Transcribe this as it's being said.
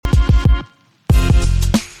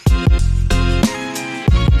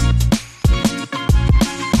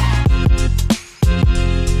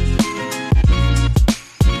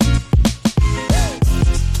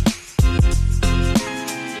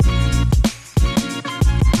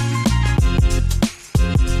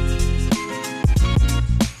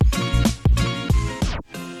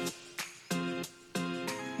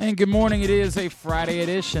good morning. It is a Friday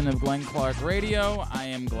edition of Glenn Clark Radio. I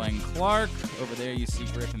am Glenn Clark. Over there you see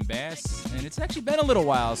Griffin Bass. And it's actually been a little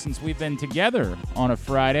while since we've been together on a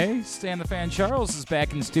Friday. Stan the Fan Charles is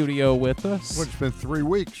back in studio with us. Well, it's been 3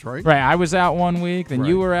 weeks, right? Right. I was out 1 week, then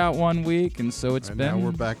you were out 1 week, and so it's been... now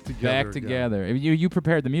we're back together. You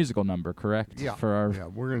prepared the musical number, correct? Yeah. For our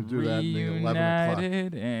we're going to do that in the 11 o'clock.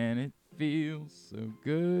 Reunited, and it feels so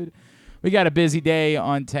good. We got a busy day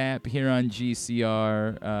on tap here on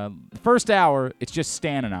GCR. First hour, it's just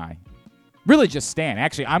Stan and I. Really just Stan.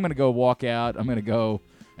 Actually, I'm going to go walk out. I'm going to go.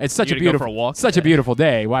 It's such a beautiful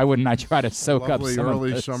day. Why wouldn't I try to soak up some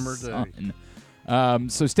early of the summer sun? day.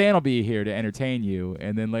 So Stan will be here to entertain you,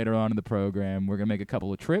 and then later on in the program, we're going to make a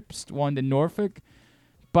couple of trips. One to Norfolk.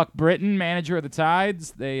 Buck Britton, manager of the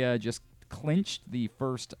Tides, they just clinched the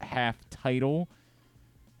first half title.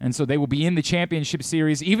 And so they will be in the championship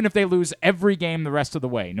series, even if they lose every game the rest of the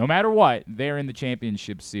way. No matter what, they're in the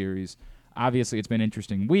championship series. Obviously, it's been an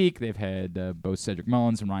interesting week. They've had both Cedric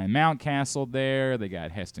Mullins and Ryan Mountcastle there. They got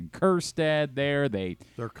Heston Kjerstad there.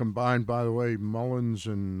 They're combined, by the way. Mullins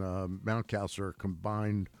and Mountcastle are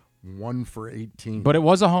combined 1 for 18. But it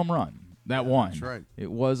was a home run. That one. That's right. It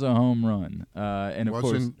was a home run. And it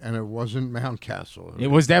wasn't Mountcastle. It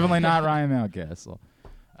was definitely not Ryan Mountcastle.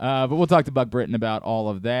 But we'll talk to Buck Britton about all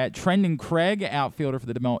of that. Trendon Craig, outfielder for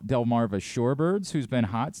the Delmarva Shorebirds, who's been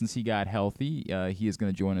hot since he got healthy. He is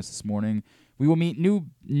going to join us this morning. We will meet new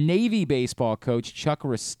Navy baseball coach Chuck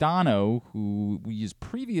Ristano, who was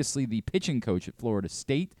previously the pitching coach at Florida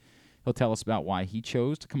State. He'll tell us about why he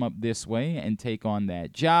chose to come up this way and take on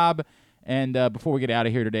that job. And before we get out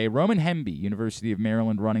of here today, Roman Hemby, University of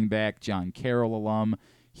Maryland running back, John Carroll alum.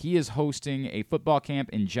 He is hosting a football camp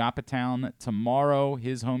in Joppatown tomorrow,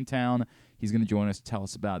 his hometown. He's going to join us to tell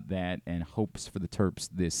us about that and hopes for the Terps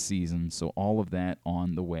this season. So all of that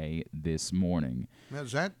on the way this morning. Now,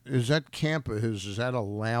 is that camp, is that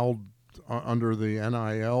allowed under the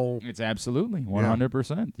NIL? It's absolutely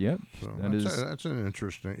 100%. Yep. So that's an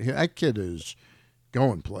interesting. That kid is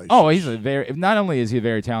going places. Oh, not only is he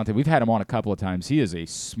very talented, we've had him on a couple of times. He is a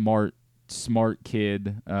smart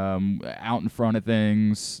kid, out in front of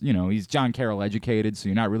things. You know, he's John Carroll educated, so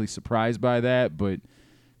you're not really surprised by that. But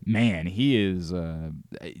man, he is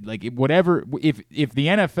whatever. If the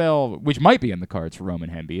NFL, which might be in the cards for Roman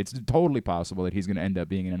Hemby, it's totally possible that he's going to end up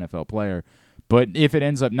being an NFL player. But if it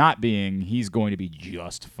ends up not being, he's going to be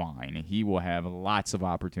just fine. He will have lots of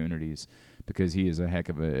opportunities because he is a heck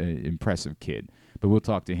of an impressive kid. But we'll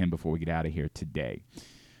talk to him before we get out of here today.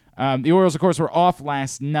 The Orioles, of course, were off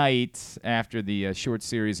last night after the short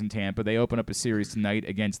series in Tampa. They open up a series tonight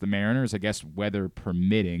against the Mariners, I guess weather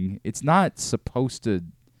permitting. It's not supposed to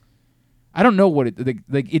 – I don't know what it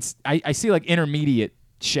 – it's. I see like intermediate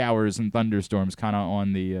showers and thunderstorms kind of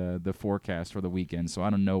on the forecast for the weekend, so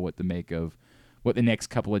I don't know what to make of what the next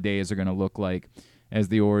couple of days are going to look like as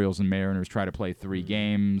the Orioles and Mariners try to play 3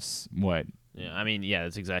 games. What? Yeah, I mean,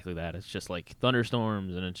 it's exactly that. It's just like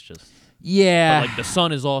thunderstorms, and it's just... Yeah. But like the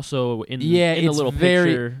sun is also in the little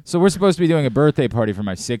picture. So we're supposed to be doing a birthday party for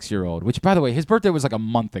my 6-year-old, which, by the way, his birthday was like a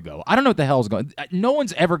month ago. I don't know what the hell's going on. No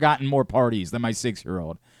one's ever gotten more parties than my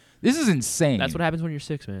 6-year-old. This is insane. That's what happens when you're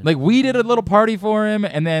 6, man. Like, we did a little party for him,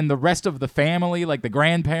 and then the rest of the family, like the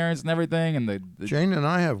grandparents and everything. And the Jane and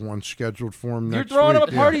I have one scheduled for him next week. You're throwing him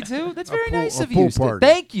a party, too? That's very nice of you, Stan.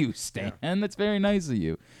 Thank you, Stan. Yeah. That's very nice of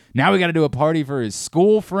you. Now we got to do a party for his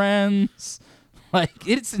school friends. Like,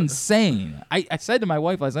 it's insane. I said to my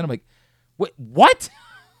wife last night, I'm like, what?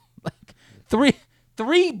 Like,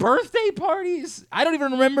 three birthday parties? I don't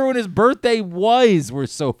even remember when his birthday was. We're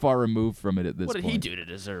so far removed from it at this point. What did he do to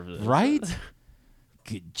deserve this? Right?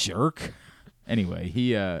 Good jerk. Anyway,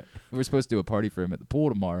 we're supposed to do a party for him at the pool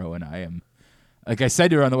tomorrow, and I am, like I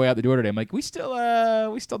said to her on the way out the door today, I'm like, we still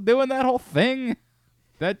doing that whole thing?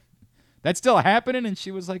 That's still happening? And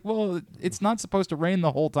she was like, well, it's not supposed to rain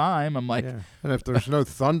the whole time. I'm like... Yeah. And if there's no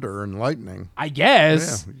thunder and lightning... I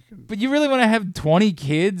guess. Yeah, but you really want to have 20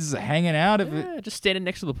 kids hanging out? Just standing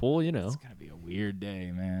next to the pool, you know. It's going to be a weird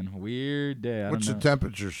day, man. Weird day. What's the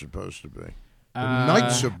temperature supposed to be? The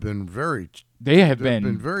nights have been very... They've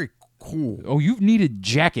been very cool. Oh, you've needed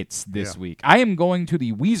jackets this week. I am going to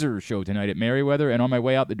the Weezer show tonight at Merriweather, and on my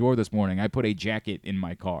way out the door this morning, I put a jacket in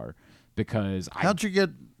my car because How'd you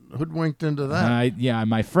get... hoodwinked into that?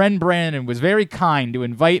 My friend Brandon was very kind to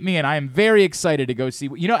invite me, and I am very excited to go see.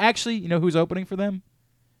 You know who's opening for them?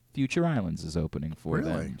 Future Islands is opening for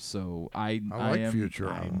them. So I like Future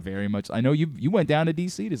Islands. I'm very much. I know you went down to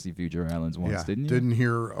D.C. to see Future Islands once, didn't you? Didn't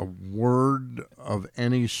hear a word of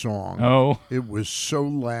any song. Oh, it was so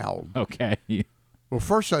loud. Okay. Well,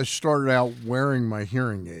 first I started out wearing my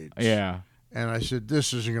hearing aids. Yeah. And I said,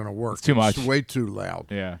 this isn't going to work. It's too much. It's way too loud.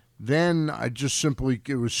 Yeah. Then I just simply,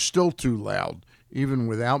 it was still too loud, even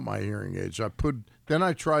without my hearing aids. Then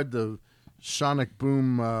I tried the Sonic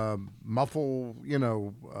Boom muffle,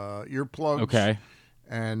 earplugs. Okay.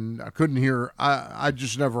 And I couldn't hear. I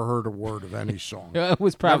just never heard a word of any song. It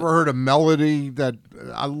was probably never heard a melody that.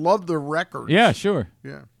 I love the records. Yeah, sure.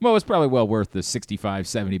 Yeah. Well, it's probably well worth the $65,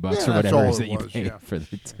 $70 or that's whatever all it is it that you was, pay yeah. for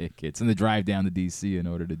the tickets and the drive down to D.C. in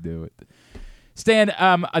order to do it. Stan,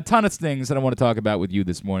 a ton of things that I want to talk about with you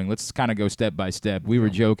this morning. Let's kind of go step by step. We were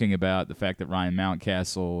joking about the fact that Ryan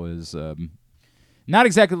Mountcastle is not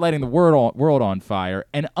exactly lighting the world on fire.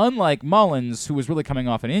 And unlike Mullins, who was really coming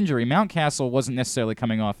off an injury, Mountcastle wasn't necessarily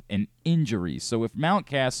coming off an injury. So if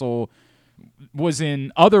Mountcastle was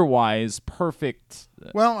in otherwise perfect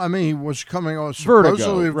well, I mean, he was coming off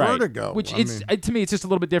supposedly vertigo. Right. Which to me, it's just a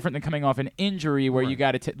little bit different than coming off an injury where you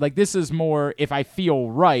got to like this is more if I feel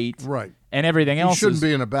right, and everything else. He shouldn't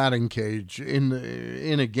be in a batting cage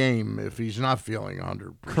in a game if he's not feeling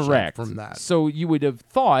 100%. Correct from that. So you would have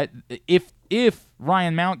thought if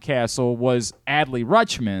Ryan Mountcastle was Adley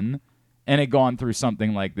Rutschman and had gone through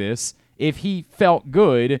something like this, if he felt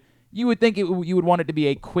good, you would think you would want it to be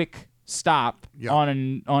a quick stop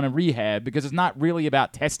on a rehab because it's not really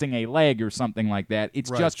about testing a leg or something like that. It's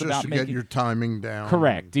just about to making get your timing down.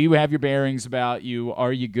 Correct. Do you have your bearings about you?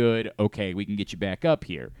 Are you good? Okay, we can get you back up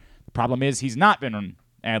here. The problem is he's not been on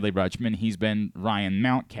Adley Rutschman. He's been Ryan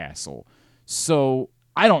Mountcastle. So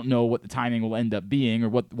I don't know what the timing will end up being or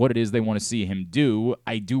what it is they want to see him do.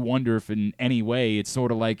 I do wonder if in any way it's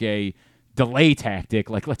sort of like a delay tactic,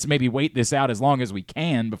 like let's maybe wait this out as long as we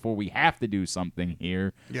can before we have to do something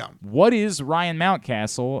here. Yeah. What is Ryan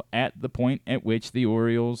Mountcastle at the point at which the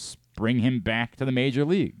Orioles bring him back to the major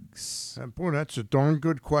leagues? Boy, that's a darn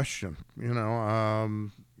good question.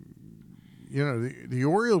 The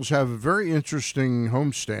Orioles have a very interesting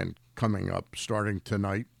homestand coming up starting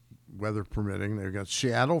tonight, weather permitting. They've got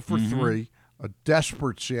Seattle for 3, a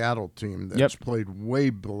desperate Seattle team that's played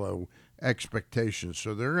way below expectations.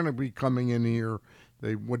 So they're going to be coming in here.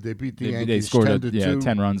 They beat the Yankees. They scored 10-2.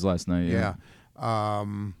 10 runs last night. Yeah.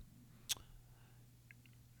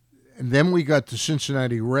 And then we got the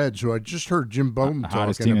Cincinnati Reds, who I just heard Jim Bowden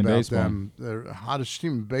talking about them. They're the hottest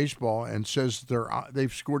team in baseball, and says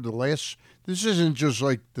they've scored the last. This isn't just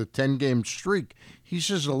like the 10-game streak. He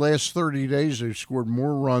says the last 30 days they've scored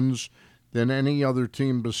more runs than any other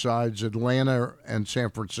team besides Atlanta and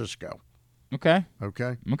San Francisco. Okay.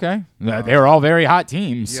 Okay. They're all very hot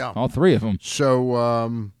teams. Yeah. All three of them.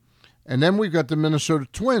 So, and then we've got the Minnesota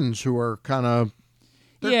Twins, who are kind of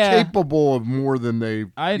capable of more than they.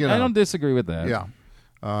 I don't disagree with that. Yeah.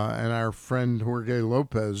 And our friend Jorge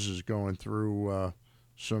Lopez is going through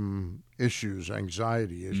some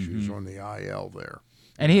anxiety issues on the IL there.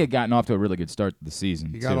 And he had gotten off to a really good start to the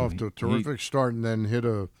season. He got off to a terrific start and then hit,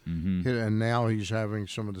 and now he's having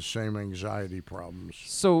some of the same anxiety problems.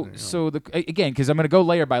 So again, because I'm going to go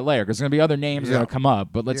layer by layer, because there's going to be other names that will come up.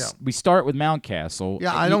 But we start with Mountcastle.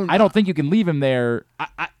 Yeah, I don't think you can leave him there.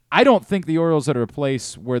 I don't think the Orioles are at a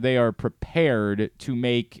place where they are prepared to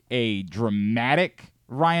make a dramatic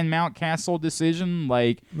Ryan Mountcastle decision.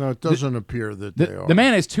 No, it doesn't appear that they are. The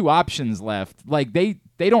man has 2 options left.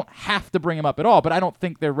 They don't have to bring him up at all, but I don't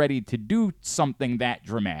think they're ready to do something that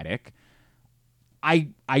dramatic.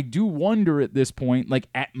 I do wonder at this point,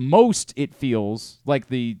 at most it feels like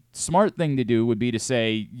the smart thing to do would be to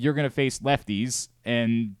say you're going to face lefties,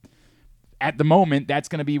 and at the moment that's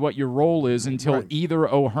going to be what your role is until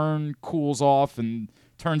either O'Hearn cools off and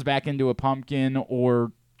turns back into a pumpkin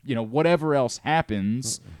or whatever else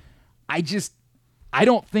happens. I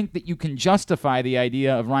don't think that you can justify the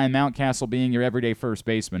idea of Ryan Mountcastle being your everyday first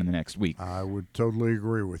baseman in the next week. I would totally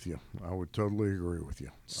agree with you.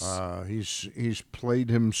 He's played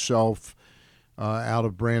himself out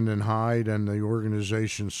of Brandon Hyde and the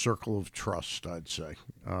organization's circle of trust, I'd say.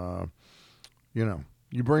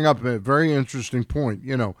 You bring up a very interesting point.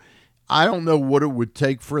 I don't know what it would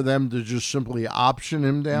take for them to just simply option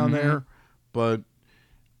him down there, but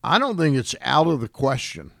I don't think it's out of the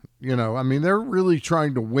question. They're really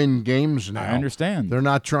trying to win games now. I understand. They're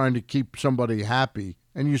not trying to keep somebody happy.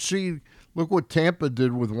 And you see, look what Tampa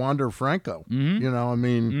did with Wander Franco.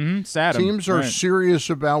 Teams are serious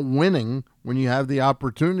about winning when you have the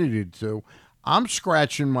opportunity to. I'm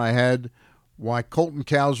scratching my head why Colton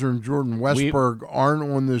Cowser and Jordan Westberg aren't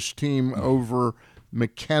on this team over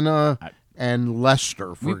McKenna and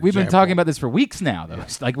Lester, for We've been talking about this for weeks now, though.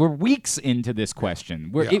 Yeah. We're weeks into this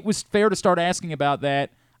question. It was fair to start asking about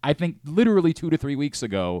that, I think, literally 2 to 3 weeks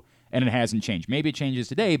ago, and it hasn't changed. Maybe it changes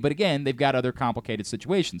today, but again, they've got other complicated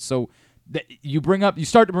situations. So you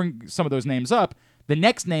start to bring some of those names up. The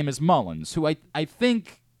next name is Mullins, who I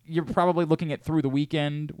think you're probably looking at through the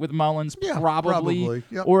weekend with Mullins, probably.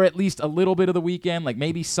 Yep. Or at least a little bit of the weekend, like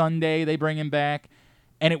maybe Sunday they bring him back.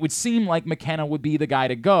 And it would seem like McKenna would be the guy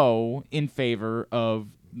to go in favor of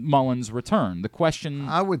Mullins' return. The question...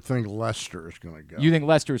 I would think Lester is going to go. You think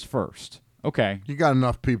Lester's first? Okay. You got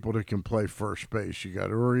enough people that can play first base. You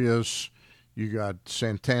got Orioles, you got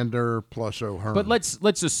Santander plus O'Hearn. But let's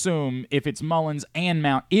assume if it's Mullins and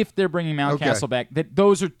if they're bringing Mountcastle back, that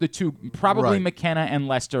those are the two. Probably McKenna and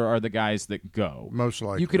Lester are the guys that go. Most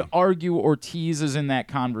likely. You could argue Ortiz is in that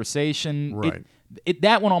conversation. Right.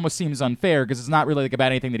 That one almost seems unfair because it's not really like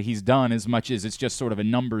about anything that he's done as much as it's just sort of a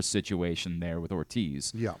numbers situation there with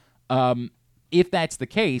Ortiz. Yeah. If that's the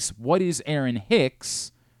case, what is Aaron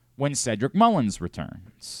Hicks when Cedric Mullins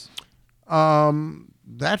returns?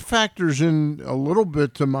 That factors in a little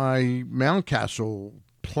bit to my Mountcastle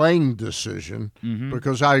playing decision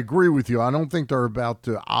because I agree with you. I don't think they're about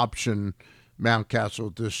to option Mountcastle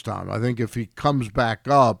at this time. I think if he comes back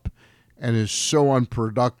up and is so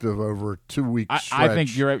unproductive over a 2-week stretch. I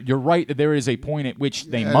think you're right that there is a point at which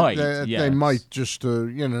they might. They might just, they're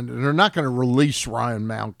not going to release Ryan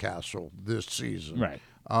Mountcastle this season. Right.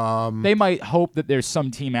 They might hope that there's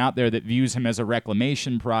some team out there that views him as a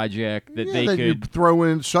reclamation project that they could you throw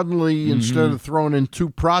in suddenly instead of throwing in 2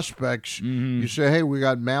 prospects, you say, hey, we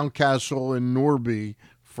got Mountcastle and Norby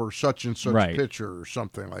for such and such pitcher or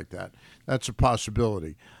something like that. That's a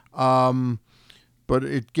possibility. But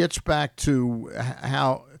it gets back to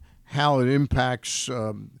how it impacts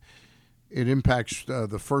the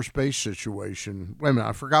first base situation. Wait a minute,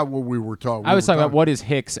 I forgot what we were talking. I was talking about what is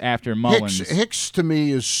Hicks after Mullins. Hicks to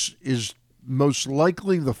me is most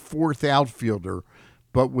likely the 4th outfielder,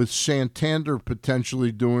 but with Santander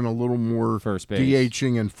potentially doing a little more first base.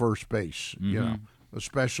 DHing and first base.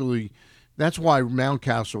 Especially that's why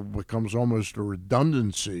Mountcastle becomes almost a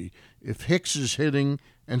redundancy. If Hicks is hitting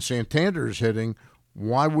and Santander is hitting,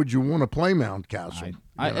 why would you want to play Mountcastle?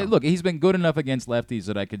 Look, he's been good enough against lefties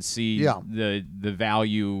that I could see the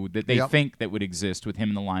value that they think that would exist with him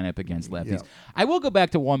in the lineup against lefties. I will go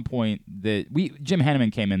back to one point that Jim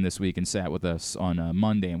Henneman came in this week and sat with us on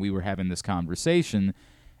Monday, and we were having this conversation.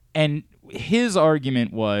 And his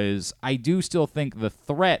argument was, I do still think the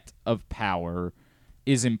threat of power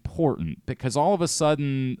is important because all of a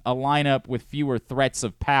sudden a lineup with fewer threats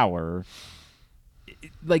of power,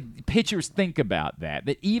 like pitchers think about that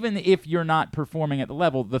even if you're not performing at the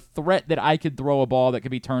level, the threat that I could throw a ball that could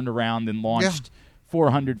be turned around and launched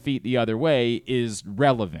 400 feet the other way is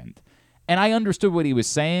relevant. And I understood what he was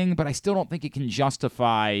saying, but I still don't think it can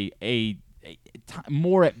justify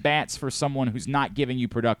more at bats for someone who's not giving you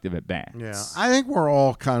productive at bats. Yeah, I think we're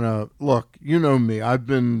all kind of, look, you know me, I've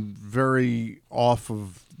been very off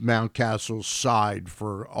of Mountcastle's side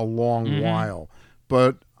for a long while,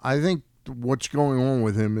 but I think what's going on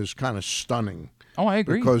with him is kind of stunning. Oh, I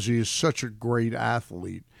agree. Because he is such a great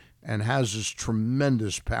athlete and has this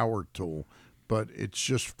tremendous power tool, but it's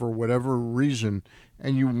just for whatever reason.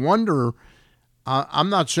 And you wonder, I'm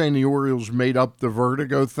not saying the Orioles made up the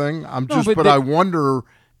vertigo thing. I wonder,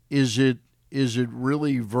 is it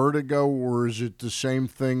really vertigo or is it the same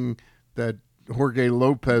thing that Jorge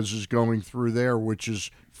Lopez is going through there, which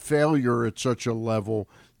is failure at such a level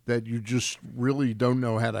that you just really don't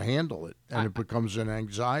know how to handle it, and it becomes an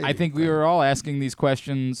anxiety. I think we were all asking these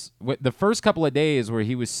questions the first couple of days where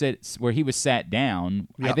he was sat down.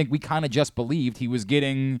 I think we kind of just believed he was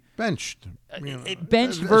getting benched,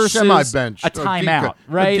 benched versus semi-benched, a timeout,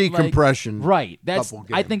 right? A decompression, right?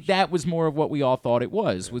 I think that was more of what we all thought it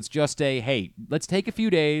was just a hey, let's take a few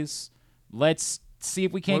days, let's see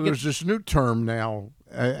if we can't. There's this new term now,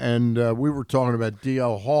 and we were talking about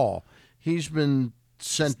DL Hall. He's been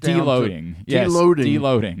sent down deloading.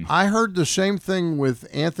 Deloading. I heard the same thing with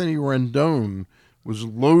Anthony Rendon was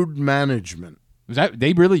load management. Was that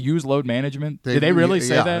they really use load management? Did they really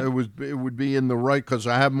say that? It would be in the right because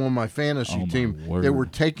I have him on my fantasy team. They were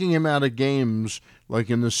taking him out of games like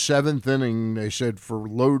in the 7th inning. They said for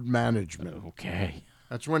load management. Okay,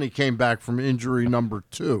 that's when he came back from injury number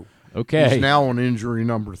 2. Okay. He's now on injury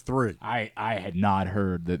number 3. I had not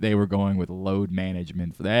heard that they were going with load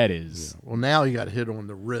management. That is... Yeah. Well, now he got hit on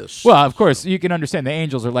the wrist. Well, of course, you can understand the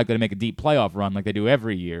Angels are likely to make a deep playoff run like they do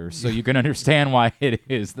every year, so you can understand why it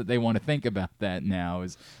is that they want to think about that now.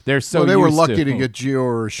 They're so they were used lucky to get Gio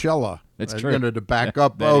Urshela. That's true. To back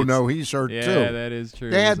up. No, he's hurt too. Yeah, that is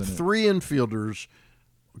true. They had 3 infielders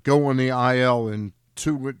go on the IL in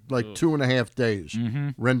 2.5 days.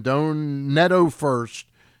 Rendon, Neto first,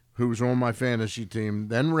 who was on my fantasy team,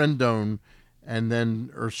 then Rendon, and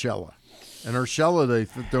then Urshela. And Urshela, they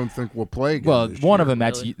don't think will play again. Well, one year. of them,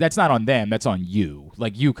 that's not on them. That's on you.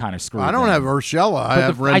 Like, you kind of screwed I don't them. have Urshela. I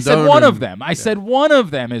have Rendon. I said one of them. I said one of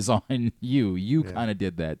them is on you. You kind of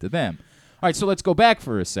did that to them. All right, so let's go back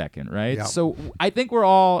for a second, right? Yep. So I think we're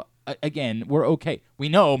all, again, we're okay. We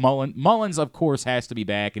know Mullins, of course, has to be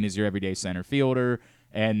back and is your everyday center fielder,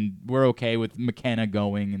 and we're okay with McKenna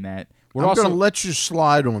going and that. I'm going to let you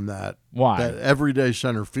slide on that. Why? That everyday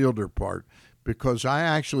center fielder part. Because I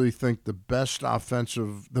actually think the best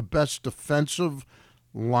defensive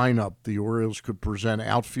lineup the Orioles could present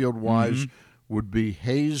outfield-wise would be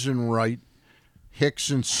Hayes in right,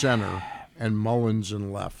 Hicks in center, and Mullins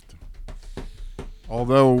in left.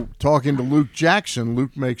 Although, talking to Luke Jackson,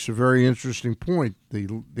 Luke makes a very interesting point.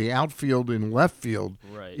 The outfield in left field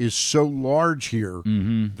is so large here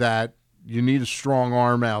that you need a strong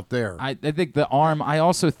arm out there. I think the arm.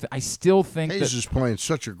 I still think Hayes is playing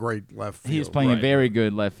such a great left field. He's playing a very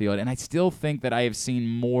good left field, and I still think that I have seen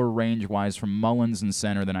more range-wise from Mullins in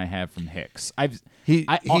center than I have from Hicks.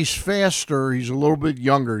 He's faster. He's a little bit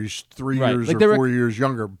younger. He's 3 years or 4 years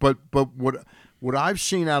younger. But what I've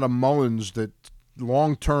seen out of Mullins that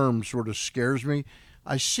long-term sort of scares me,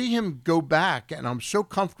 I see him go back, and I'm so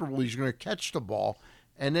comfortable he's going to catch the ball.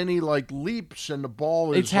 And then he leaps, and the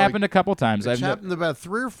ball is. It's happened a couple times. It's happened about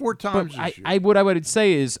 3 or 4 times. But what I would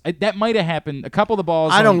say is that might have happened. A couple of the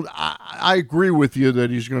balls. I agree with you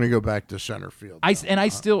that he's going to go back to center field.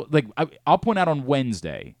 I'll point out on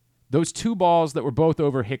Wednesday those 2 balls that were both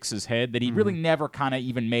over Hicks's head that he really never kind of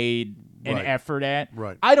even made an effort at.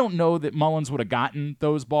 Right. I don't know that Mullins would have gotten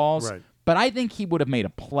those balls. Right. But I think he would have made a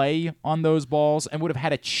play on those balls and would have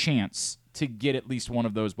had a chance to get at least one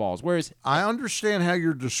of those balls. Whereas I understand how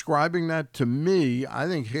you're describing that. To me, I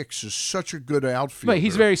think Hicks is such a good outfielder. But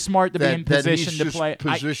he's very smart to be in position to play.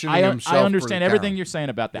 I understand everything you're saying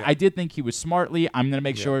about that. Yeah. I did think he was smartly. I'm going to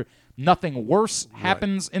make sure nothing worse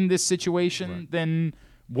happens in this situation than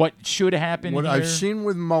what should happen What here. I've seen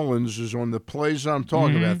with Mullins is on the plays I'm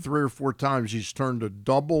talking about 3 or 4 times, he's turned a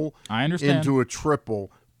double into a triple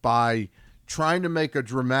by trying to make a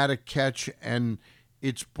dramatic catch, and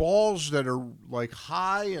it's balls that are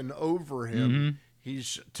high and over him.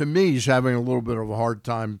 He's having a little bit of a hard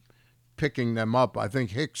time picking them up. I think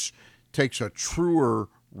Hicks takes a truer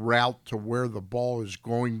route to where the ball is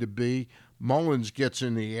going to be. Mullins gets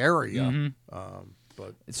in the area.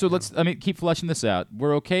 Let me keep fleshing this out.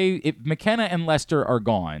 We're okay if McKenna and Lester are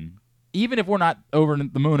gone. Even if we're not over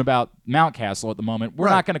the moon about Mountcastle at the moment, we're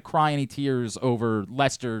not going to cry any tears over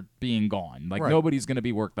Lester being gone. Nobody's going to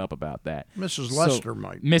be worked up about that. Mrs. Lester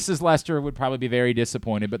might. Mrs. Lester would probably be very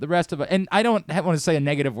disappointed, but the rest of it, and I don't want to say a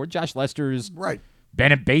negative word. Josh Lester's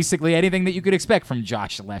been at basically anything that you could expect from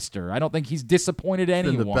Josh Lester. I don't think he's disappointed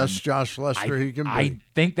anyone. Been the best Josh Lester he can be. I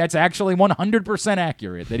think that's actually 100%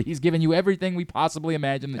 accurate, that he's given you everything we possibly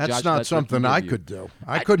imagined that Josh Lester That's not something I could do.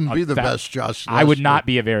 I couldn't be the best Josh Lester. I would not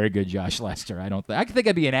be a very good Josh Lester, I don't think. I think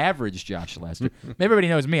I'd be an average Josh Lester. Everybody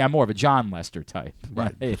knows me. I'm more of a John Lester type.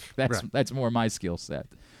 Right. That's more my skill set.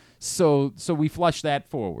 So we flush that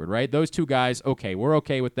forward, right? Those 2 guys, okay, we're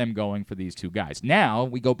okay with them going for these 2 guys. Now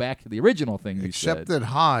we go back to the original thing you said. Except that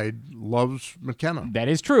Hyde loves McKenna. That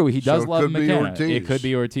is true. He does love McKenna. It could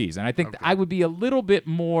be Ortiz. And I think I would be a little bit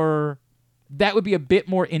more – that would be a bit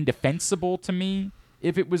more indefensible to me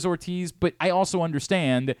if it was Ortiz. But I also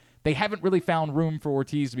understand they haven't really found room for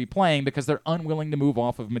Ortiz to be playing because they're unwilling to move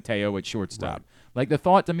off of Mateo at shortstop. Right. The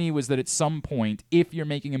thought to me was that at some point, if you're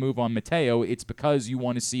making a move on Mateo, it's because you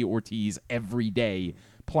want to see Ortiz every day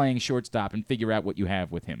playing shortstop and figure out what you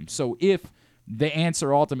have with him. So if the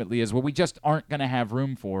answer ultimately is, well, we just aren't going to have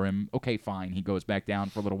room for him, okay, fine, he goes back down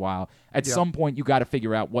for a little while. At some point, you got to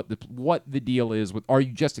figure out what the deal is. Are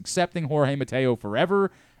you just accepting Jorge Mateo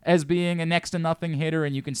forever as being a next to nothing hitter,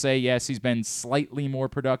 and you can say, yes, he's been slightly more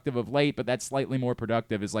productive of late, but that slightly more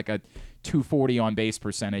productive is like a 240 on base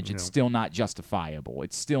percentage. It's still not justifiable.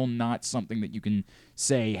 It's still not something that you can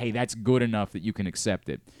say, hey, that's good enough that you can accept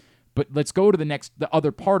it. But let's go to the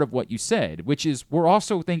other part of what you said, which is we're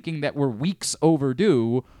also thinking that we're weeks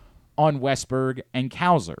overdue on Westberg and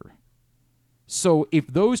Cowser. So if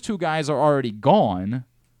those 2 guys are already gone,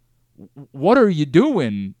 what are you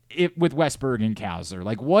doing with Westberg and Cowser?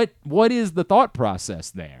 What is the thought process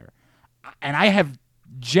there? And I have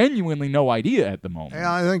genuinely no idea at the moment.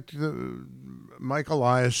 Yeah, I think Mike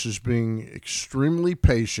Elias is being extremely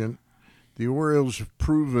patient. The Orioles have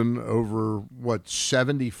proven over,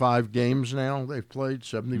 75 games now they've played,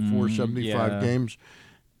 75 games.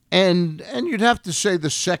 And you'd have to say the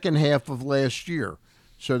second half of last year.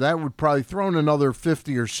 So that would probably throw in another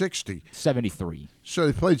 50 or 60. 73. So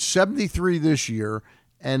they played 73 this year,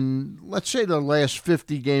 And let's say the last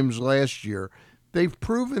 50 games last year, they've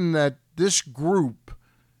proven that this group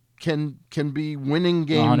can be winning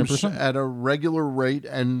games 100%. at a regular rate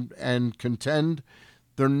and contend.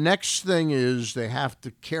 Their next thing is they have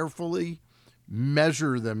to carefully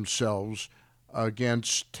measure themselves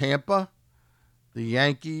against Tampa, the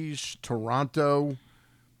Yankees, Toronto,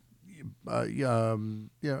 and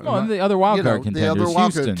the other wild card contenders, the other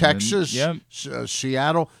wild Houston, Texas, and,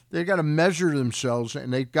 Seattle. They've got to measure themselves,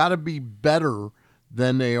 and they've got to be better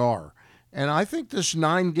than they are. And I think the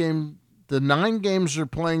 9 games they're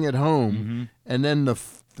playing at home, and then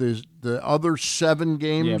the other 7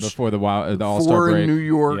 games before the All-Star break, in New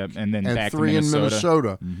York, and then back 3 to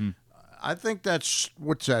Minnesota. Mm-hmm. I think that's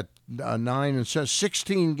 9 and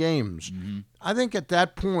 16 games. Mm-hmm. I think at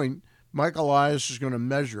that point, Mike Elias is going to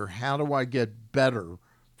measure, how do I get better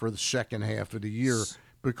for the second half of the year?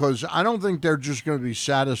 Because I don't think they're just going to be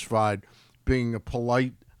satisfied being a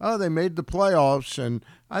polite, they made the playoffs, and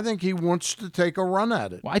I think he wants to take a run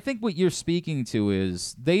at it. Well, I think what you're speaking to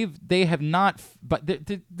is they have not, but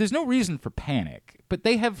there's no reason for panic, but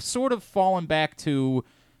they have sort of fallen back to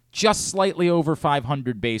just slightly over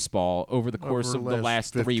 500 baseball over the course of the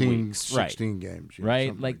last 3 weeks. 16 games. Yeah,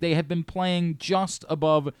 right? Like they have been playing just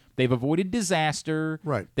above. They've avoided disaster.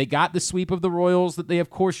 Right. They got the sweep of the Royals that they, of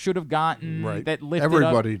course, should have gotten. Right. That lifted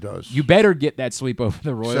Everybody up. does. You better get that sweep over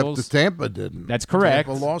the Royals. Except the Tampa didn't. That's correct.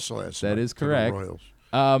 Tampa lost last night. That is to the correct. Royals.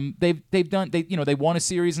 They won a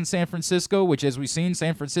series in San Francisco, which, as we've seen,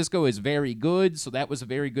 San Francisco is very good, so that was a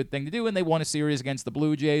very good thing to do, and they won a series against the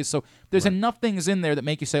Blue Jays. So there's enough things in there that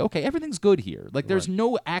make you say, okay, everything's good here. Like there's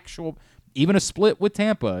no actual, even a split with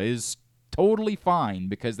Tampa is totally fine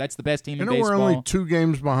because that's the best team in baseball. We're only 2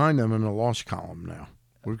 games behind them in the loss column now.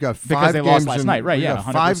 We've got 5 because they games lost last night, right? We've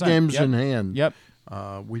got 5 games in hand. Yep.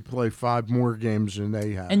 We play 5 more games than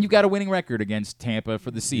they have. And you got a winning record against Tampa for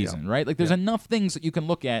the season, right? Like there's enough things that you can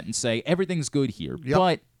look at and say everything's good here. Yep.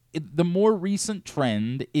 But the more recent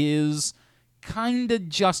trend is kind of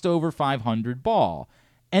just over 500 ball.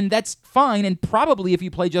 And that's fine. And probably if you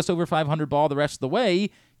play just over 500 ball the rest of the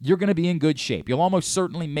way, you're going to be in good shape. You'll almost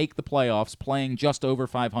certainly make the playoffs playing just over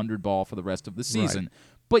 500 ball for the rest of the season. Right.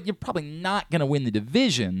 But you're probably not going to win the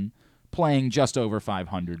division playing just over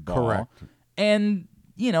 500 ball. Correct. And,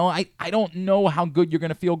 I don't know how good you're going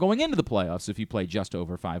to feel going into the playoffs if you play just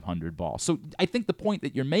over 500 ball. So I think the point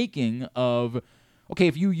that you're making of, okay,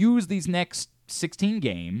 if you use these next 16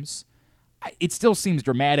 games, it still seems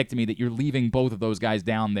dramatic to me that you're leaving both of those guys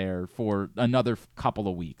down there for another couple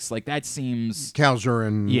of weeks. Like that seems Kowser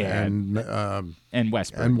and Westberg.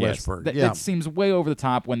 And yes. Westberg. That seems way over the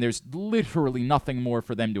top when there's literally nothing more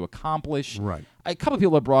for them to accomplish. Right. A couple of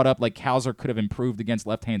people have brought up like Kowser could have improved against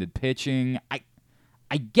left-handed pitching.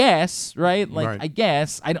 I guess, right? Like Right. I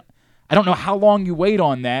guess I don't know how long you wait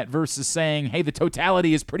on that versus saying, hey, the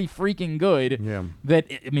totality is pretty freaking good. Yeah. You're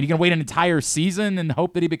going to wait an entire season and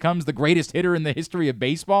hope that he becomes the greatest hitter in the history of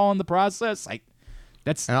baseball in the process? And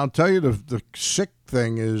I'll tell you the sick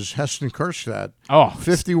thing is Heston Kjerstad.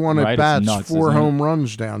 51 right, at bats, nuts, 4 home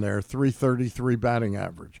runs down there, 333 batting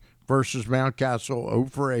average versus Mountcastle 0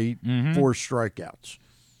 for 8, 4 strikeouts.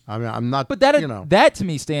 I mean, I'm not. But that to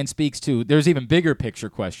me, Stan, speaks to there's even bigger picture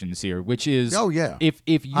questions here, which is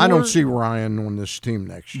if I don't see Ryan on this team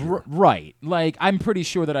next year, right? Like I'm pretty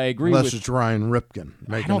sure that I agree unless with it's Ryan Ripken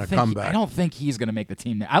making a comeback. I don't think he's going to make the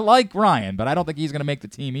team. I like Ryan, but I don't think he's going to make the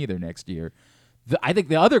team either next year. I think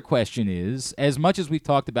the other question is, as much as we've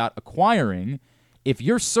talked about acquiring, if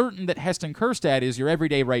you're certain that Heston Kjerstad is your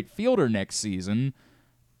everyday right fielder next season.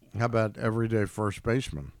 How about everyday first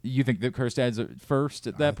baseman? You think that Kjerstad's first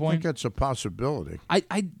at that point? I think that's a possibility.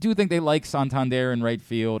 I do think they like Santander in right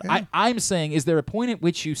field. Yeah. I'm saying, is there a point at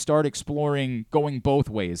which you start exploring going both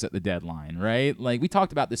ways at the deadline, right? Like we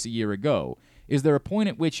talked about this a year ago. Is there a point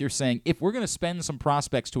at which you're saying, if we're going to spend some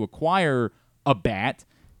prospects to acquire a bat,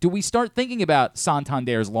 do we start thinking about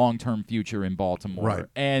Santander's long-term future in Baltimore? Right.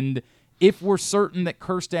 And if we're certain that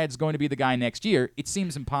Kjerstad's going to be the guy next year, it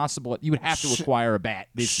seems impossible. You would have to acquire a bat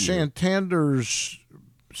this year.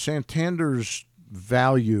 Santander's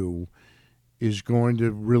value is going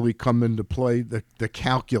to really come into play, the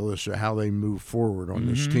calculus of how they move forward on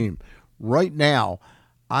this team. Right now,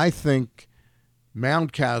 I think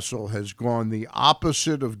Mountcastle has gone the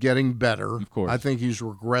opposite of getting better. Of course. I think he's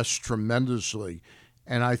regressed tremendously.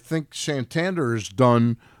 And I think Santander has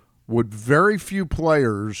done what very few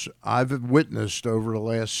players I've witnessed over the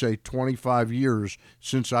last, say, 25 years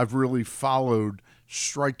since I've really followed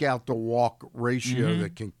strikeout to walk ratio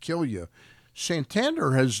that can kill you.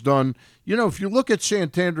 Santander has done, if you look at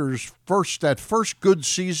Santander's first good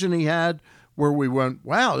season he had where we went,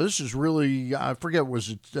 wow, this is really, I forget, was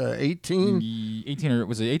it 18? 18 or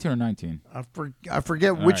was it 18 or 19? I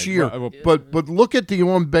forget which year. But look at the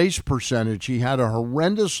on-base percentage. He had a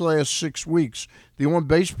horrendous last 6 weeks. The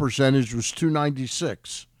on-base percentage was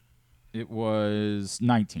 .296. It was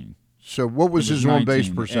 19. So what was his on-base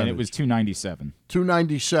percentage? And it was .297.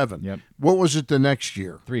 .297. Yep. What was it the next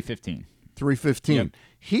year? .315. .315. Yep.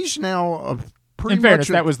 He's now in fairness,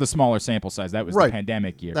 that was the smaller sample size. That was the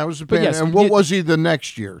pandemic year. That was the pandemic. And what was he the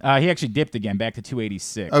next year? He actually dipped again back to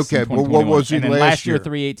 .286. Okay, but what was he last year?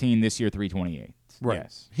 .318. This year .328. Right.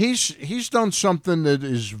 Yes. He's done something that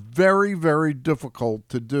is very, very difficult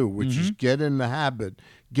to do, which is get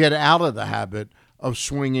out of the habit of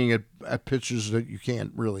swinging at pitches that you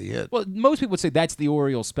can't really hit. Well, most people would say that's the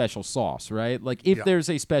Orioles' special sauce, right? Like, if there's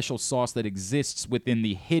a special sauce that exists within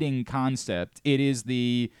the hitting concept, it is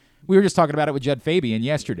the... We were just talking about it with Judd Fabian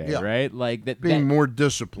yesterday, right? Like being more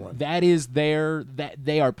disciplined. That is that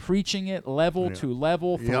they are preaching it level to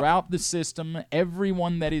level throughout the system.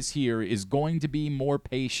 Everyone that is here is going to be more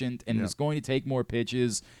patient and is going to take more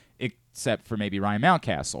pitches, except for maybe Ryan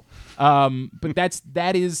Mountcastle. But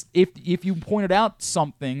that is if you pointed out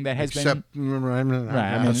something that has been Ryan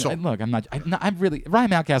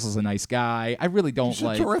Mountcastle's a nice guy. I really don't He's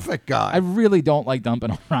a terrific guy. I really don't like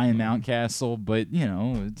dumping on Ryan Mountcastle, but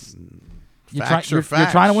it's you're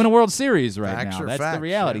trying to win a World Series now. That's the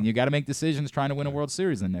reality. You got to make decisions trying to win a World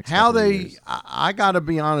Series in the next couple of years. I got to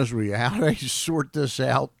be honest with you, how they sort this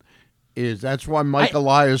out that's why Mike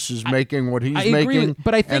Elias is making what he's making,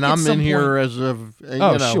 but I think and I'm in here as a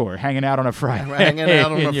hanging out on a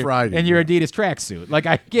Friday, in your Adidas tracksuit. Like,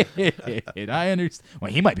 I get it, I understand.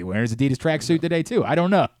 Well, he might be wearing his Adidas tracksuit today too. I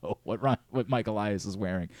don't know what Mike Elias is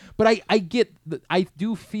wearing, but I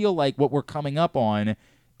do feel like what we're coming up on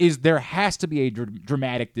is there has to be a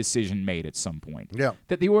dramatic decision made at some point. Yeah,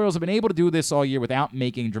 that the Orioles have been able to do this all year without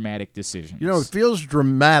making dramatic decisions. It feels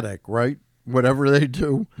dramatic, right? Whatever they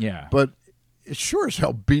do. Yeah. But it sure as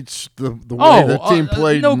hell beats the way the team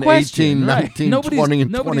played in 18, 19, 20,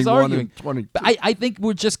 and 21, and 22. But I think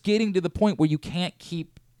we're just getting to the point where you can't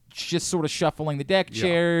keep just sort of shuffling the deck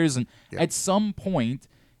chairs. And at some point,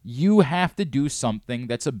 you have to do something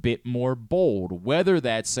that's a bit more bold. Whether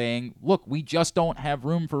that's saying, look, we just don't have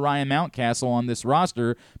room for Ryan Mountcastle on this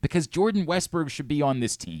roster because Jordan Westburg should be on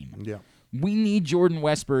this team. Yeah. We need Jordan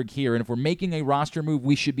Westburg here, and if we're making a roster move,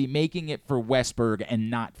 we should be making it for Westburg and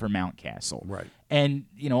not for Mountcastle. Right. And,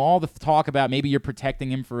 all the talk about maybe you're protecting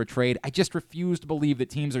him for a trade, I just refuse to believe that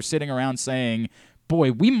teams are sitting around saying,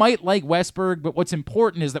 boy, we might like Westburg, but what's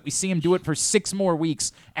important is that we see him do it for 6 more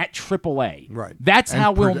weeks at AAA. Right. That's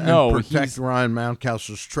how we'll know. And protect Ryan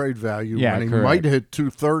Mountcastle's trade value when he might hit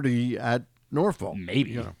 230 at Norfolk.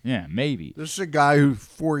 Maybe. Yeah, maybe. This is a guy who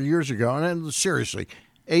 4 years ago, and seriously,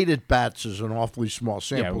 8 at-bats is an awfully small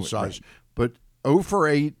sample size, but 0 for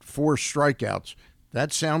 8, 4 strikeouts.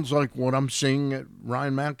 That sounds like what I'm seeing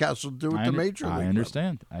Ryan Mountcastle do at the major league. I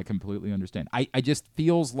understand. I completely understand. I just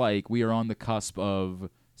feels like we are on the cusp of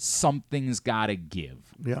something's got to give.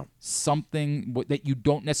 Yeah. Something that you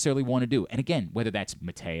don't necessarily want to do. And again, whether that's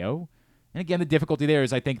Mateo, and again, the difficulty there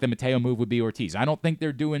is I think the Mateo move would be Ortiz. I don't think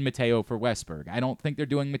they're doing Mateo for Westburg. I don't think they're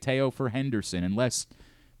doing Mateo for Henderson unless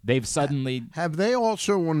they've suddenly... Have they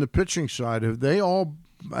also, on the pitching side,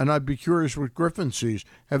 and I'd be curious what Griffin sees,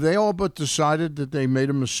 have they all but decided that they made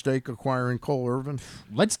a mistake acquiring Cole Irvin?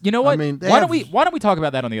 You know what? Why don't we talk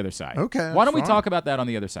about that on the other side? Okay. Why don't we talk about that on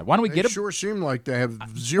the other side? Why don't we They sure seem like they have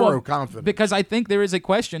zero confidence. Because I think there is a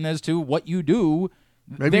question as to what you do.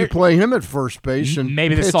 Maybe you play him at first base and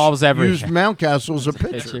maybe this solves everything. Use Mountcastle as a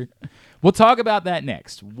pitcher. We'll talk about that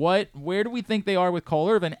next. Where do we think they are with Cole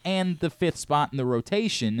Irvin and the 5th spot in the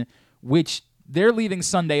rotation, which they're leaving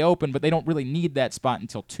Sunday open, but they don't really need that spot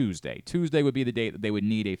until Tuesday. Tuesday would be the date that they would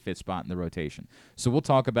need a 5th spot in the rotation. So we'll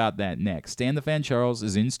talk about that next. Stan the Fan Charles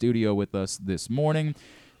is in studio with us this morning.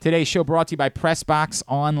 Today's show brought to you by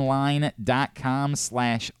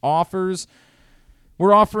PressBoxOnline.com/offers.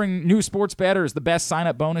 We're offering new sports bettors the best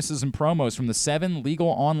sign-up bonuses and promos from the 7 legal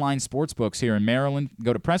online sports books here in Maryland.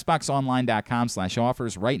 Go to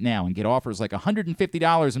PressBoxOnline.com/offers right now and get offers like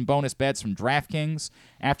 $150 in bonus bets from DraftKings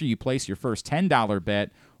after you place your first $10 bet,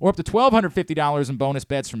 or up to $1,250 in bonus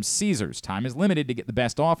bets from Caesars. Time is limited to get the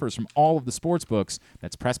best offers from all of the sports books.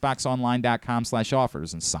 That's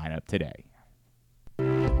PressBoxOnline.com/offers and sign up today.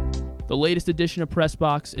 The latest edition of Press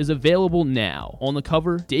Box is available now. On the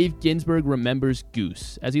cover, Dave Ginsburg remembers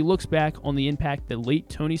Goose as he looks back on the impact that late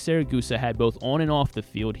Tony Saragusa had both on and off the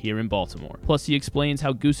field here in Baltimore. Plus, he explains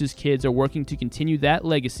how Goose's kids are working to continue that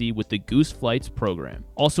legacy with the Goose Flights program.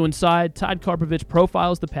 Also inside, Todd Karpovich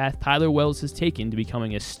profiles the path Tyler Wells has taken to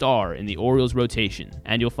becoming a star in the Orioles rotation.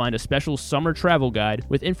 And you'll find a special summer travel guide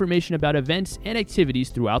with information about events and activities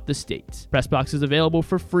throughout the state. Pressbox is available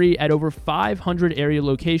for free at over 500 area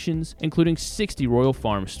locations, including 60 Royal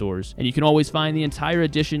Farm stores. And you can always find the entire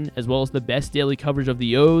edition, as well as the best daily coverage of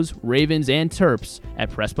the O's, Ravens, and Terps at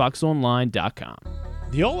PressBoxOnline.com.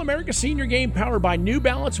 The All-America Senior Game powered by New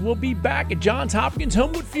Balance will be back at Johns Hopkins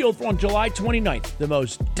Homewood Field on July 29th. The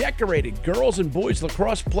most decorated girls and boys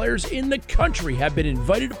lacrosse players in the country have been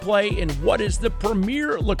invited to play in what is the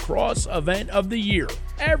premier lacrosse event of the year.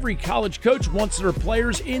 Every college coach wants their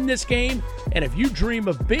players in this game, and if you dream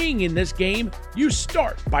of being in this game, you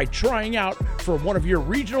start by trying out for one of your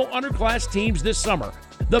regional underclass teams this summer.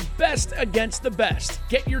 The best against the best.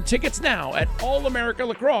 Get your tickets now at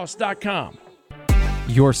allamericalacrosse.com.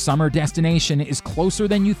 Your summer destination is closer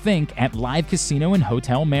than you think at Live Casino and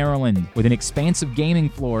Hotel Maryland. With an expansive gaming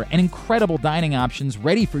floor and incredible dining options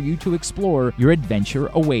ready for you to explore, your adventure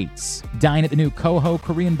awaits. Dine at the new Coho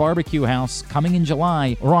Korean Barbecue House coming in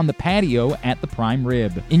July or on the patio at the Prime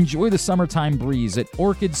Rib. Enjoy the summertime breeze at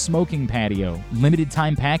Orchid Smoking Patio. Limited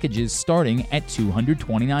time packages starting at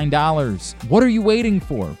 $229. What are you waiting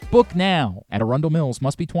for? Book now. At Arundel Mills,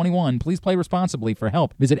 must be 21. Please play responsibly. For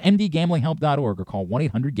help, visit mdgamblinghelp.org or call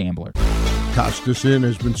 1-800-GAMBLER. Costas Inn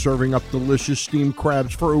has been serving up delicious steamed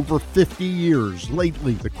crabs for over 50 years.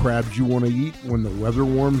 Lately, the crabs you want to eat when the weather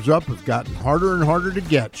warms up have gotten harder and harder to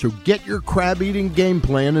get. So get your crab-eating game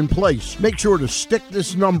plan in place. Make sure to stick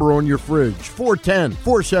this number on your fridge,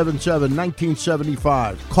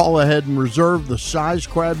 410-477-1975. Call ahead and reserve the size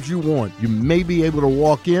crabs you want. You may be able to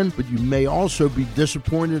walk in, but you may also be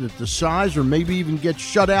disappointed at the size or maybe even get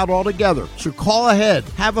shut out altogether. So call ahead,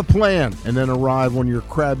 have a plan, and then arrive on your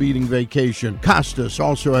crab-eating vacation. Costas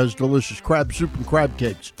also has delicious crab soup and crab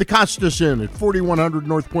cakes. The Costas Inn at 4100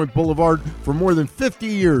 North Point Boulevard. For more than 50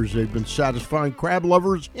 years, they've been satisfying crab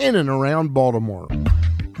lovers in and around Baltimore.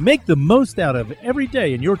 Make the most out of every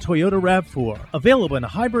day in your Toyota RAV4. Available in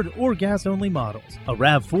hybrid or gas-only models. A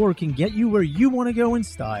RAV4 can get you where you want to go in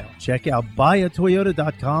style. Check out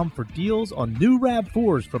buyatoyota.com for deals on new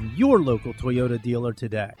RAV4s from your local Toyota dealer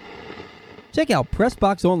today. Check out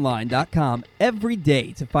PressBoxOnline.com every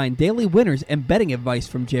day to find daily winners and betting advice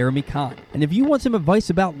from Jeremy Kahn. And if you want some advice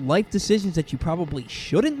about life decisions that you probably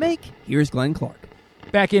shouldn't make, here's Glenn Clark.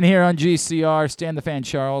 Back in here on GCR, Stan the Fan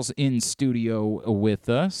Charles in studio with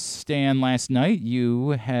us. Stan, last night you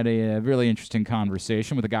had a really interesting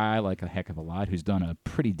conversation with a guy I like a heck of a lot who's done a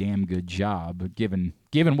pretty damn good job given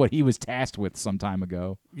what he was tasked with some time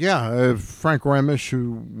ago. Yeah, Frank Remish,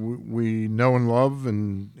 who we know and love,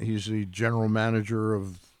 and he's the general manager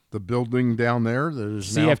of the building down there that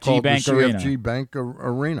is now called the CFG Bank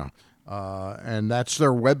Arena. And that's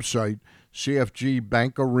their website,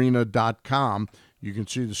 cfgbankarena.com. You can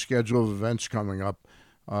see the schedule of events coming up.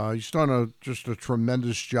 He's done just a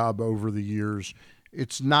tremendous job over the years.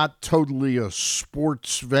 It's not totally a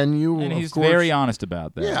sports venue, and he's of course. Very honest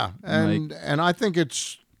about that. Yeah, and I think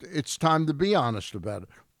it's time to be honest about it.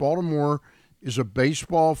 Baltimore is a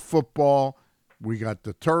baseball, football. We got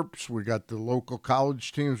the Terps. We got the local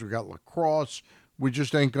college teams. We got lacrosse. We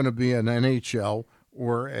just ain't going to be an NHL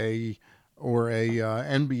or a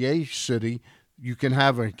NBA city. You can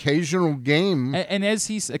have an occasional game. And as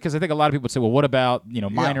because I think a lot of people would say, well, what about,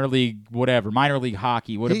 minor league, whatever, minor league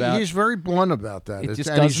hockey? He's very blunt about that. And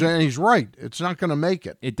he's right. It's not going to make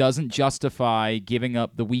it. It doesn't justify giving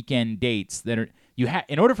up the weekend dates that are,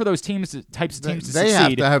 in order for those types of teams to succeed,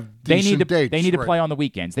 have to have decent dates. They need to play on the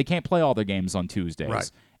weekends. They can't play all their games on Tuesdays.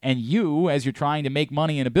 Right. And you, as you're trying to make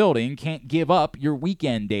money in a building, can't give up your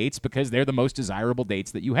weekend dates because they're the most desirable dates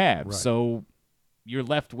that you have. Right. So you're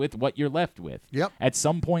left with what you're left with. Yep. At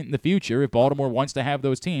some point in the future, if Baltimore wants to have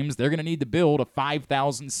those teams, they're going to need to build a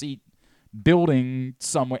 5,000-seat building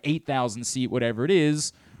somewhere, 8,000-seat, whatever it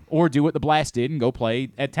is, or do what the Blast did and go play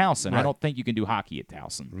at Towson. Right. I don't think you can do hockey at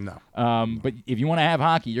Towson. No. But if you want to have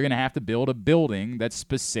hockey, you're going to have to build a building that's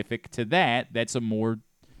specific to that. That's a more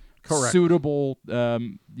suitable,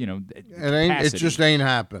 It just ain't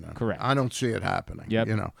happening. Correct. I don't see it happening.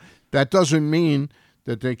 Yep. That doesn't mean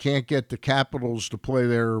that they can't get the Capitals to play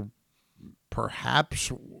there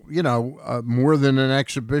perhaps, more than an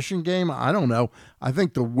exhibition game. I don't know. I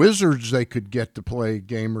think the Wizards, they could get to play a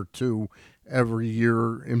game or two every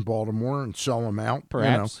year in Baltimore and sell them out.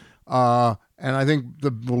 Perhaps. And I think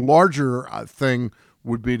the larger thing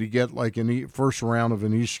would be to get like first round of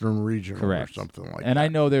an Eastern Regional or something like that. And I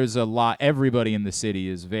know there's a lot. Everybody in the city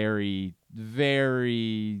is very,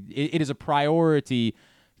 very. It is a priority.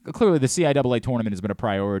 Clearly, the CIAA tournament has been a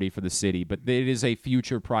priority for the city, but it is a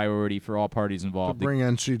future priority for all parties involved. To bring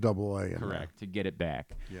NCAA in. Correct, to get it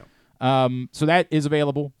back. Yeah. So that is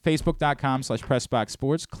available.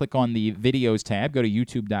 Facebook.com/PressBoxSports. Click on the videos tab. Go to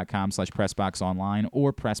YouTube.com/PressBoxOnline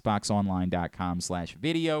or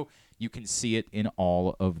PressBoxOnline.com/video. You can see it in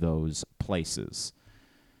all of those places.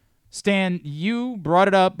 Stan, you brought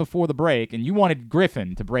it up before the break, and you wanted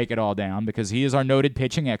Griffin to break it all down because he is our noted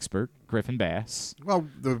pitching expert, Griffin Bass. Well,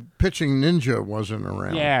 the pitching ninja wasn't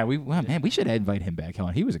around. Yeah, we should invite him back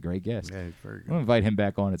on. He was a great guest. Yeah, he's very good. We'll invite him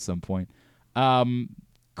back on at some point.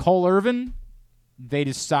 Cole Irvin, they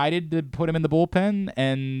decided to put him in the bullpen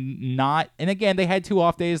and again, they had 2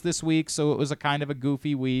 off days this week, so it was a kind of a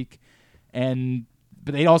goofy week.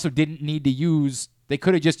 But they also didn't need to they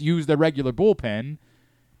could have just used their regular bullpen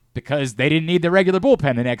because they didn't need the regular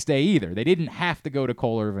bullpen the next day either. They didn't have to go to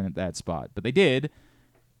Cole Irvin at that spot, but they did.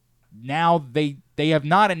 Now they have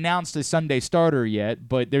not announced a Sunday starter yet,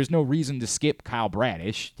 but there's no reason to skip Kyle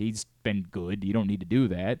Bradish. He's been good. You don't need to do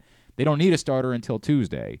that. They don't need a starter until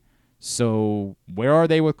Tuesday. So where are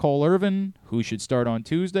they with Cole Irvin? Who should start on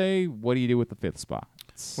Tuesday? What do you do with the 5th spot?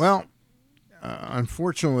 Well,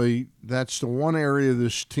 unfortunately, that's the one area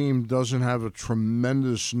this team doesn't have a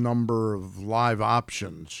tremendous number of live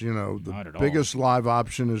options. You know, the biggest live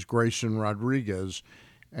option is Grayson Rodriguez.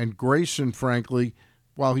 And Grayson, frankly,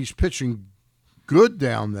 while he's pitching good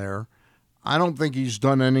down there, I don't think he's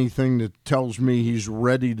done anything that tells me he's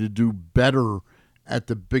ready to do better at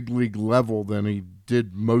the big league level than he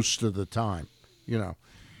did most of the time. You know,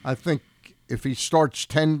 I think if he starts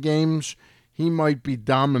 10 games, he might be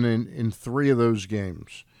dominant in 3 of those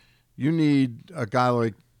games. You need a guy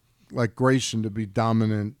like Grayson to be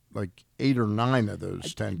dominant like 8 or 9 of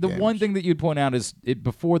those 10 games. The one thing that you'd point out is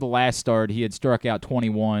before the last start, he had struck out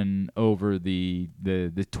 21 over the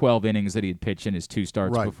 12 innings that he had pitched in his 2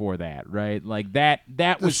 starts before that, right? Like that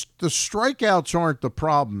was the strikeouts aren't the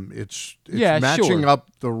problem. It's matching up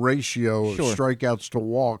the ratio of strikeouts to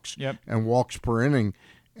walks and walks per inning.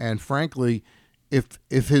 And frankly, if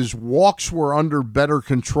his walks were under better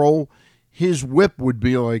control, his whip would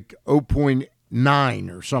be like 0.9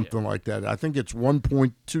 or something like that. I think it's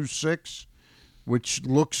 1.26, which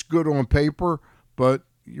looks good on paper, but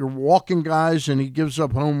you're walking guys and he gives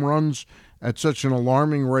up home runs at such an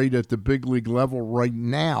alarming rate at the big league level right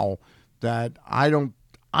now that I don't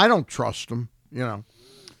trust him, you know.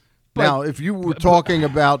 Now, if you were talking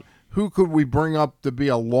about who could we bring up to be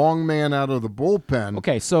a long man out of the bullpen?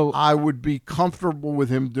 Okay, so I would be comfortable with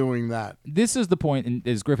him doing that. This is the point, and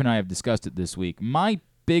as Griffin and I have discussed it this week, my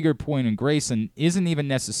bigger point in Grayson isn't even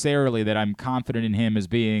necessarily that I'm confident in him as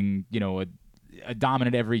being, you know, a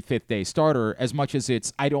dominant every 5th day starter, as much as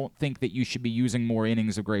it's I don't think that you should be using more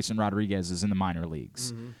innings of Grayson Rodriguez in the minor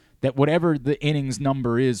leagues. Mm-hmm. That whatever the innings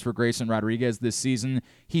number is for Grayson Rodriguez this season,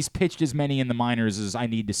 he's pitched as many in the minors as I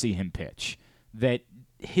need to see him pitch. That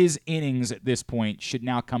his innings at this point should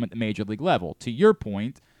now come at the major league level. To your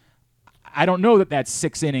point, I don't know that that's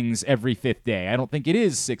 6 innings every 5th day. I don't think it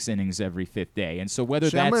is 6 innings every 5th day. And so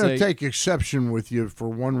whether that's I'm going to take exception with you for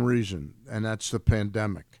one reason, and that's the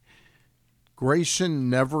pandemic. Grayson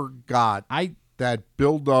never got that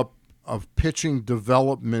buildup of pitching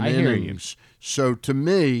development innings. So to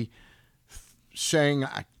me, saying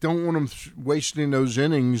I don't want him wasting those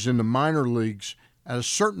innings in the minor leagues, at a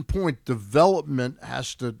certain point, development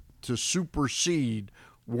has to supersede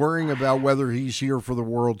worrying about whether he's here for the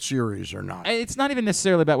World Series or not. It's not even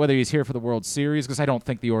necessarily about whether he's here for the World Series, because I don't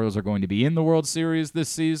think the Orioles are going to be in the World Series this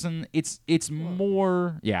season. It's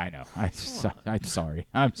more. Yeah, I know. I'm sorry.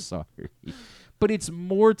 But it's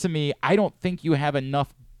more to me, I don't think you have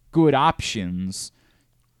enough good options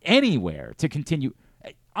anywhere to continue.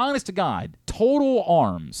 Honest to God, total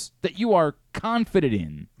arms that you are confident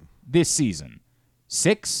in this season.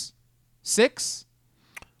 6?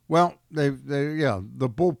 Well, the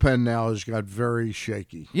bullpen now has got very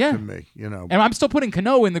shaky to me, you know. And I'm still putting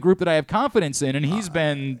Cano in the group that I have confidence in, and he's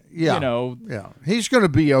been, he's going to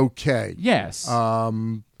be okay. Yes.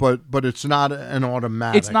 But it's not an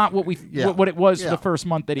automatic. It's not what what it was for the first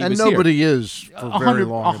month that he was here. And nobody is for very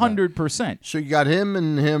long. 100%. So you got him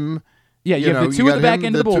and him. Yeah, you have the two at the back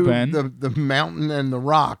end of the bullpen. The mountain and the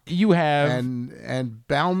rock. You have and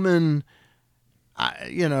Bauman.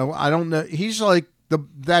 I don't know. He's like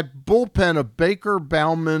that bullpen of Baker,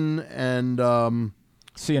 Bauman, and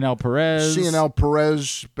CNL Perez,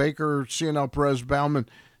 Baker, CNL Perez, Bauman.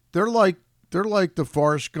 They're like the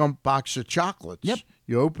Forrest Gump box of chocolates. Yep.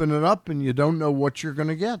 you open it up and you don't know what you're going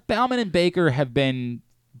to get. Bauman and Baker have been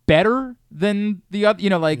better than the other.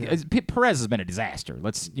 Perez has been a disaster.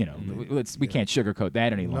 We can't sugarcoat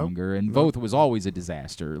that any longer. And Voth was always a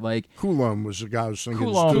disaster. Like Coulomb was the guy I was thinking.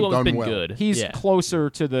 Coulom's been well. good. He's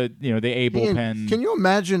closer to the A bullpen. Can you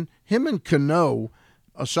imagine him and Cano,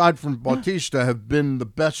 aside from Bautista, have been the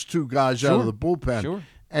best two guys out of the bullpen. Sure.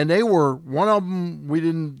 And they were, one of them we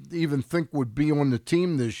didn't even think would be on the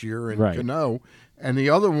team this year in Cano, and the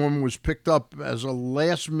other one was picked up as a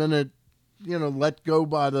last-minute, let go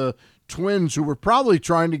by the Twins, who were probably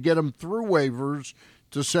trying to get him through waivers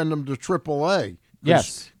to send him to AAA.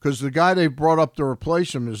 Yes. Because the guy they brought up to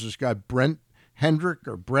replace him is this guy Brett Hendrick.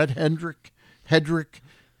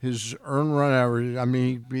 His earned run average, I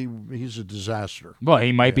mean, he's a disaster. Well,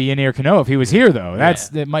 he might be in here Cano if he was here, though.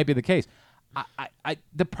 That might be the case.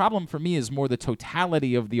 The problem for me is more the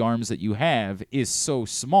totality of the arms that you have is so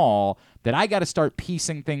small that I got to start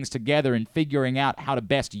piecing things together and figuring out how to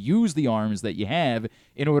best use the arms that you have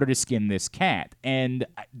in order to skin this cat. And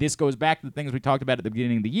this goes back to the things we talked about at the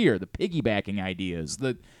beginning of the year, the piggybacking ideas.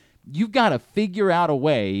 You've got to figure out a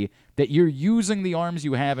way that you're using the arms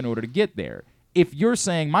you have in order to get there. If you're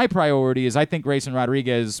saying my priority is I think Grayson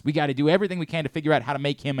Rodriguez, we got to do everything we can to figure out how to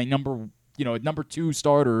make him a number 2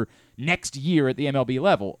 starter next year at the MLB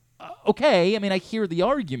level. Okay, I mean, I hear the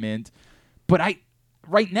argument, but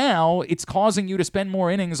right now it's causing you to spend more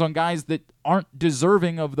innings on guys that aren't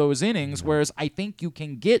deserving of those innings, whereas I think you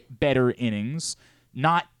can get better innings,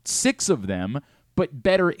 not 6 of them, but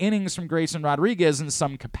better innings from Grayson Rodriguez in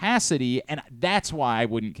some capacity, and that's why I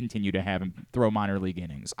wouldn't continue to have him throw minor league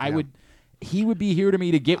innings. He would be here to me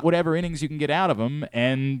to get whatever innings you can get out of him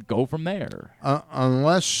and go from there.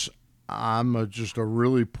 Unless I'm just a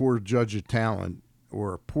really poor judge of talent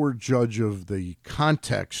or a poor judge of the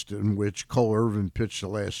context in which Cole Irvin pitched the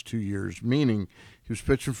last 2 years, meaning he was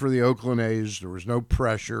pitching for the Oakland A's. There was no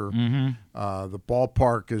pressure. The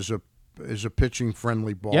ballpark is a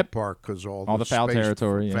pitching-friendly ballpark because all the foul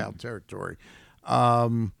territory. Foul territory.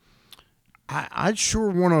 I'd sure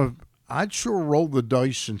roll the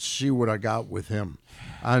dice and see what I got with him.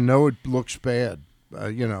 I know it looks bad.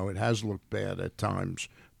 It has looked bad at times.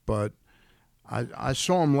 But I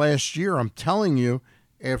saw him last year. I'm telling you,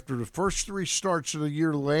 after the first 3 starts of the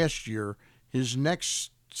year last year, his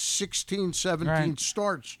next 16, 17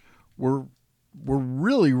 starts were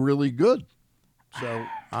really, really good. So,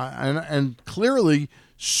 and clearly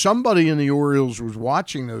somebody in the Orioles was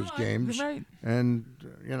watching those games. Right. And,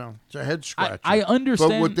 it's a head scratcher. I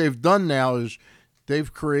understand. But what they've done now is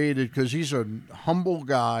they've created, because he's a humble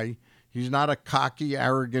guy, he's not a cocky,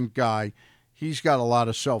 arrogant guy. He's got a lot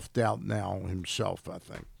of self-doubt now himself, I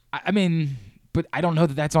think. I mean, but I don't know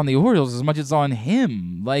that that's on the Orioles as much as on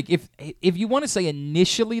him. Like, if you want to say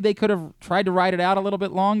initially they could have tried to ride it out a little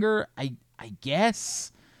bit longer, I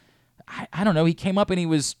guess. I don't know. He came up and he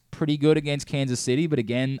was pretty good against Kansas City, but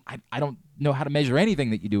again, I don't know how to measure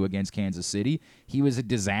anything that you do against Kansas City. He was a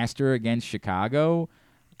disaster against Chicago.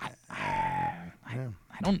 I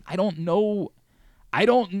don't know. I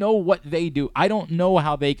don't know what they do. I don't know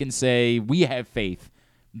how they can say we have faith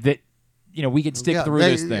that we can stick through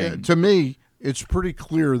this thing. To me, it's pretty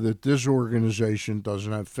clear that this organization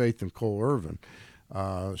doesn't have faith in Cole Irvin.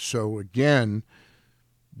 So again,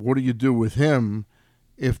 what do you do with him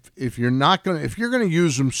if you're going to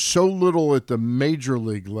use him so little at the major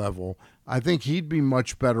league level? I think he'd be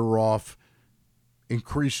much better off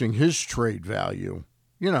increasing his trade value.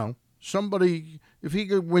 Somebody, if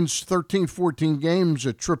he wins 13, 14 games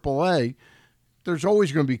at AAA, there's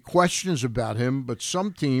always going to be questions about him, but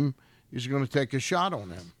some team is going to take a shot on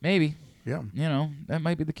him. Maybe. Yeah. That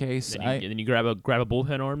might be the case. Then you grab a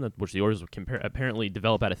bullpen arm, which the Orioles apparently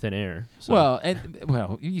develop out of thin air. So.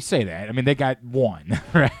 Well, you say that. I mean, they got one,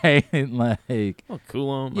 right? Coulomb.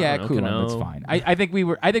 Coulomb. That's fine. I think we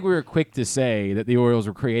were quick to say that the Orioles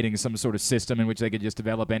were creating some sort of system in which they could just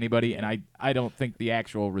develop anybody, and I don't think the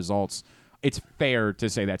actual results. It's fair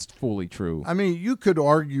to say that's fully true. I mean, you could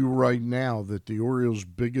argue right now that the Orioles'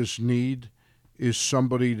 biggest need is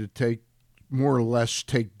somebody to more or less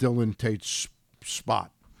take Dylan Tate's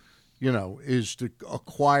spot, is to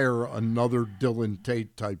acquire another Dylan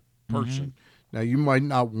Tate type person. Now, you might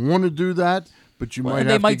not want to do that, but you might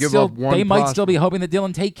have to give up one. They might still be hoping that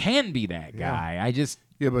Dylan Tate can be that guy.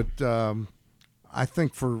 But I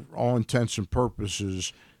think for all intents and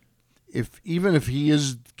purposes, even if he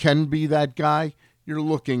can be that guy, you're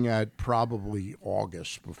looking at probably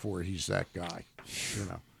August before he's that guy.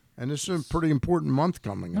 And this is a pretty important month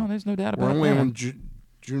coming up. No, there's no doubt about We're only that. on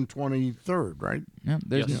June 23rd, right? Yeah,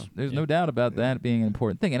 there's no doubt about that being an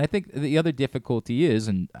important thing. And I think the other difficulty is,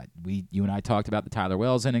 and you and I talked about the Tyler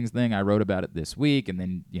Wells innings thing. I wrote about it this week, and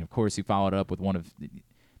then of course he followed up with one of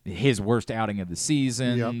his worst outing of the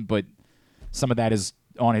season. Yep. But some of that is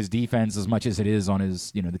on his defense as much as it is on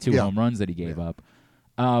his the 2 home runs that he gave up.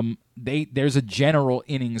 There's a general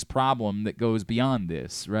innings problem that goes beyond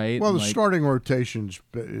this, right? Well, the starting rotation's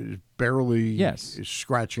barely is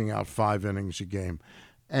scratching out 5 innings a game.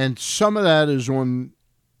 And some of that is on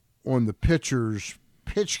the pitcher's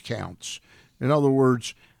pitch counts. In other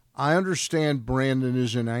words, I understand Brandon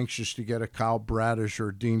isn't anxious to get a Kyle Bradish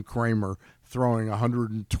or Dean Kramer throwing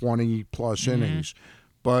 120-plus innings,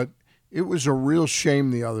 but it was a real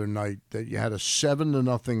shame the other night that you had a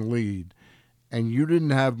 7-0 lead, and you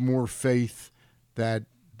didn't have more faith that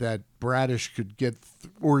Bradish could get,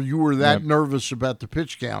 or you were that nervous about the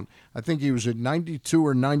pitch count. I think he was at 92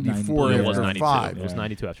 or 94 after 5. It was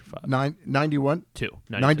 92 after 5. 91? 92.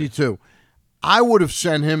 92. I would have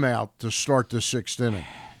sent him out to start the 6th inning.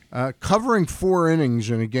 Covering 4 innings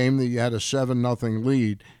in a game that you had a 7-0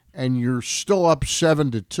 lead, and you're still up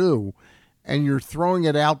 7-2, and you're throwing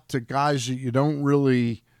it out to guys that you don't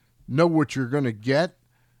really know what you're going to get.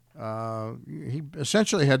 He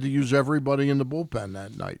essentially had to use everybody in the bullpen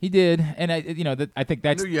that night. He did, and I think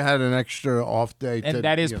that's. I knew you had an extra off day, and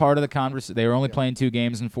that is part of the conversation. They were only playing 2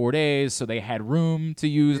 games in 4 days, so they had room to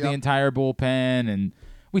use the entire bullpen. And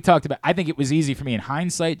we talked about. I think it was easy for me in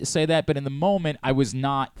hindsight to say that, but in the moment, I was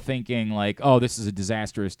not thinking like, "Oh, this is a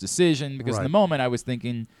disastrous decision," because in the moment, I was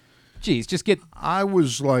thinking, "Geez, just get." I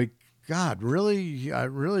was like, God, really? I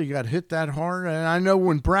really got hit that hard? And I know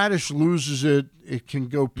when Bradish loses it, it can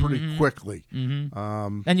go pretty quickly.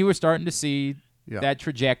 And you were starting to see that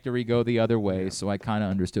trajectory go the other way, so I kind of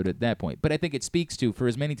understood at that point. But I think it speaks to, for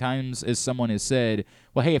as many times as someone has said,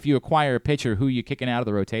 well, hey, if you acquire a pitcher, who are you kicking out of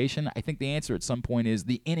the rotation? I think the answer at some point is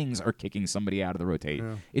the innings are kicking somebody out of the rotation.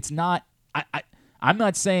 Yeah. It's not I'm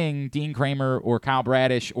not saying Dean Kramer or Kyle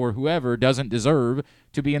Bradish or whoever doesn't deserve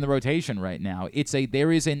to be in the rotation right now.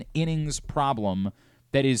 There is an innings problem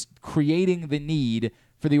that is creating the need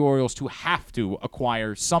for the Orioles to have to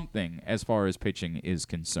acquire something as far as pitching is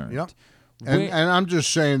concerned. Yep. And I'm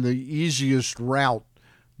just saying the easiest route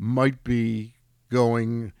might be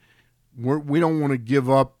going. We don't want to give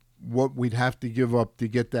up what we'd have to give up to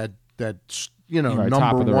get that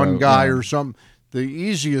number 1 guy or something. The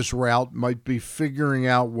easiest route might be figuring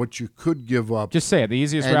out what you could give up. Just say it. The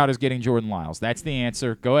easiest route is getting Jordan Lyles. That's the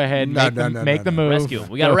answer. Go ahead, make the move. Rescue him.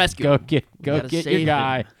 We got to rescue him. Go get your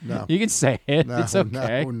guy. No. You can say it. It's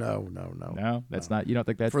okay. No. No, that's not. You don't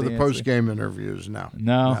think that's for the post-game interviews? No.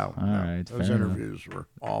 All right. Those interviews were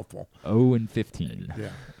awful. 0-15. Yeah.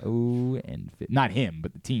 0-15. Not him,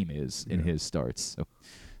 but the team is in his starts. So.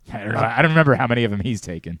 I don't remember how many of them he's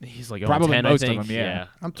taken. He's like probably 10, most I think. of them. Yeah.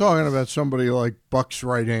 I'm talking about somebody like Buck's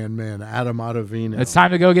right-hand man, Adam Ottavino. It's time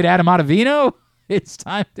to go get Adam Ottavino. It's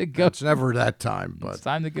time to go. It's never that time, but it's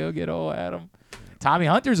time to go get old Adam. Tommy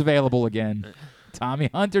Hunter's available again. Tommy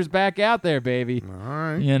Hunter's back out there, baby. All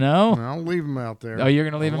right. I'll leave him out there. Oh, you're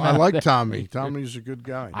gonna leave him out there? I like there? Tommy. Tommy's a good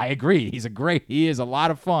guy. I agree. He is a lot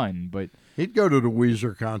of fun, but he'd go to the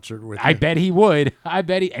Weezer concert with you. I bet he would.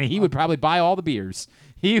 And he would probably buy all the beers.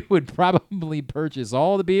 He would probably purchase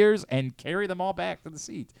all the beers and carry them all back to the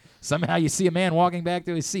seat. Somehow you see a man walking back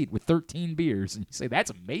to his seat with 13 beers, and you say,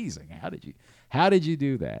 "That's amazing. How did you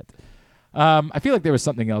do that?" I feel like there was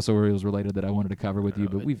something else Orioles related that I wanted to cover with you,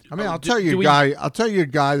 but I'll tell you a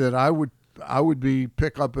guy that I would be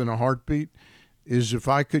pick up in a heartbeat is if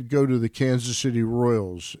I could go to the Kansas City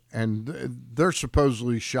Royals, and they're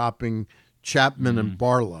supposedly shopping Chapman and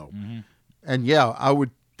Barlow, and I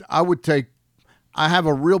would take. I have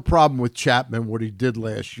a real problem with Chapman, what he did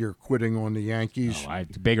last year, quitting on the Yankees. I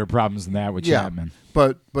have bigger problems than that with Chapman.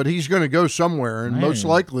 But he's going to go somewhere, and most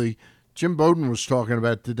likely, Jim Bowden was talking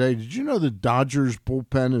about today. Did you know the Dodgers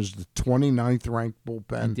bullpen is the 29th ranked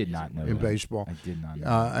bullpen? I did not know in that. baseball. I did not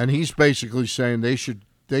know. And he's basically saying they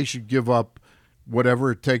should give up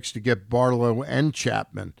whatever it takes to get Barlow and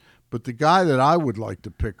Chapman. But the guy that I would like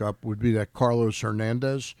to pick up would be that Carlos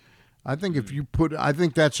Hernandez. I think I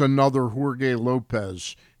think that's another Jorge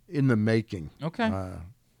Lopez in the making. Okay.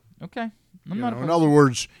 In other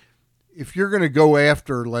words, if you're going to go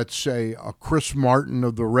after, let's say, a Chris Martin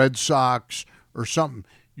of the Red Sox or something,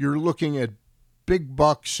 you're looking at big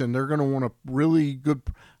bucks, and they're going to want a really good.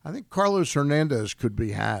 I think Carlos Hernandez could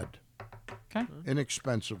be had. Okay.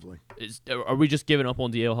 Inexpensively. Are we just giving up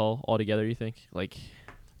on DL Hall altogether? You think?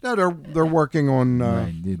 No, they're working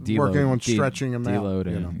on stretching him deload out.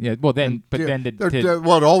 You know. Yeah, well then, it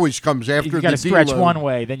always comes after you got to the stretch deload. one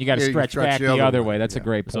way, then you got to stretch back the other way. That's a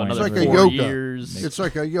great point. It's like a yoga. It's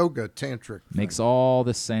like a yoga tantric. Makes all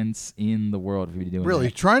the sense in the world if you're doing really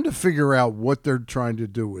that. Trying to figure out what they're trying to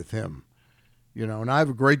do with him. You know, and I have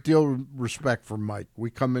a great deal of respect for Mike. We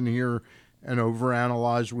come in here and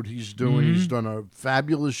overanalyze what he's doing. He's done a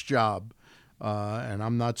fabulous job, and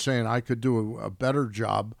I'm not saying I could do a better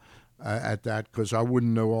job at that because I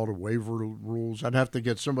wouldn't know all the waiver rules. I'd have to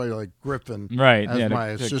get somebody like Griffin as my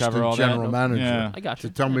assistant general manager to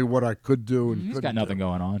tell me what I could do and he's got nothing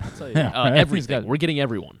going on. Everything. We're getting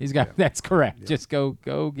everyone. He's got that's correct. Yeah. Just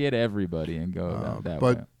go get everybody and go about that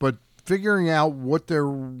way. But figuring out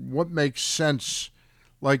what makes sense,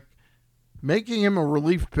 like making him a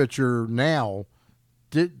relief pitcher now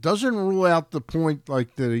doesn't rule out the point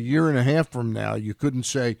like that a year and a half from now you couldn't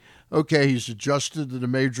say, okay, he's adjusted to the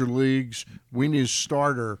major leagues. We need a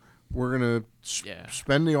starter. We're going to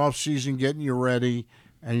spend the offseason getting you ready,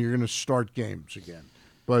 and you're going to start games again.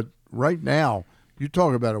 But right now, you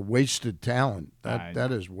talk about a wasted talent.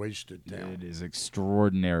 That is wasted talent. It is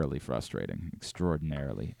extraordinarily frustrating.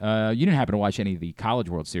 Extraordinarily. You didn't happen to watch any of the College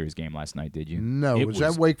World Series game last night, did you? No. Was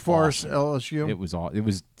that Wake Forest LSU? It was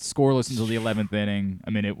scoreless until the 11th inning.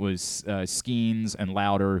 I mean, it was Skeens and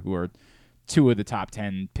Louder, who are two of the top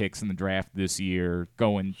 10 picks in the draft this year,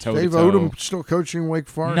 going toe-to-toe. Dave Odom still coaching Wake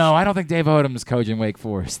Forest? No, I don't think Dave Odom is coaching Wake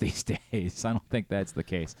Forest these days. I don't think that's the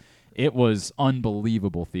case. It was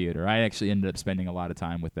unbelievable theater. I actually ended up spending a lot of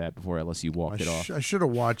time with that before LSU walked it off. I should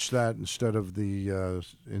have watched that instead of the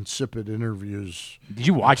insipid interviews. Did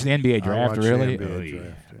you watch the NBA draft? Really? The NBA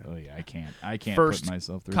draft. Oh yeah, I can't First put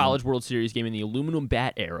myself through College that. World Series game in the aluminum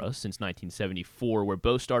bat era since 1974, where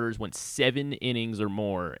both starters went 7 innings or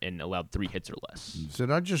more and allowed 3 hits or less.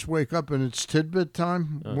 Did I just wake up and it's tidbit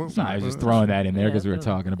time? No, I was just throwing that in there because we were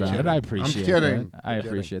talking about it. I appreciate that. I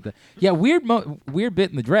appreciate that. Yeah, weird bit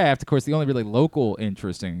in the draft. Of course, the only really local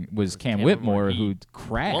interesting was Cam Whitmore, who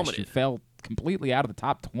crashed. He fell completely out of the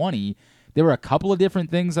top 20. There were a couple of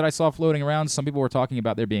different things that I saw floating around. Some people were talking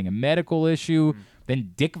about there being a medical issue.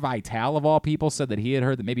 Then Dick Vitale, of all people, said that he had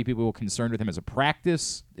heard that maybe people were concerned with him as a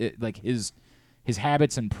practice, like his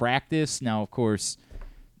habits in practice. Now, of course,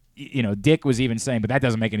 Dick was even saying, but that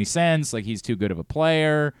doesn't make any sense. Like, he's too good of a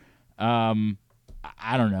player.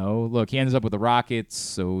 I don't know. Look, he ends up with the Rockets,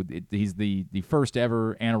 so he's the first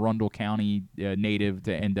ever Anne Arundel County native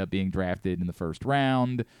to end up being drafted in the first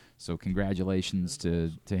round. So congratulations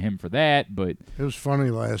to him for that. But it was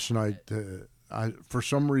funny last night. For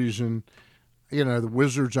some reason, the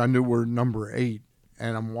Wizards I knew were number 8,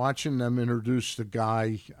 and I'm watching them introduce the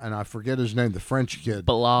guy, and I forget his name, the French kid.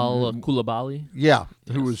 Bilal Koulibaly? Yeah,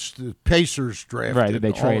 who was the Pacers drafted. Right,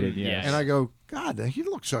 they traded, yeah. And I go, God, he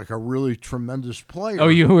looks like a really tremendous player. Oh,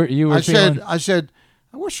 you were I said,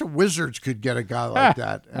 I wish the Wizards could get a guy like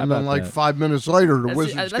that. And then, like, 5 minutes later, the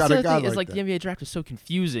Wizards got a guy like that. It's like the NBA draft is so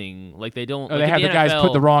confusing. Like, they don't. They have the guys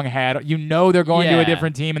put the wrong hat. They're going to a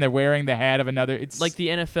different team and they're wearing the hat of another. It's like the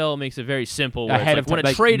NFL makes it very simple. Where it's like when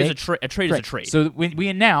a trade is a trade is a trade. So when we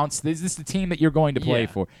announce this is the team that you're going to play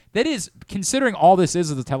for. That is, considering all this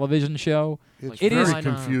is a television show, it is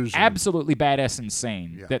confusing. Absolutely badass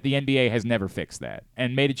insane that the NBA has never fixed that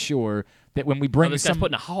and made it sure that when we bring this guy's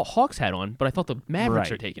putting a Hawks hat on, but I thought the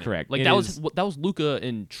Mavericks are taking correct. it. Like that was Luka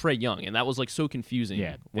and Trae Young, and that was like so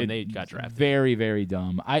confusing when they got drafted. Very, very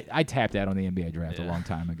dumb. I tapped out on the NBA draft a long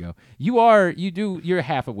time ago. You're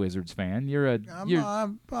half a Wizards fan.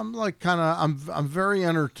 I'm very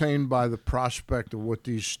entertained by the prospect of what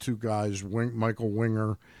these two guys, Michael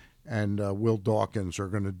Winger and Will Dawkins, are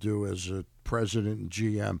going to do as a president and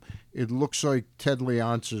GM. It looks like Ted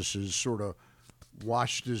Leonsis is sort of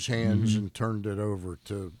washed his hands and turned it over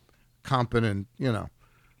to competent,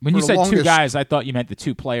 When you said two guys, I thought you meant the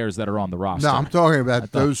 2 players that are on the roster. No, I'm talking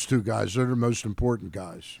about those 2 guys. They're the most important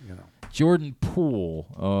guys, Jordan Poole,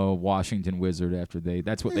 Washington Wizard.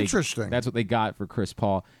 That's what they got for Chris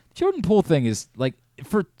Paul. Jordan Poole thing is like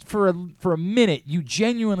for a minute you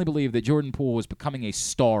genuinely believe that Jordan Poole was becoming a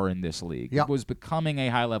star in this league. Yep. Was becoming a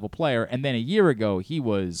high level player, and then a year ago he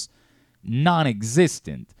was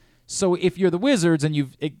non-existent. So if you're the Wizards and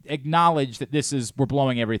you've acknowledged that we're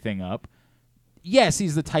blowing everything up, yes,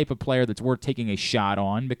 he's the type of player that's worth taking a shot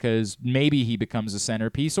on because maybe he becomes a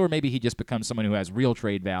centerpiece or maybe he just becomes someone who has real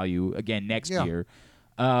trade value again next year.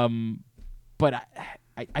 But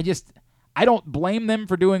I don't blame them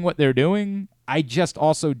for doing what they're doing. I just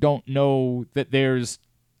also don't know that there's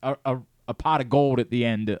a pot of gold at the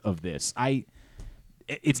end of this.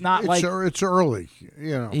 It's not it's early,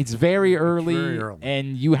 It's very early,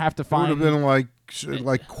 and you have to find. It would have been like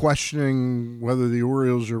questioning whether the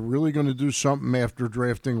Orioles are really going to do something after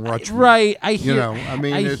drafting Rutschman. Right, I hear.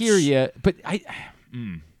 I hear you, but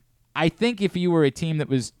I think if you were a team that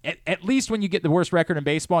was at least when you get the worst record in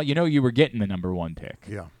baseball, you were getting the number 1 pick.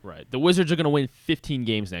 Yeah, right. The Wizards are going to win 15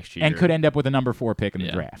 games next year and could end up with a number 4 pick in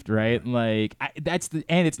the draft. Right, and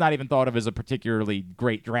it's not even thought of as a particularly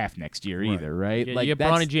great draft next year either. Right, you get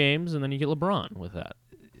Bronny James, and then you get LeBron with that.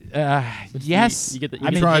 Yes.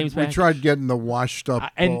 We tried getting the washed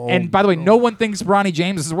up. And by the way, no one thinks Bronny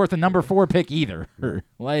James is worth a number 4 pick either.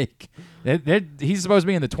 He's supposed to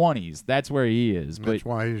be in the 20s. That's where he is. That's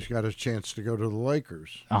why he's got a chance to go to the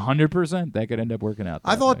Lakers. 100%. That could end up working out.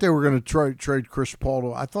 I thought they were going to trade Chris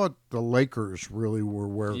Paul. I thought the Lakers really were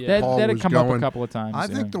where Paul that had was come going. Up a couple of times. I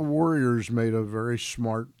think the Warriors made a very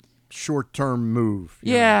smart short-term move.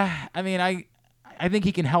 Yeah. I mean, I think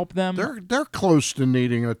he can help them. They're close to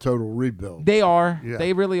needing a total rebuild. They are. Yeah.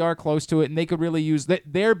 They really are close to it, and they could really use that.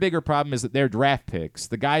 Their bigger problem is that their draft picks,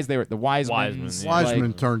 the guys they were, the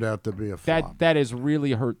Wiseman turned out to be a flop. That has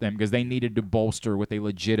really hurt them because they needed to bolster with a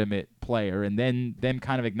legitimate player, and then them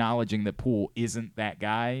kind of acknowledging that Poole isn't that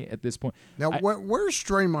guy at this point. Now, where's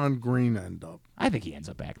Draymond Green end up? I think he ends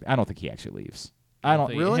up back there. I don't think he actually leaves. I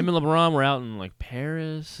don't really. Him and LeBron were out in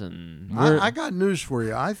Paris, and I got news for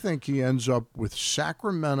you. I think he ends up with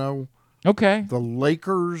Sacramento. Okay. The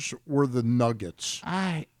Lakers or the Nuggets.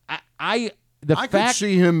 I could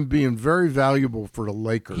see him being very valuable for the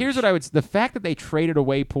Lakers. Here's what I would. The fact that they traded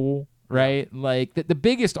away Poole, right? Like the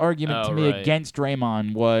biggest argument to me against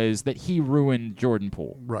Draymond was that he ruined Jordan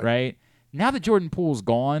Poole, right? Now that Jordan Poole's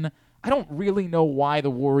gone, I don't really know why the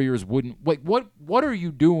Warriors wouldn't. What are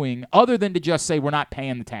you doing other than to just say we're not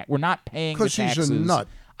paying the tax? We're not paying the taxes. Because he's a nut.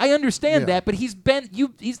 I understand that, but he's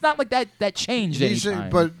not like that. That changed anytime.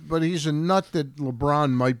 But he's a nut that LeBron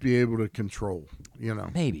might be able to control.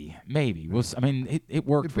 Maybe. It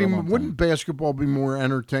worked. Wouldn't basketball be more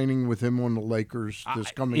entertaining with him on the Lakers this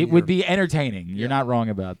coming year? It would be entertaining. You're not wrong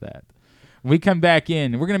about that. When we come back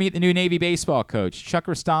in, we're going to meet the new Navy baseball coach, Chuck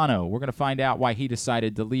Ristano. We're going to find out why he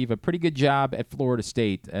decided to leave a pretty good job at Florida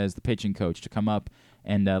State as the pitching coach to come up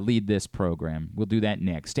and lead this program. We'll do that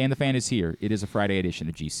next. Stan the Fan is here. It is a Friday edition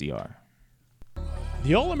of GCR.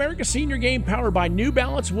 The All-America Senior Game powered by New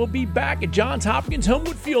Balance will be back at Johns Hopkins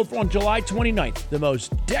Homewood Field on July 29th. The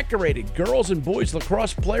most decorated girls and boys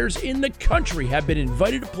lacrosse players in the country have been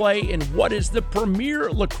invited to play in what is the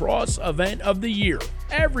premier lacrosse event of the year.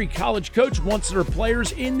 Every college coach wants their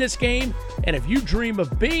players in this game, and if you dream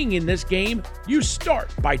of being in this game, you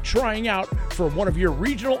start by trying out for one of your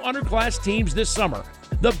regional underclass teams this summer.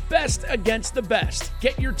 The best against the best.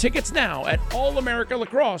 Get your tickets now at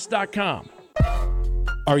allamericalacrosse.com.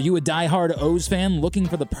 Are you a diehard O's fan looking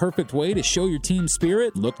for the perfect way to show your team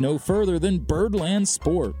spirit? Look no further than Birdland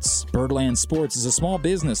Sports. Birdland Sports is a small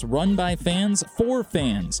business run by fans for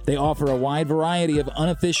fans. They offer a wide variety of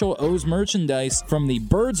unofficial O's merchandise, from the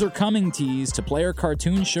Birds Are Coming tees to player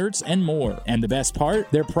cartoon shirts and more. And the best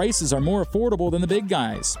part? Their prices are more affordable than the big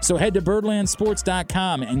guys. So head to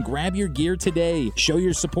birdlandsports.com and grab your gear today. Show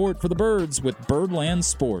your support for the Birds with Birdland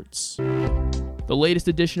Sports. The latest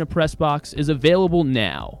edition of Press Box is available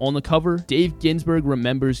now. On the cover, Dave Ginsburg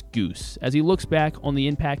remembers Goose as he looks back on the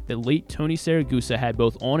impact that late Tony Saragusa had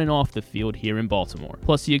both on and off the field here in Baltimore.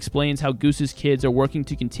 Plus, he explains how Goose's kids are working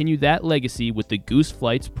to continue that legacy with the Goose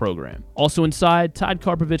Flights program. Also inside, Todd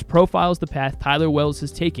Karpovich profiles the path Tyler Wells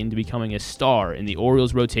has taken to becoming a star in the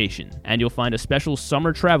Orioles rotation. And you'll find a special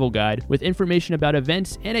summer travel guide with information about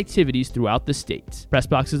events and activities throughout the state. Press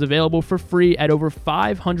Box is available for free at over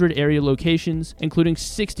 500 area locations, including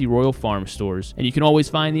 60 Royal Farm stores. And you can always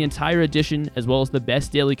find the entire edition, as well as the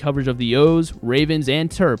best daily coverage of the O's, Ravens, and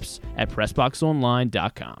Terps at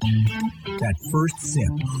PressBoxOnline.com. That first sip.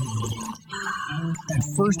 That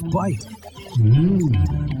first bite.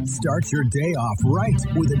 Start your day off right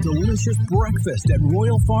with a delicious breakfast at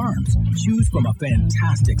Royal Farms. Choose from a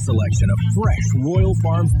fantastic selection of fresh Royal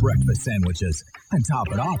Farms breakfast sandwiches and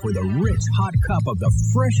top it off with a rich hot cup of the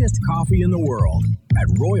freshest coffee in the world. At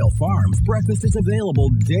Royal Farms, breakfast is available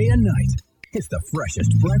day and night. It's the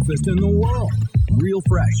freshest breakfast in the world. Real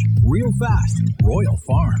fresh, real fast. Royal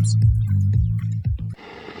Farms.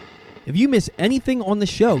 If you miss anything on the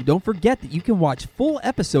show, don't forget that you can watch full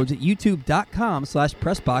episodes at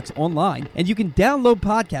youtube.com/pressboxonline, and you can download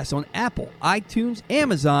podcasts on Apple, iTunes,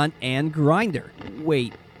 Amazon, and Grindr.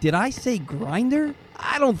 Wait, did I say Grindr?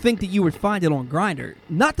 I don't think that you would find it on Grindr.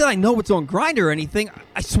 Not that I know it's on Grindr or anything,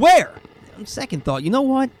 I swear. On second thought, you know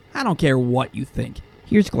what? I don't care what you think.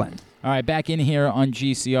 Here's Glenn. All right, back in here on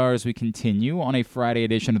GCR as we continue on a Friday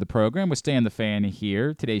edition of the program. We're staying the fan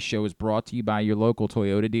here. Today's show is brought to you by your local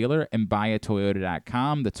Toyota dealer and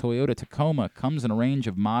buyatoyota.com. The Toyota Tacoma comes in a range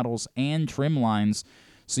of models and trim lines,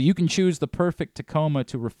 so you can choose the perfect Tacoma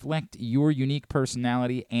to reflect your unique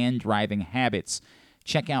personality and driving habits.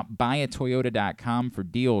 Check out buyatoyota.com for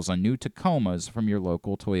deals on new Tacomas from your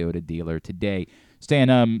local Toyota dealer today.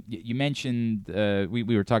 Stan, you mentioned we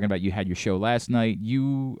were talking about you had your show last night.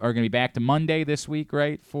 You are going to be back to Monday this week,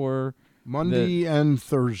 right? For Monday and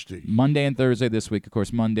Thursday. Monday and Thursday this week. Of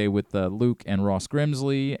course, Monday with Luke and Ross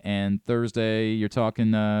Grimsley, and Thursday you're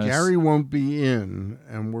talking. Gary won't be in,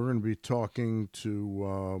 and we're going to be talking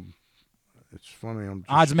to. It's funny. I'm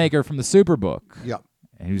just, oddsmaker from the Superbook. Yep.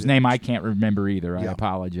 Whose name I can't remember either. I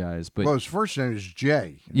apologize. But his first name is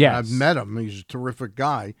Jay. Yes. I've met him. He's a terrific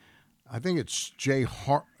guy. I think it's Jay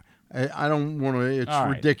Hart. I don't want to. It's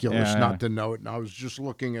ridiculous not to know it. And I was just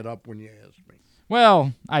looking it up when you asked me.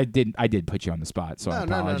 Well, I did put you on the spot, so I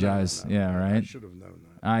apologize. No, yeah, right. I should have known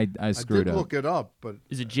that. I screwed up. I did look it up, but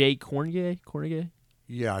is it Jay Cornegay?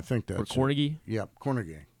 Yeah, I think that's or Cornegie. Yep,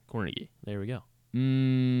 Cornegie. There we go.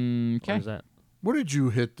 Okay. What is that? What did you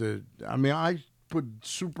hit the? I mean, I put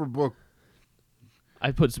Superbook.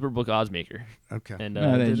 I put Superbook Oddsmaker. Okay. And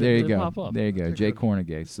there you go. Pop up. There you go. Jay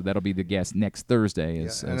Cornegay. So that'll be the guest next Thursday.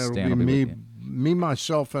 And Stan it'll will be be me,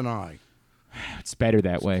 myself, and I. It's better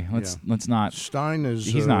that way. Let's not. Stein is.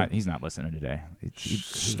 He's not listening today.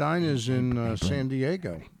 Stein is in San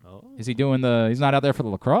Diego. Oh. Is he doing the? He's not out there for the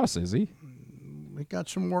lacrosse, is he? He got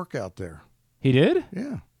some work out there. He did?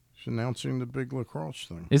 Yeah. He's announcing the big lacrosse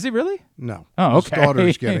thing. Is he really? No. Oh, okay. His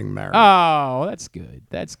daughter's getting married. Oh, that's good.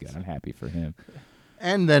 That's good. I'm happy for him.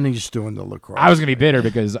 And then he's doing the lacrosse. I was gonna be bitter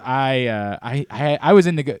because I was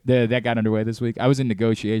in that got underway this week. I was in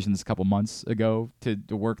negotiations a couple months ago to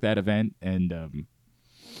work that event, and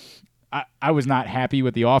I was not happy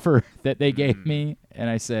with the offer that they gave me, and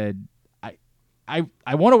I said I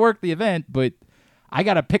want to work the event, but I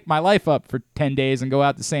got to pick my life up for 10 days and go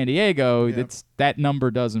out to San Diego. Yep. That number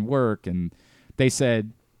doesn't work, and they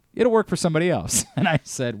said it'll work for somebody else, and I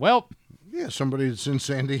said, well, yeah, somebody that's in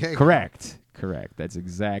San Diego. Correct. That's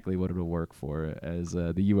exactly what it'll work for, as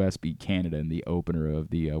the U.S. beat Canada in the opener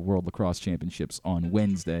of the World Lacrosse Championships on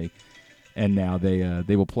Wednesday. And now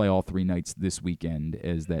they will play all 3 nights this weekend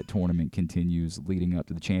as that tournament continues leading up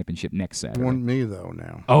to the championship next Saturday. Want me, though,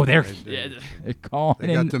 now. Oh, they're calling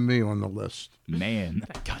They got to me on the list. Man.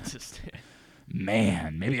 I got this.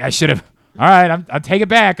 Man, maybe I should have. All right, I'll take it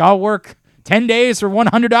back. I'll work 10 days for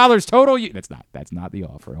 $100 total. That's not the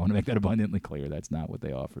offer. I want to make that abundantly clear. That's not what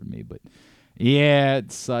they offered me, but yeah,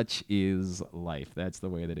 such is life. That's the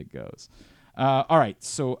way that it goes. All right,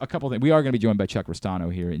 so a couple things. We are going to be joined by Chuck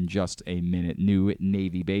Ristano here in just a minute, new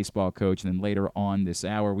Navy baseball coach. And then later on this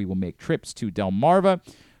hour, we will make trips to Delmarva.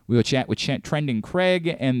 We will chat with Trendon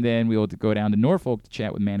Craig, and then we will go down to Norfolk to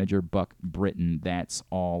chat with manager Buck Britton. That's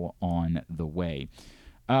all on the way.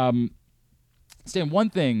 Stan, one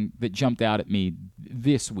thing that jumped out at me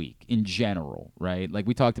this week in general, right? Like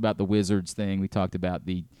we talked about the Wizards thing. We talked about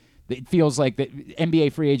it feels like the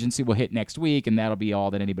NBA free agency will hit next week, and that'll be all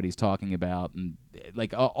that anybody's talking about. And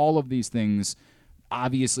like all of these things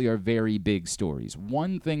obviously are very big stories.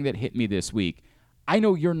 One thing that hit me this week, I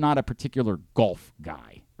know you're not a particular golf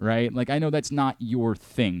guy, right? Like I know that's not your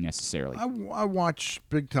thing necessarily. I watch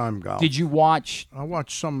big-time golf. Did you watch? I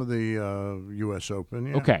watched some of the U.S. Open,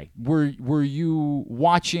 yeah. Okay. Were you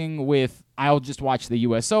watching with, I'll just watch the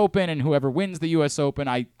U.S. Open, and whoever wins the U.S. Open,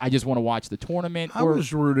 I just want to watch the tournament? I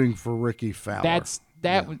was rooting for Ricky Fowler.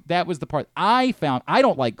 That was the part I found. I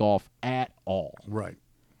don't like golf at all. Right.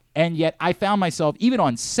 And yet I found myself, even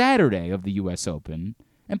on Saturday of the U.S. Open,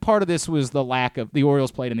 and part of this was the lack of, the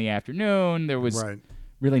Orioles played in the afternoon. There was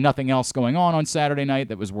really nothing else going on Saturday night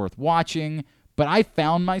that was worth watching. But I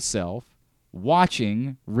found myself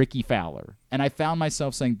watching Ricky Fowler. And I found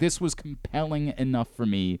myself saying this was compelling enough for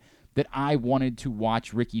me that I wanted to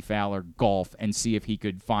watch Ricky Fowler golf and see if he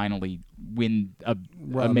could finally win a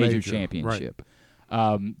major championship.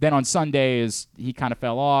 Right. Then on Sunday, as he kind of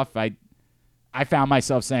fell off, I found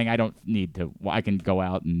myself saying I don't need to. I can go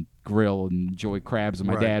out and grill and enjoy crabs with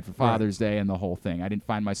my dad for Father's Day and the whole thing. I didn't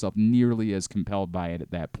find myself nearly as compelled by it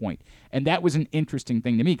at that point. And that was an interesting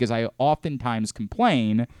thing to me because I oftentimes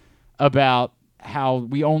complain about how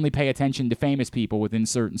we only pay attention to famous people within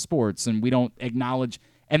certain sports and we don't acknowledge.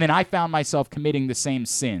 And then I found myself committing the same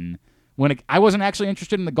sin when I wasn't actually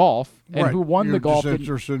interested in the golf and who won the golf.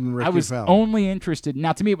 Interested in Ricky I was Fowler. only interested.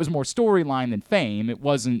 Now, to me, it was more storyline than fame. It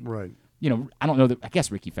wasn't. Right. I don't know that. I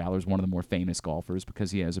guess Ricky Fowler is one of the more famous golfers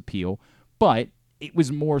because he has appeal. But it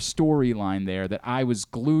was more storyline there, that I was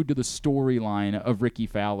glued to the storyline of Ricky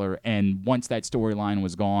Fowler, and once that storyline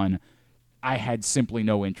was gone, I had simply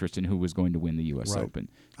no interest in who was going to win the U.S. Open.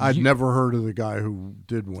 I'd never heard of the guy who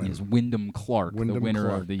did win. Is Wyndham Clark, the winner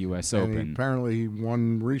of the U.S. Open. Apparently he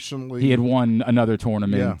won recently. He had won another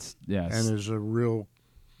tournament. Yeah. Yes. And is a real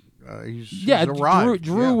he's arrived.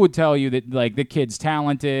 Drew would tell you that like the kid's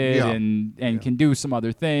talented and can do some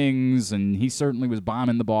other things, and he certainly was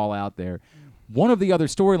bombing the ball out there. One of the other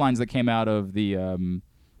storylines that came out of the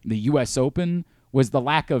U.S. Open was the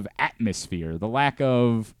lack of atmosphere, the lack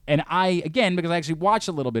of, and I, again, because I actually watched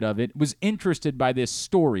a little bit of it, was interested by this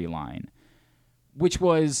storyline, which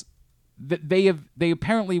was that they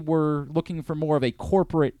apparently were looking for more of a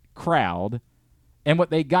corporate crowd, and what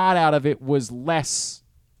they got out of it was less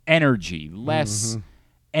energy, less,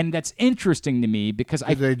 and that's interesting to me because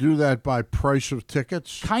Did they do that by price of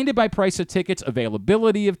tickets? Kind of by price of tickets,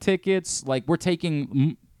 availability of tickets, like we're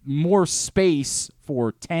taking more space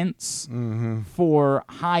for tents, for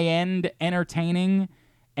high-end entertaining,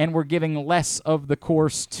 and we're giving less of the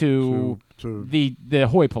course to the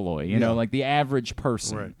hoi polloi, you know, like the average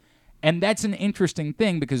person. Right. And that's an interesting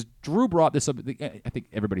thing because Drew brought this up. I think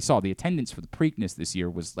everybody saw the attendance for the Preakness this year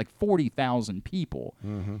was like 40,000 people.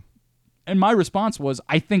 And my response was,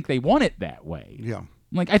 I think they want it that way. Yeah.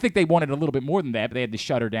 Like, I think they wanted a little bit more than that, but they had to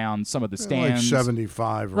shutter down some of the stands. Like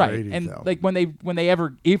 75 or 80,000. And like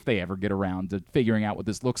if they ever get around to figuring out what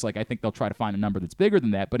this looks like, I think they'll try to find a number that's bigger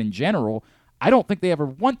than that. But in general, I don't think they ever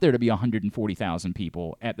want there to be 140,000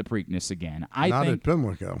 people at the Preakness again. Not at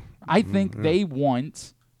Pimlico. I think they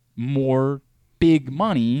want more big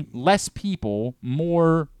money, less people,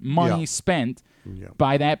 more money spent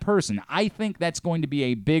by that person. I think that's going to be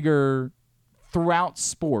a bigger throughout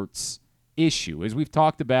sports issue. As we've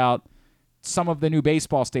talked about, some of the new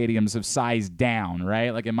baseball stadiums have sized down,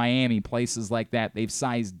 right? Like in Miami, places like that, they've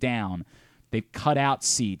sized down. They've cut out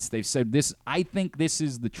seats. They've said this. I think this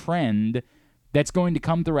is the trend that's going to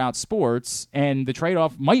come throughout sports, and the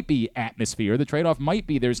trade-off might be atmosphere. The trade-off might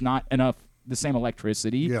be there's not enough the same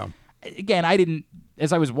electricity. Yeah. Again,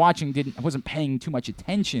 as I was watching, I wasn't paying too much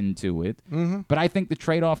attention to it, but I think the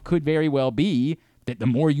trade-off could very well be that the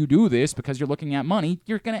more you do this, because you're looking at money,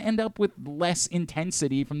 you're going to end up with less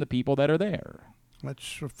intensity from the people that are there.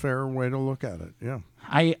 That's a fair way to look at it, yeah.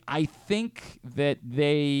 I think that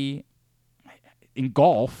in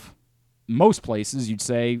golf, most places you'd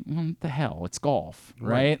say, what the hell, it's golf,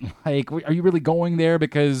 right? Like, are you really going there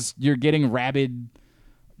because you're getting rabid,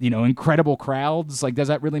 incredible crowds? Like, does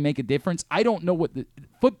that really make a difference? I don't know what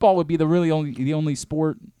football would be the only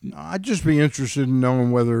sport. I'd just be interested in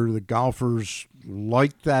knowing whether the golfers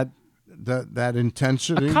like that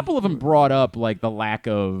intensity. A couple of them brought up like the lack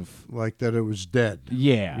of, like that it was dead.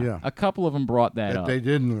 Yeah. A couple of them brought that up. They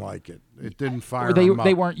didn't like it. It didn't fire them up.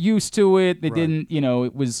 They weren't used to it. They didn't.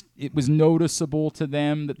 It was noticeable to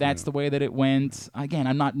them that's the way that it went. Again,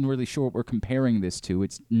 I'm not really sure what we're comparing this to.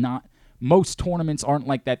 It's not. Most tournaments aren't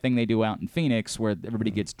like that thing they do out in Phoenix where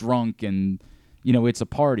everybody gets drunk and it's a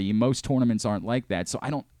party. Most tournaments aren't like that. So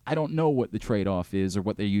I don't know what the trade-off is or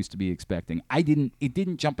what they used to be expecting. It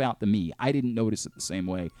didn't jump out to me. I didn't notice it the same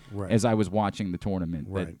way as I was watching the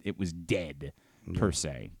tournament that it was dead per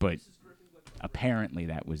se. But apparently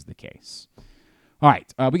that was the case. All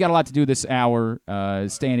right, we got a lot to do this hour.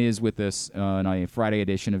 Stan is with us on a Friday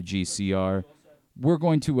edition of GCR. We're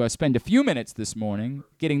going to spend a few minutes this morning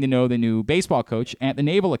getting to know the new baseball coach at the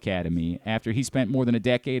Naval Academy after he spent more than a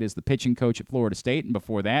decade as the pitching coach at Florida State, and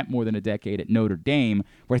before that, more than a decade at Notre Dame,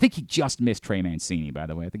 where I think he just missed Trey Mancini, by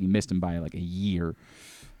the way. I think he missed him by like a year.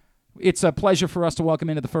 It's a pleasure for us to welcome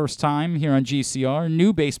into the first time here on GCR,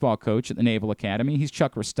 new baseball coach at the Naval Academy. He's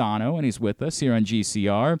Chuck Ristano, and he's with us here on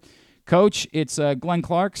GCR. Coach, it's Glenn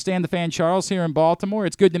Clark, Stan the Fan Charles here in Baltimore.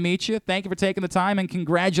 It's good to meet you. Thank you for taking the time, and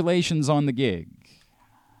congratulations on the gig.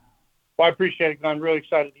 Well, I appreciate it, Glenn. I'm really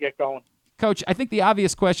excited to get going. Coach, I think the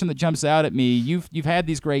obvious question that jumps out at me, you've had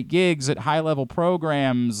these great gigs at high-level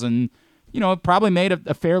programs and, probably made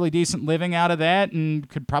a fairly decent living out of that and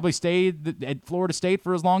could probably stay at Florida State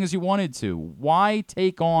for as long as you wanted to. Why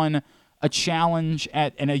take on a challenge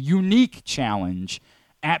and a unique challenge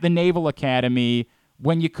at the Naval Academy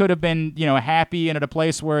when you could have been, happy and at a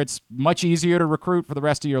place where it's much easier to recruit for the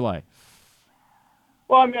rest of your life?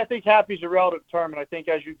 Well, I think happy is a relative term, and I think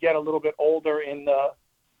as you get a little bit older in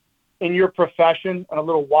your profession and a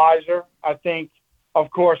little wiser, I think, of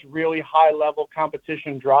course, really high-level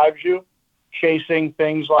competition drives you. Chasing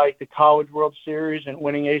things like the College World Series and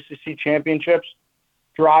winning ACC championships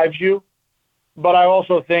drives you. But I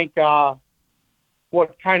also think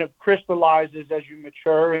what kind of crystallizes as you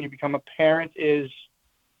mature and you become a parent is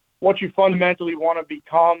what you fundamentally want to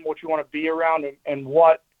become, what you want to be around, and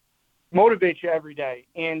what motivates you every day.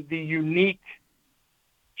 And the unique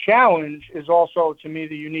challenge is also, to me,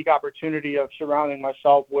 the unique opportunity of surrounding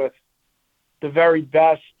myself with the very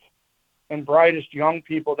best and brightest young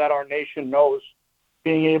people that our nation knows,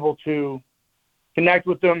 being able to connect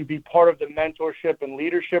with them, be part of the mentorship and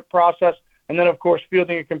leadership process, and then, of course,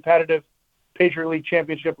 fielding a competitive Patriot League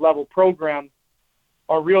championship level program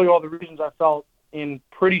are really all the reasons I felt in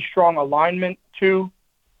pretty strong alignment to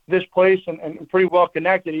this place and pretty well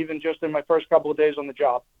connected, even just in my first couple of days on the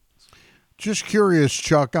job. Just curious,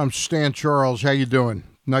 Chuck. I'm Stan Charles. How you doing?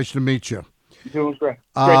 Nice to meet you. Doing great.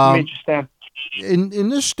 Great to meet you, Stan. In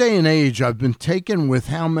this day and age, I've been taken with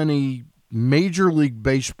how many Major League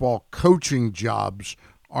Baseball coaching jobs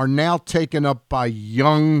are now taken up by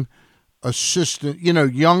young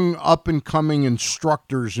young up-and-coming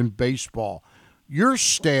instructors in baseball. Your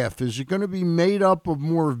staff, is it going to be made up of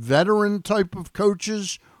more veteran type of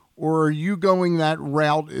coaches, or are you going that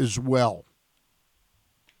route as well?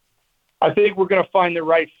 I think we're going to find the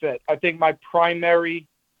right fit. I think my primary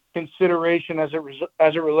consideration as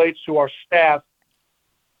it relates to our staff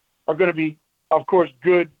are going to be, of course,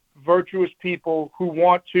 good, virtuous people who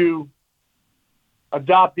want to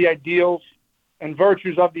adopt the ideals and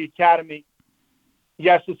virtues of the academy.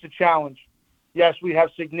 Yes, it's a challenge. Yes, we have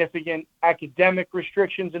significant academic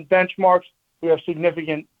restrictions and benchmarks. We have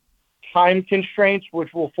significant time constraints,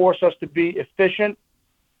 which will force us to be efficient.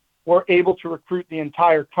 We're able to recruit the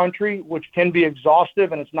entire country, which can be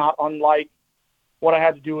exhaustive, and it's not unlike what I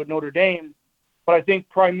had to do at Notre Dame. But I think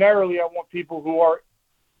primarily I want people who are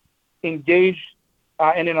engaged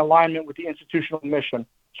and in alignment with the institutional mission.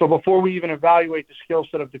 So before we even evaluate the skill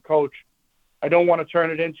set of the coach, I don't want to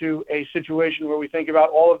turn it into a situation where we think about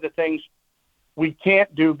all of the things we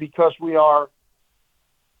can't do because we are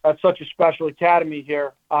at such a special academy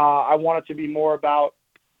here. I want it to be more about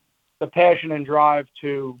the passion and drive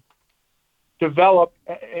to develop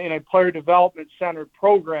in a player development centered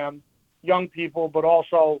program young people, but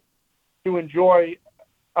also to enjoy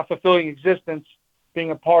a fulfilling existence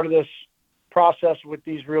being a part of this process with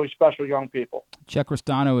these really special young people. Chuck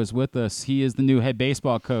Ristano is with us. He is the new head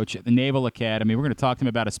baseball coach at the Naval Academy. We're going to talk to him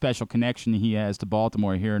about a special connection he has to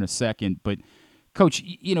Baltimore here in a second. But, Coach,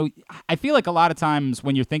 I feel like a lot of times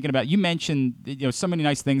when you're thinking about, you mentioned so many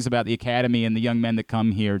nice things about the academy and the young men that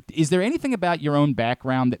come here. Is there anything about your own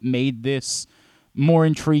background that made this more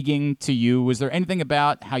intriguing to you? Was there anything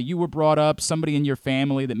about how you were brought up, somebody in your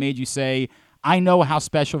family that made you say, I know how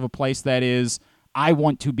special of a place that is, I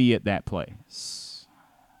want to be at that place?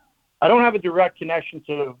 I don't have a direct connection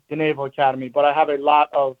to the Naval Academy, but I have a lot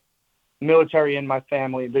of military in my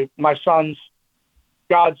family. My son's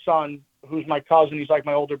godson, who's my cousin, he's like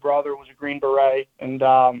my older brother, was a Green Beret. And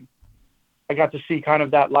I got to see kind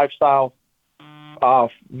of that lifestyle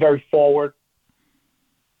very forward.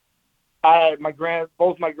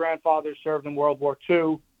 Both my grandfathers served in World War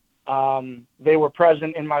II. They were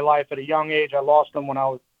present in my life at a young age. I lost them when I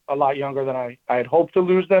was a lot younger than I had hoped to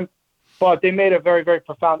lose them, but they made a very, very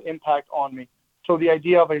profound impact on me. So the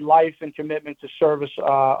idea of a life and commitment to service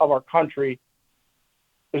of our country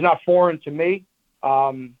is not foreign to me.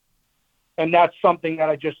 And that's something that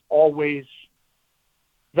I just always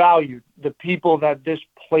valued. The people that this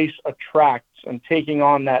place attracts and taking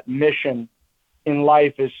on that mission in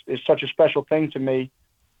life is such a special thing to me.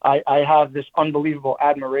 I have this unbelievable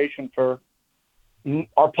admiration for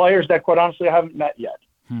our players that, quite honestly, I haven't met yet.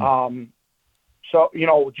 So,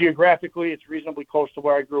 geographically, it's reasonably close to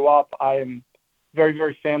where I grew up. I am very,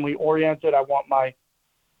 very family oriented. I want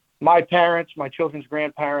my parents, my children's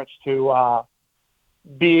grandparents to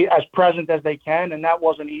be as present as they can. And that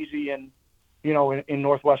wasn't easy in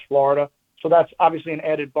Northwest Florida. So that's obviously an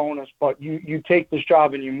added bonus, but you take this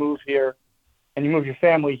job and you move here and you move your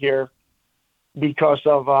family here because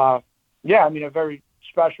of, a very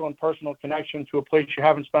special and personal connection to a place you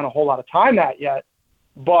haven't spent a whole lot of time at yet.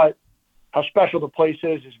 But how special the place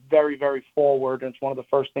is very, very forward, and it's one of the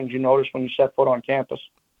first things you notice when you set foot on campus.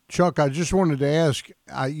 Chuck, I just wanted to ask,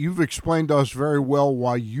 you've explained to us very well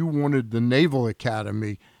why you wanted the Naval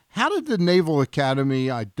Academy. How did the Naval Academy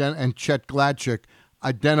and Chet Gladchick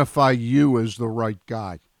identify you as the right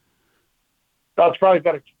guy? That's probably a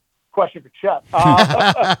better question for Chet.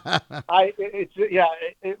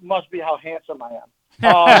 It must be how handsome I am.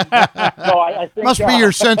 I think must be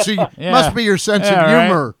your sense of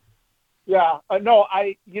humor. Yeah,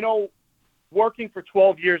 working for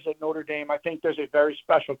 12 years at Notre Dame, I think there's a very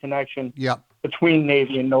special connection between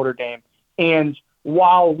Navy and Notre Dame. And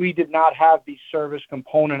while we did not have the service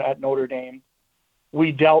component at Notre Dame,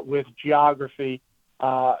 we dealt with geography,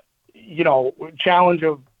 challenge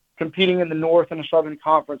of competing in the North and the Southern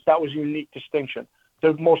Conference, that was a unique distinction.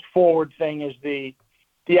 The most forward thing is the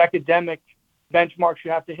academic benchmarks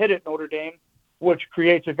you have to hit at Notre Dame, which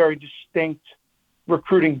creates a very distinct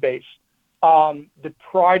recruiting base. The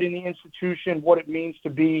pride in the institution, what it means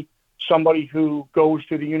to be somebody who goes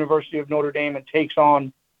to the University of Notre Dame and takes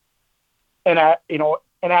on an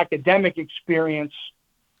academic experience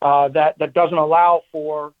that doesn't allow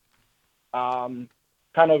for kind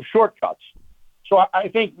of shortcuts. So I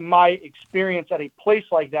think my experience at a place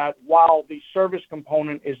like that, while the service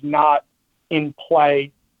component is not in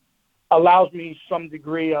play, allows me some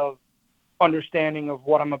degree of understanding of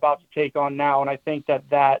what I'm about to take on now. And I think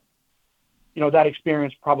that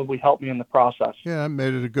experience probably helped me in the process. Yeah, it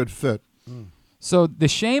made it a good fit. So the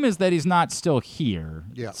shame is that he's not still here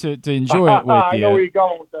to enjoy it with you. I know where you're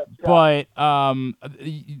going with that. Yeah. But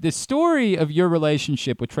the story of your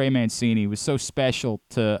relationship with Trey Mancini was so special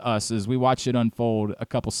to us as we watched it unfold a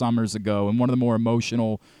couple summers ago, and one of the more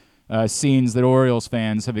emotional scenes that Orioles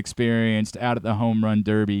fans have experienced out at the Home Run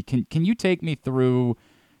Derby. Can you take me through,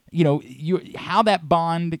 how that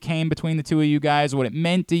bond came between the two of you guys, what it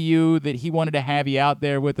meant to you that he wanted to have you out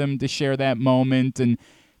there with him to share that moment? And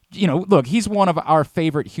look, he's one of our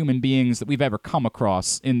favorite human beings that we've ever come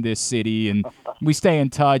across in this city, and we stay in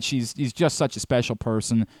touch. He's just such a special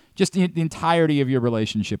person. Just the entirety of your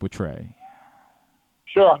relationship with Trey.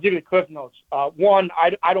 Sure, I'll give you the cliff notes. One,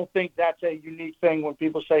 I don't think that's a unique thing when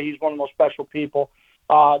people say he's one of the most special people.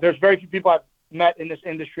 There's very few people I've met in this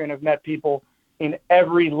industry, and have met people in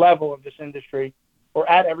every level of this industry, or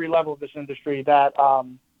at every level of this industry, that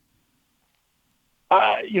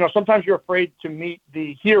sometimes you're afraid to meet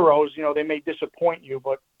the heroes. They may disappoint you,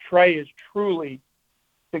 but Trey is truly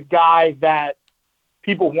the guy that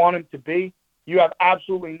people want him to be. You have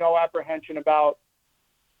absolutely no apprehension about,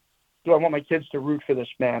 do I want my kids to root for this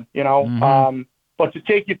man? Mm-hmm. But to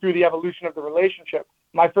take you through the evolution of the relationship,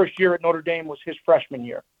 my first year at Notre Dame was his freshman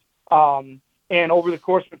year. And over the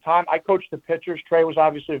course of time, I coached the pitchers. Trey was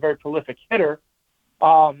obviously a very prolific hitter.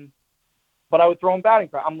 But I would throw him batting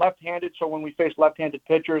practice. I'm left-handed, so when we faced left-handed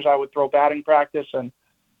pitchers, I would throw batting practice, and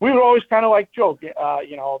we would always kind of joke,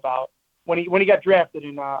 about when he got drafted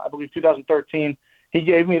in I believe 2013. He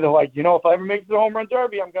gave me the if I ever make it to the Home Run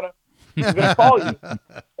Derby, I'm gonna call you.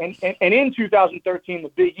 And in 2013, the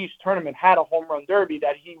Big East tournament had a Home Run Derby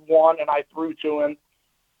that he won, and I threw to him.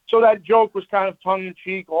 So that joke was kind of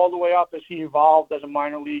tongue-in-cheek all the way up as he evolved as a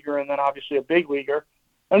minor leaguer and then obviously a big leaguer.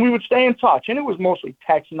 And we would stay in touch, and it was mostly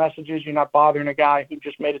text messages. You're not bothering a guy who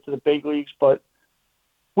just made it to the big leagues, but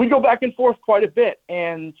we'd go back and forth quite a bit.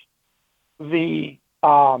 And the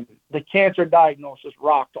cancer diagnosis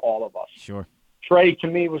rocked all of us. Sure. Trey, to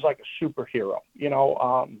me, was like a superhero.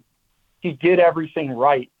 He did everything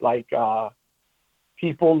right.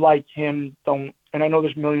 People like him don't, and I know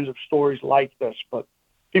there's millions of stories like this, but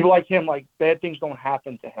people like him, bad things don't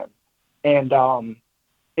happen to him. And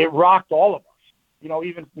it rocked all of us.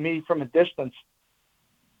 Even me from a distance.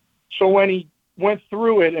 So when he went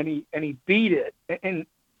through it and he beat it, and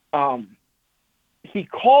he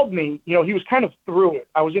called me, he was kind of through it.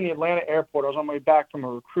 I was in the Atlanta airport. I was on my way back from a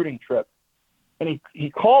recruiting trip, and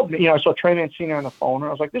he called me. I saw Trey Mancini on the phone, and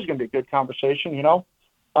I was like, this is going to be a good conversation, And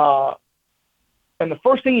the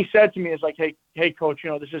first thing he said to me is hey, coach,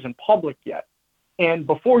 this isn't public yet. And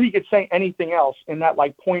before he could say anything else, in that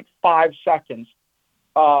 0.5 seconds,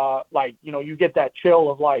 you get that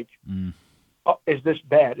chill of is this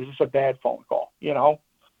bad? Is this a bad phone call?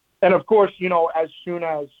 And of course, as soon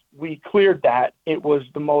as we cleared that, it was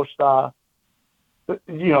the most,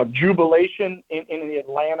 jubilation in the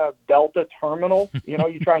Atlanta Delta terminal.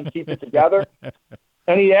 You try and keep it together.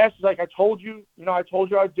 And he asked, I told you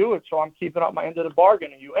I'd do it. So I'm keeping up my end of the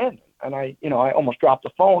bargain. And you in? And I almost dropped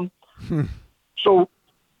the phone. So,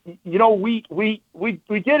 we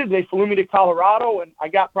did it. They flew me to Colorado, and I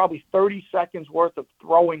got probably 30 seconds worth of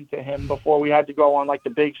throwing to him before we had to go on the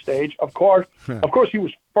big stage. Of course, he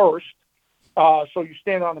was first. So you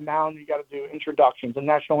stand on the mound, you got to do introductions, the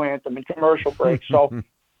national anthem, and commercial breaks. So,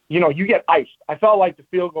 you get iced. I felt like the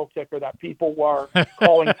field goal kicker that people were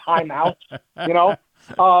calling timeouts. And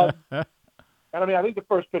I think the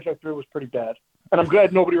first pitch I threw was pretty bad, and I'm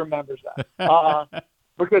glad nobody remembers that.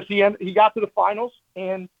 Because he got to the finals,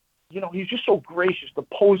 and he's just so gracious. The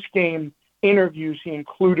post-game interviews he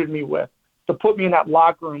included me with to put me in that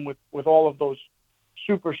locker room with all of those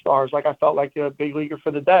superstars. I felt like a big leaguer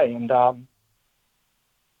for the day, and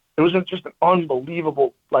it was just an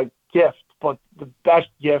unbelievable gift. But the best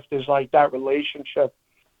gift is that relationship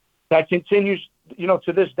that continues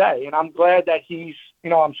to this day. And I'm glad that he's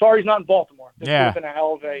I'm sorry he's not in Baltimore. This would have been a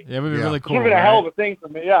hell of a it would be really cool. It would have been a hell of a thing for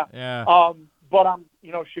me. Yeah. but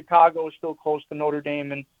Chicago is still close to Notre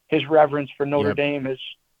Dame, and his reverence for Notre Dame is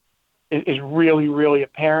really, really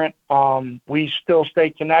apparent. We still stay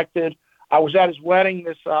connected. I was at his wedding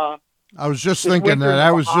this. I was just thinking that.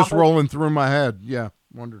 I was just rolling through my head. Yeah,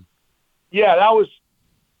 wondered. Yeah, that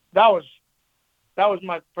was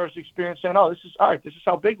my first experience saying, "Oh, this is all right. This is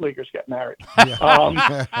how big leaguers get married."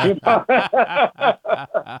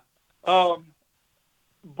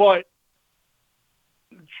 But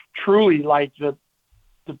truly, like the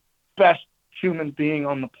best human being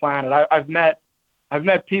on the planet. I've met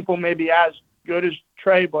people maybe as good as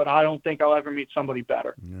Trey, but I don't think I'll ever meet somebody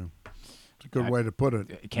better. Yeah. It's a good way to put it.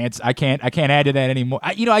 I can't add to that anymore.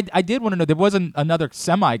 I did want to know, there was another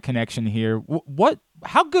semi connection here.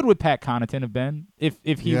 How good would Pat Connaughton have been if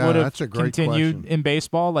he would have continued in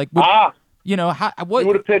baseball? Like, what he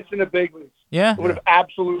would have pitched in the big leagues. Yeah, he would have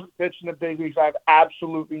absolutely pitched in the big leagues. I have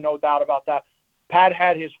absolutely no doubt about that. Pat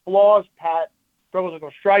had his flaws. Pat struggles with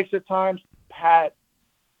those strikes at times. Pat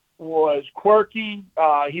was quirky.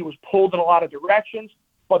 He was pulled in a lot of directions.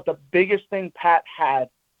 But the biggest thing Pat had,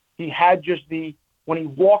 he had just when he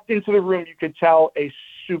walked into the room, you could tell a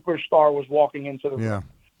superstar was walking into the room.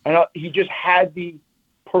 And he just had the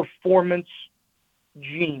performance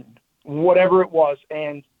gene, whatever it was.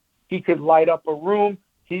 And he could light up a room.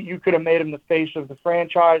 You could have made him the face of the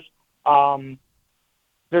franchise.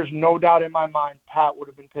 There's no doubt in my mind Pat would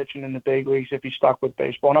have been pitching in the big leagues if he stuck with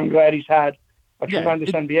baseball. And I'm glad he's had a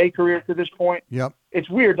tremendous NBA career to this point. Yep. It's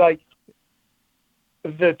weird. Like,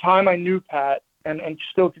 the time I knew Pat and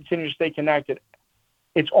still continue to stay connected,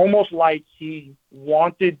 it's almost like he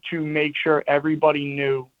wanted to make sure everybody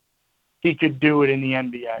knew he could do it in the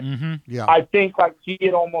NBA. Mm-hmm. Yeah. I think like he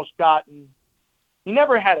had almost gotten – he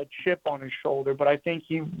never had a chip on his shoulder, but I think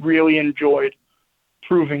he really enjoyed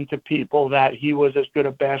proving to people that he was as good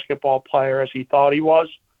a basketball player as he thought he was.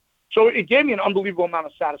 So it gave me an unbelievable amount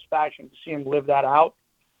of satisfaction to see him live that out,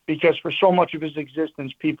 because for so much of his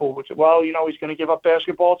existence, people would say, well, he's going to give up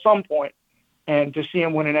basketball at some point. And to see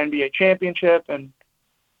him win an NBA championship and,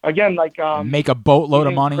 again, like make a boatload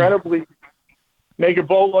of money. Make a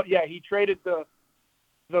boatload. Yeah, he traded the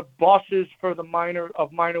buses for the minor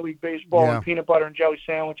league baseball and peanut butter and jelly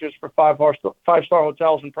sandwiches for five-star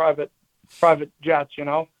hotels and private jets,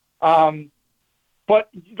 but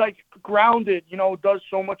like grounded, does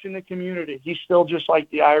so much in the community. He's still just like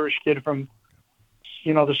the Irish kid from,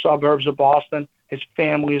 the suburbs of Boston. His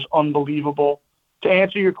family is unbelievable. To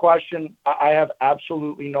answer your question, I have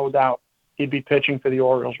absolutely no doubt he'd be pitching for the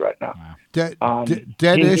Orioles right now. Wow.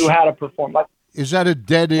 Dead he issue. knew how to perform. Like, is that a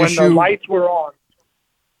dead issue? When the lights were on.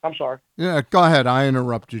 I'm sorry. Yeah, go ahead. I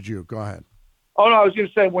interrupted you. Go ahead. Oh, no, I was going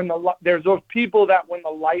to say there's those people that when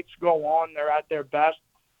the lights go on, they're at their best,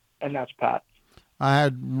 and that's Pat. I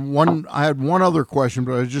had one other question,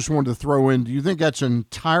 but I just wanted to throw in, do you think that's an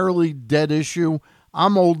entirely dead issue?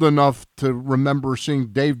 I'm old enough to remember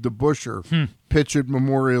seeing Dave DeBusschere pitch at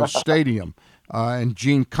Memorial Stadium, and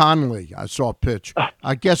Gene Conley I saw pitch.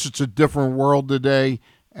 I guess it's a different world today,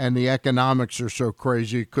 and the economics are so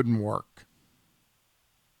crazy it couldn't work.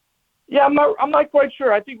 Yeah, I'm not quite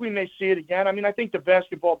sure. I think we may see it again. I mean, I think the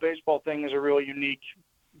basketball-baseball thing is a really unique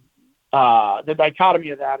the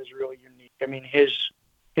dichotomy of that is really unique. I mean, his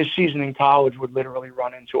season in college would literally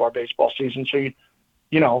run into our baseball season. So,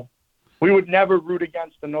 we would never root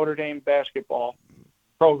against the Notre Dame basketball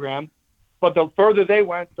program. But the further they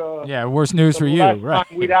went, worse news for you, right?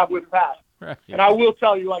 We'd have with Pat. Right. And I will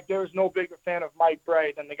tell you, there is no bigger fan of Mike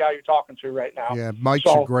Bray than the guy you're talking to right now. Yeah, Mike's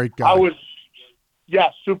a great guy. I was,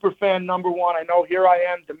 super fan number one. I know here I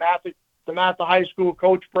am, DeMatha High School,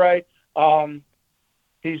 Coach Bray.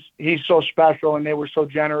 He's so special, and they were so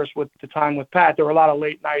generous with the time with Pat. There were a lot of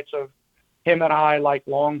late nights of him and I,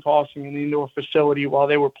 long tossing in the indoor facility while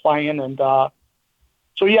they were playing. And I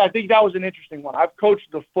think that was an interesting one. I've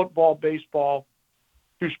coached the football, baseball,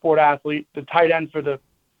 two-sport athlete, the tight end for the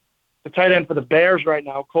Bears right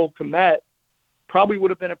now, Cole Kmet, probably would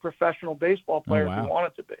have been a professional baseball player if he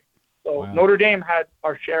wanted to be. So Notre Dame had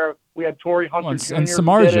our share. We had Torrey Hunter Jr. And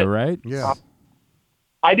Samardzija, right? Yeah.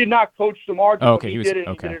 I did not coach Samardzija, but he did it.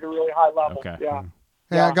 Okay. He did it at a really high level. Okay. Yeah.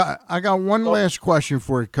 Hey, I got one last question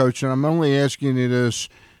for you, Coach, and I'm only asking you this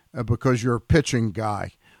because you're a pitching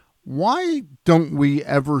guy. Why don't we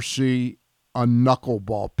ever see a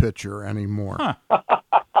knuckleball pitcher anymore?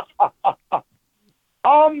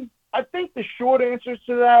 I think the short answer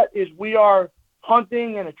to that is we are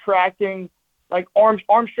hunting and attracting. Arm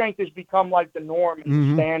strength has become the norm and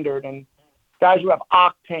the standard, and guys who have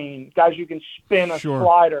octane, guys who can spin a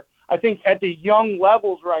slider. I think at the young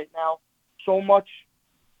levels right now, so much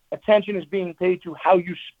attention is being paid to how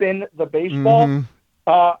you spin the baseball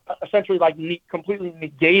essentially like completely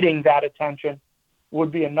negating that attention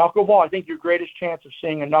would be a knuckleball. I think your greatest chance of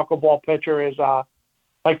seeing a knuckleball pitcher is,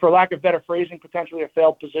 like, for lack of better phrasing, potentially a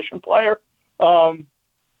failed position player.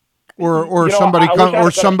 Or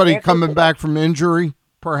somebody coming back from injury,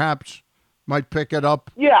 perhaps, might pick it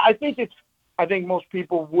up. Yeah, I think most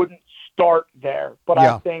people wouldn't start there, but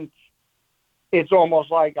I think it's almost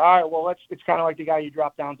like, all right, well, it's kind of like the guy you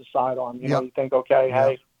drop down to sidearm. You know, you think, okay,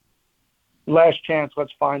 hey, last chance,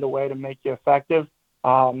 let's find a way to make you effective.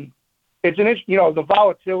 It's the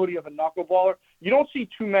volatility of a knuckleballer. You don't see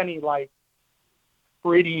too many, like,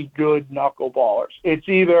 pretty good knuckleballers. It's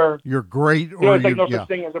either you're great or there's like no such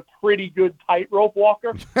thing as a pretty good tightrope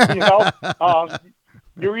walker. You know,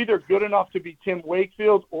 you're either good enough to be Tim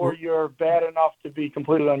Wakefield or you're bad enough to be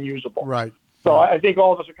completely unusable. Right. So I think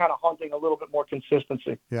all of us are kind of hunting a little bit more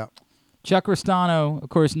consistency. Yeah. Chuck Ristano, of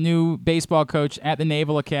course, new baseball coach at the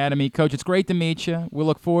Naval Academy. Coach, it's great to meet you. We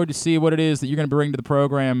look forward to see what it is that you're going to bring to the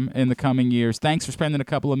program in the coming years. Thanks for spending a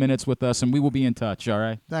couple of minutes with us, and we will be in touch, all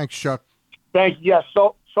right? Thanks, Chuck. Thank you. Yes,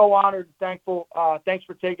 so honored, thankful. Thanks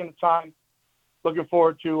for taking the time. Looking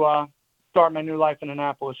forward to start my new life in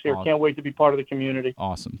Annapolis here. Awesome. Can't wait to be part of the community.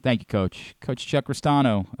 Awesome. Thank you, Coach. Coach Chuck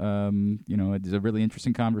Ristano. It's a really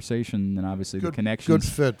interesting conversation, and obviously the connections.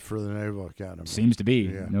 Good fit for the Naval Academy. Seems to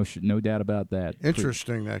be. Yeah. No doubt about that.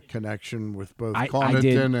 Interesting, that connection with both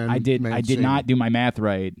Connaughton and I did not do my math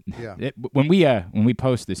right. Yeah. When we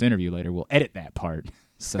post this interview later, we'll edit that part.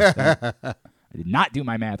 So I did not do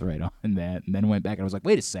my math right on that, and then went back and I was like,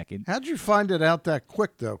 wait a second. How'd you find it out that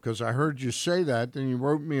quick, though? Because I heard you say that, and you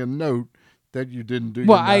wrote me a note that you didn't do your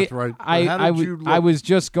math right. I was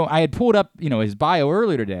just going. I had pulled up, his bio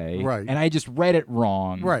earlier today, right? And I just read it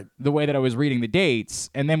wrong, right? The way that I was reading the dates,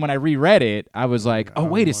 and then when I reread it, I was like, oh,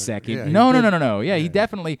 wait a second, yeah, no. Yeah, he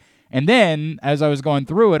definitely. And then as I was going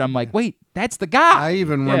through it, I'm like, wait, that's the guy. I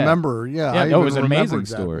even remember. It was an amazing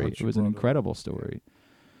story. It was an incredible story.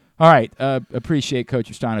 All right, appreciate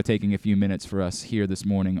Coach Ristano taking a few minutes for us here this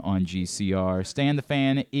morning on GCR. Stan the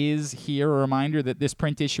Fan is here. A reminder that this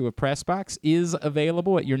print issue of Press Box is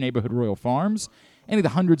available at your neighborhood Royal Farms, any of the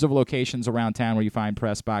hundreds of locations around town where you find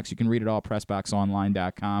Press Box. You can read it all,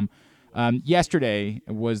 PressBoxOnline.com. Yesterday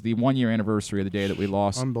was the one-year anniversary of the day that we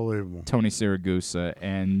lost Tony Siragusa,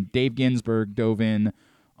 and Dave Ginsburg dove in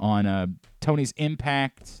on Tony's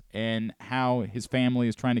impact and how his family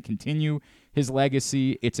is trying to continue his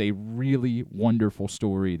legacy. It's a really wonderful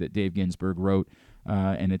story that Dave Ginsburg wrote,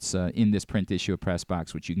 and it's in this print issue of Press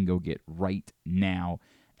Box, which you can go get right now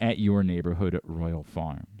at your neighborhood Royal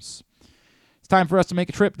Farms. It's time for us to make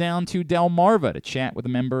a trip down to Delmarva to chat with a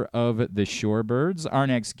member of the Shorebirds. Our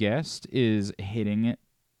next guest is hitting it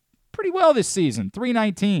pretty well this season,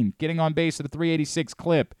 .319, getting on base at a .386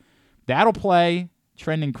 clip. That'll play.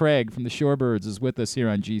 Trendon Craig from the Shorebirds is with us here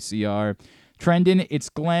on GCR. Trendon, it's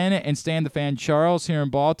Glenn and Stan the Fan Charles here in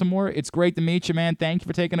Baltimore. It's great to meet you, man. Thank you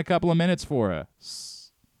for taking a couple of minutes for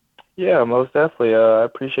us. Yeah, most definitely. I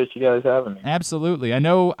appreciate you guys having me. Absolutely. I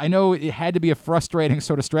know it had to be a frustrating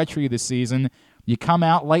sort of stretch for you this season. You come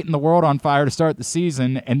out lighting the world on fire to start the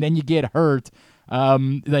season, and then you get hurt.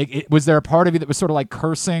 Was there a part of you that was sort of like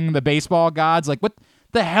cursing the baseball gods? Like, what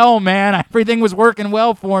the hell, man? Everything was working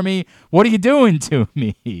well for me. What are you doing to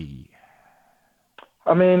me?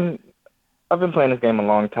 I mean, I've been playing this game a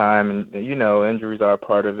long time, and, injuries are a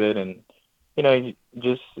part of it. And,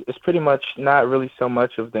 it's pretty much not really so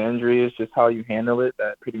much of the injury. It's just how you handle it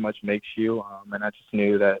that pretty much makes you. And I just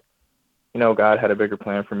knew that, God had a bigger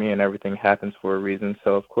plan for me, and everything happens for a reason.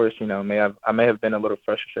 So, of course, I may have been a little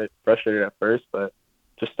frustrated at first, but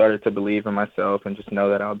just started to believe in myself and just know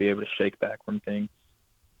that I'll be able to shake back from things.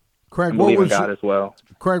 Craig, believe in God as well.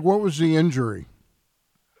 Craig, what was the injury?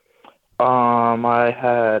 I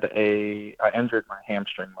injured my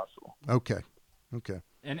hamstring muscle. Okay.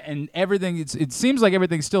 And everything, it seems like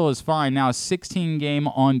everything still is fine now. A 16-game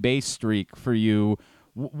on-base streak for you.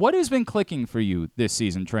 What has been clicking for you this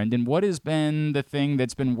season, Trendon? What has been the thing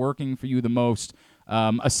that's been working for you the most,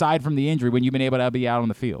 aside from the injury, when you've been able to be out on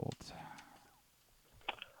the field?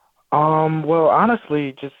 Well,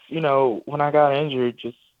 honestly, just, when I got injured,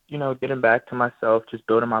 just, getting back to myself, just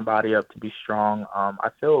building my body up to be strong. I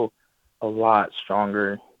feel a lot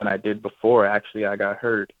stronger than I did before, actually, I got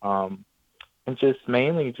hurt. And just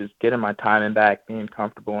mainly just getting my timing back, being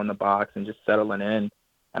comfortable in the box and just settling in.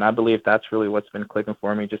 And I believe that's really what's been clicking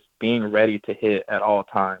for me, just being ready to hit at all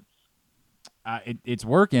times. It's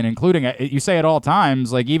working, including, you say at all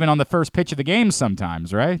times, like even on the first pitch of the game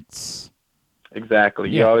sometimes, right?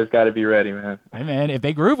 Exactly. You always got to be ready, man. Hey, man, if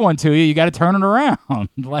they groove one to you, you got to turn it around.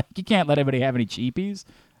 Like, you can't let everybody have any cheapies.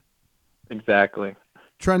 Exactly.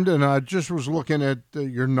 Trendon, I just was looking at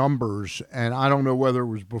your numbers, and I don't know whether it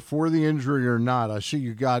was before the injury or not. I see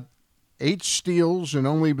you got 8 steals and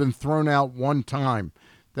only been thrown out 1 time.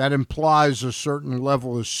 That implies a certain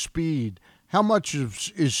level of speed. How much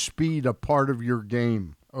is speed a part of your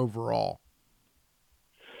game overall?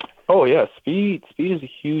 Oh yeah, speed is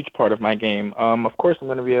a huge part of my game. Of course, I'm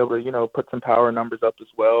going to be able to, put some power numbers up as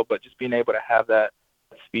well, but just being able to have that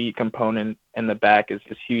speed component in the back is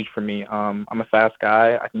huge for me. I'm a fast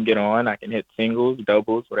guy. I can get on. I can hit singles,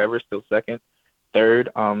 doubles, whatever, still second, third.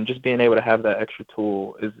 Just being able to have that extra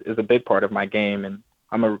tool is a big part of my game, and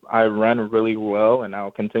I run really well, and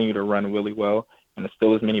I'll continue to run really well and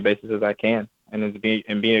steal as many bases as I can, and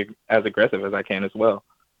be as aggressive as I can as well.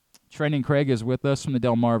 Trendon Craig is with us from the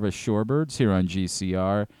Delmarva Shorebirds here on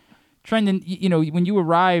GCR. Trendon, when you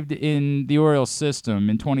arrived in the Orioles system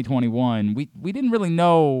in 2021, we didn't really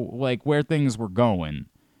know where things were going.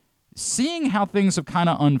 Seeing how things have kind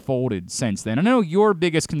of unfolded since then, I know your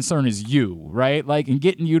biggest concern is you, right? And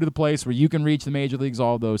getting you to the place where you can reach the major leagues,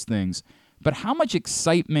 all those things. But how much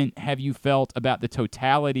excitement have you felt about the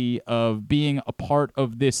totality of being a part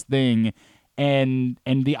of this thing and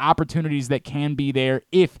the opportunities that can be there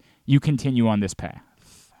if you continue on this path?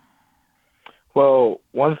 Well,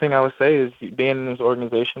 one thing I would say is being in this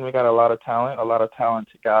organization, we got a lot of talent, a lot of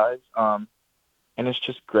talented guys. And it's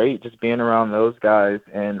just great just being around those guys.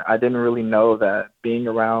 And I didn't really know that being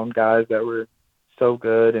around guys that were so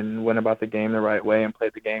good and went about the game the right way and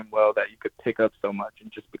played the game well, that you could pick up so much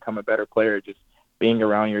and just become a better player, just being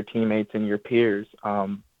around your teammates and your peers.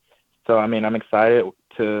 So, I'm excited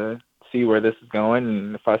to see where this is going.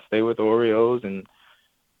 And if I stay with the Orioles, and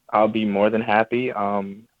I'll be more than happy.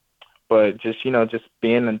 But just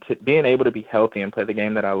being able to be healthy and play the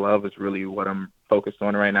game that I love is really what I'm focused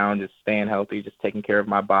on right now, and just staying healthy, just taking care of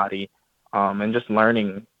my body, and just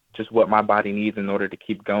learning just what my body needs in order to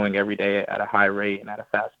keep going every day at a high rate and at a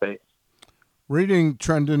fast pace.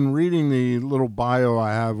 Trendon, reading the little bio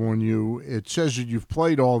I have on you, it says that you've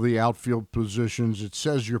played all the outfield positions. It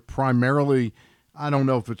says you're primarily, I don't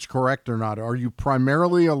know if it's correct or not, are you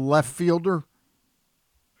primarily a left fielder?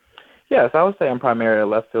 Yes, I would say I'm primarily a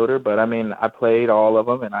left fielder, but I played all of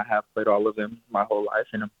them, and I have played all of them my whole life,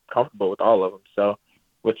 and I'm comfortable with all of them. So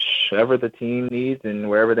whichever the team needs and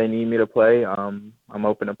wherever they need me to play, I'm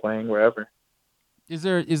open to playing wherever. Is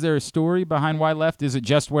there a story behind why left? Is it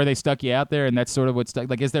just where they stuck you out there, and that's sort of what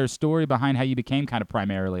stuck? Is there a story behind how you became kind of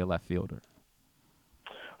primarily a left fielder?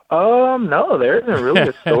 No, there isn't really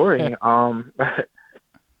a story.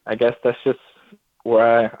 I guess that's just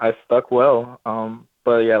where I stuck well.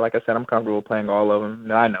 But yeah, like I said, I'm comfortable playing all of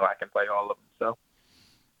them. I know I can play all of them. So,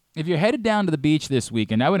 if you're headed down to the beach this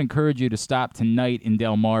weekend, I would encourage you to stop tonight in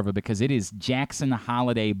Delmarva, because it is Jackson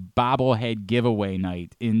Holiday bobblehead giveaway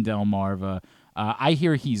night in Delmarva. I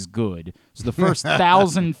hear he's good. So the first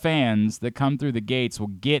 1,000 fans that come through the gates will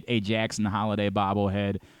get a Jackson Holiday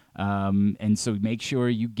bobblehead. And so make sure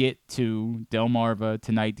you get to Delmarva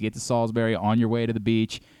tonight to get to Salisbury on your way to the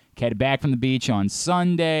beach. Headed back from the beach on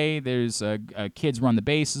Sunday. There's a Kids Run the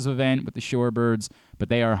Bases event with the Shorebirds, but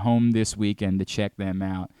they are home this weekend to check them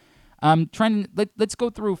out. Trendon, let's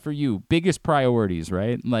go through for you biggest priorities,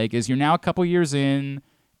 right? As you're now a couple years in,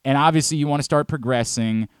 and obviously you want to start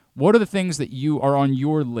progressing, what are the things that you are on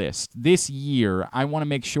your list this year? I want to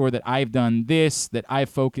make sure that I've done this, that I've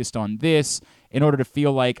focused on this, in order to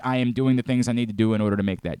feel like I am doing the things I need to do in order to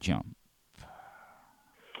make that jump.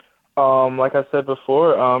 Like I said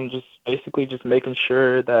before, just making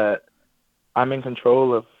sure that I'm in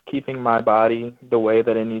control of keeping my body the way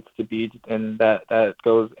that it needs to be, and that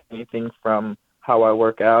goes anything from how I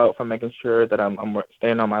work out, from making sure that I'm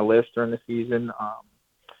staying on my list during the season.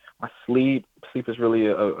 My sleep is really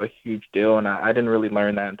a huge deal, and I didn't really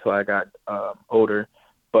learn that until I got older.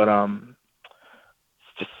 But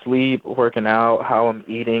just sleep, working out, how I'm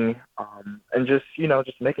eating, and just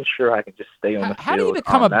making sure I can just stay on the field. How do you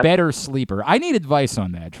become a better sleeper? I need advice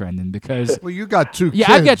on that, Trendon, because well, you got 2 kids.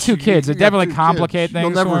 Yeah, I've got 2 kids. It definitely complicates things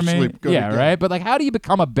You'll never for me. Sleep good again. Right. But how do you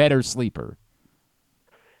become a better sleeper?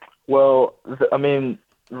 Well,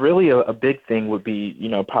 really a big thing would be,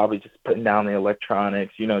 probably just putting down the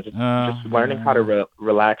electronics, just learning how to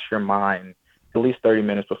relax your mind at least 30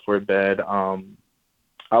 minutes before bed.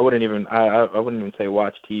 I wouldn't even say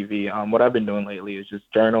watch TV. What I've been doing lately is just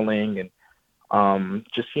journaling and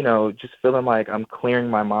just feeling like I'm clearing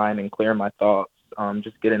my mind and clearing my thoughts,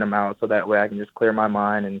 just getting them out so that way I can just clear my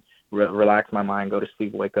mind and relax my mind, go to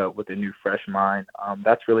sleep, wake up with a new fresh mind.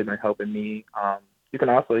 That's really been helping me. You can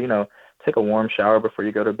also, take a warm shower before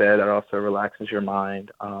you go to bed. That also relaxes your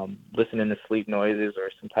mind. Listening to sleep noises or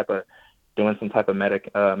some type of doing some type of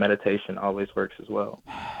meditation always works as well.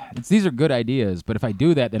 These are good ideas, but if I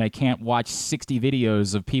do that, then I can't watch 60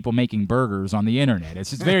 videos of people making burgers on the internet. It's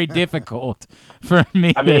just very difficult for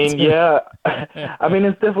me. I mean, yeah. I mean,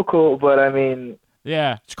 it's difficult, but I mean,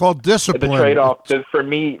 yeah, it's called discipline. The trade-off, for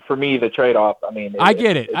me, the trade-off. I mean, I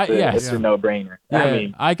get it. It's a no-brainer. Yeah, I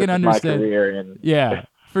mean, I can understand. My career and yeah,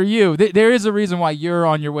 for you, there is a reason why you're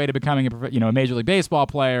on your way to becoming a Major League Baseball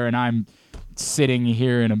player, and I'm sitting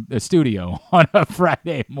here in a studio on a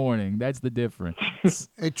Friday morning. That's the difference.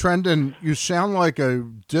 Hey, Trendon, you sound like a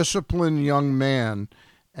disciplined young man,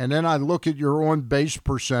 and then I look at your on-base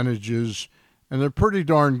percentages, and they're pretty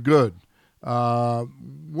darn good.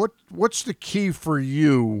 What's the key for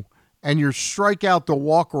you? And your strikeout to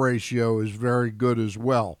walk ratio is very good as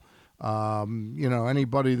well.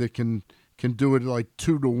 Anybody that can do it like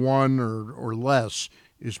 2-to-1 or less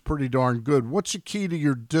is pretty darn good. What's the key to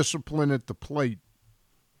your discipline at the plate?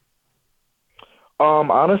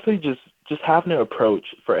 Honestly, just having an approach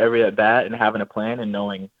for every at bat and having a plan and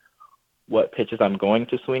knowing what pitches I'm going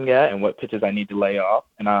to swing at and what pitches I need to lay off,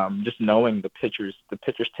 and just knowing the pitcher's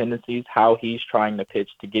tendencies, how he's trying to pitch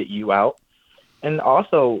to get you out. And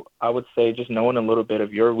also, I would say just knowing a little bit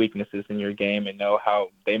of your weaknesses in your game and know how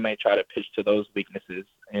they may try to pitch to those weaknesses,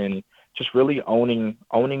 and just really owning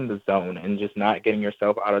the zone and just not getting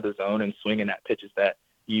yourself out of the zone and swinging at pitches that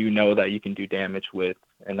you know that you can do damage with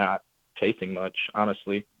and not chasing much,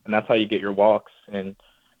 honestly. And that's how you get your walks, and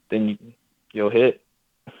then you'll hit.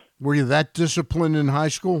 Were you that disciplined in high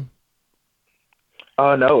school?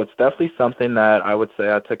 No, it's definitely something that I would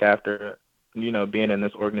say I took after, being in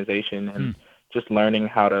this organization and just learning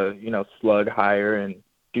how to, slug higher and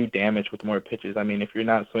do damage with more pitches. I mean, if you're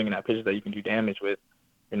not swinging at pitches that you can do damage with,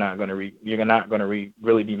 you're not going to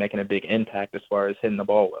really be making a big impact as far as hitting the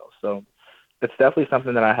ball well. So it's definitely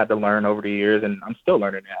something that I had to learn over the years, and I'm still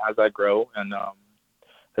learning it as I grow. And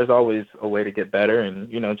there's always a way to get better, and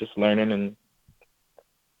just learning. And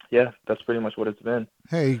yeah, that's pretty much what it's been.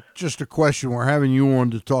 Hey, just a question. We're having you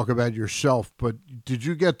on to talk about yourself, but did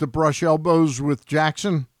you get to brush elbows with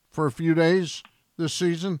Jackson for a few days this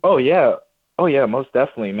season? Oh yeah, most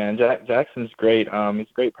definitely, man. Jackson's great. He's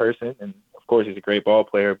a great person, and of course he's a great ball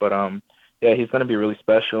player. But yeah, he's going to be really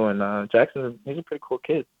special. And Jackson, he's a pretty cool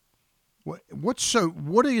kid. What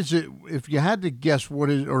is it? If you had to guess, what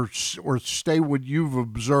is or stay what you've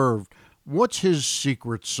observed? What's his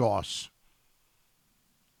secret sauce?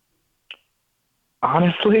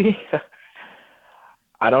 Honestly,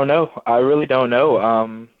 I don't know. I really don't know.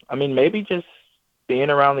 I mean, maybe just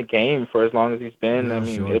being around the game for as long as he's been. Yeah, I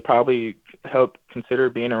mean, sure. it probably helped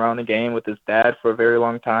consider being around the game with his dad for a very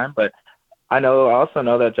long time. But I also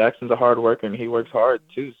know that Jackson's a hard worker and he works hard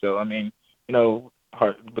too. So I mean,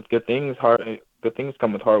 but good things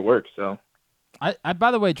come with hard work. So. I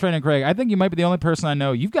by the way, Trendon Craig, I think you might be the only person I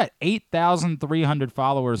know. You've got 8,300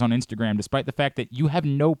 followers on Instagram, despite the fact that you have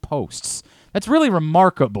no posts. That's really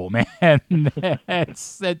remarkable, man.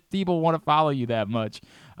 That people want to follow you that much.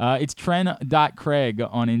 It's Trend.Craig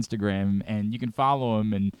on Instagram, and you can follow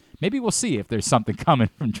him, and maybe we'll see if there's something coming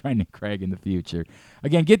from Trendon Craig in the future.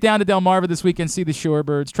 Again, get down to Delmarva this weekend, see the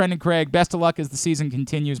Shorebirds. Trendon Craig, best of luck as the season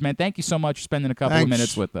continues, man. Thank you so much for spending a couple of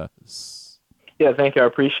minutes with us. Yeah, thank you. I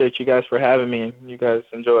appreciate you guys for having me, and you guys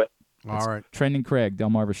enjoy. All right. Trendon Craig,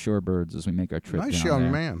 Delmarva Shorebirds, as we make our trip nice down young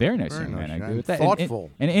there. man. Very nice young man. I agree with that. Thoughtful.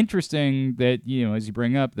 And interesting that, as you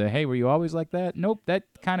bring up hey, were you always like that? Nope, that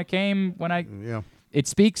kind of came when Yeah. It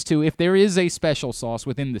speaks to if there is a special sauce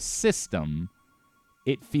within the system,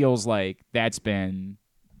 it feels like that's been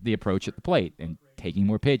the approach at the plate and taking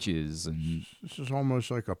more pitches. And this is almost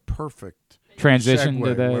like a perfect transition segue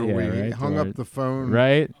to the where we right, hung up the phone,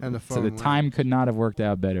 right? And the phone. So the time could not have worked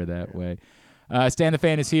out better that way. Stan the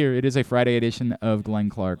Fan is here. It is a Friday edition of Glenn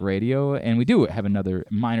Clark Radio, and we do have another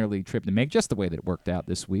minor league trip to make, just the way that it worked out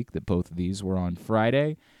this week. That both of these were on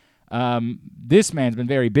Friday. This man's been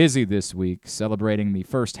very busy this week, celebrating the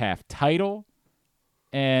first half title,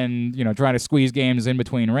 and trying to squeeze games in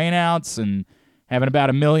between rainouts and having about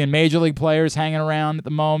 1 million Major League players hanging around at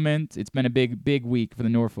the moment. It's been a big week for the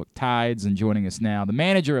Norfolk Tides, and joining us now, the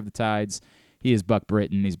manager of the Tides, he is Buck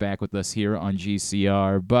Britton. He's back with us here on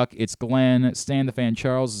GCR. Buck, it's Glenn. Stan the Fan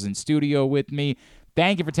Charles is in studio with me.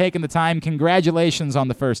 Thank you for taking the time. Congratulations on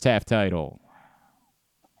the first half title.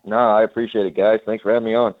 No, I appreciate it, guys. Thanks for having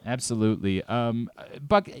me on. Absolutely.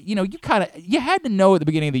 Buck, you had to know at the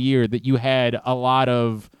beginning of the year that you had a lot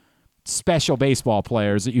of special baseball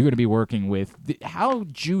players that you're going to be working with. How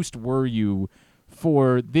juiced were you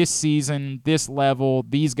for this season, this level,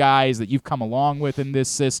 these guys that you've come along with in this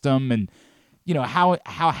system, and how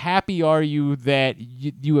happy are you that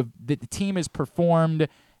that the team has performed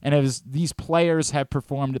and as these players have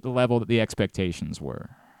performed at the level that the expectations were?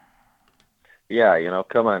 Yeah,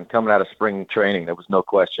 coming out of spring training, there was no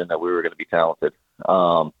question that we were going to be talented.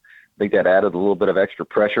 I think that added a little bit of extra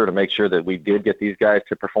pressure to make sure that we did get these guys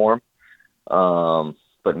to perform.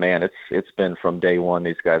 But man, it's been from day one.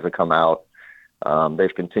 These guys have come out.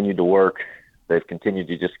 They've continued to work. They've continued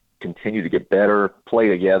to get better, play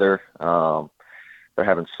together. They're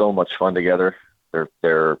having so much fun together.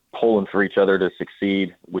 They're pulling for each other to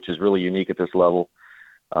succeed, which is really unique at this level.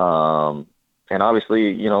 And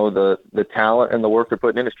obviously, the talent and the work they're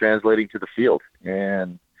putting in is translating to the field.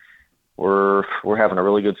 And we're having a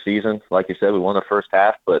really good season. Like you said, we won the first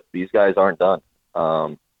half, but these guys aren't done.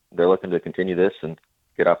 They're looking to continue this and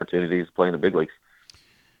get opportunities to play in the big leagues.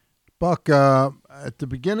 Buck, at the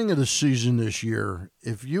beginning of the season this year,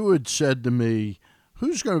 if you had said to me,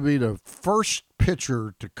 who's going to be the first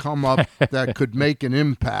pitcher to come up that could make an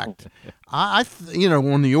impact, on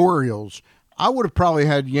the Orioles, I would have probably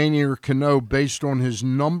had Yennier Cano based on his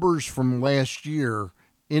numbers from last year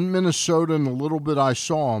in Minnesota and the little bit I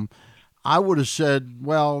saw him. I would have said,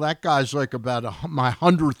 well, that guy's like about my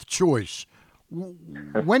 100th choice.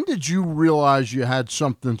 When did you realize you had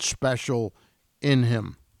something special in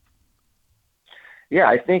him? Yeah,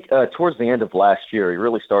 I think towards the end of last year, he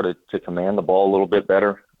really started to command the ball a little bit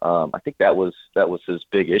better. I think that was his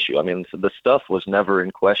big issue. I mean, the stuff was never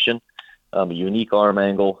in question. A unique arm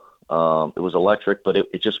angle. It was electric, but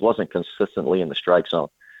it just wasn't consistently in the strike zone.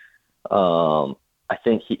 I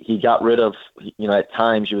think he got rid of, at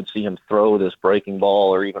times you would see him throw this breaking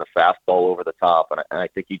ball or even a fastball over the top, and I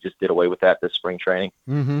think he just did away with that this spring training.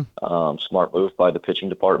 Mm-hmm. Smart move by the pitching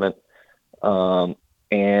department.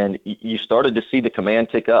 And you started to see the command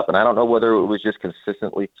tick up, and I don't know whether it was just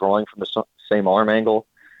consistently throwing from the same arm angle.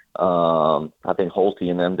 I think Holtby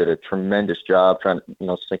and them did a tremendous job trying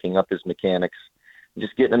to, syncing up his mechanics,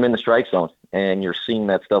 just getting him in the strike zone, and you're seeing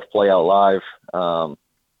that stuff play out live.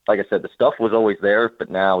 Like I said, the stuff was always there, but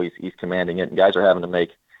now he's commanding it, and guys are having to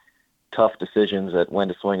make tough decisions at when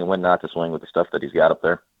to swing and when not to swing with the stuff that he's got up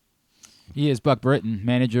there. He is Buck Britton,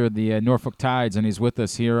 manager of the Norfolk Tides, and he's with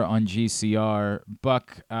us here on GCR.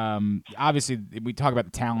 Buck, obviously, we talk about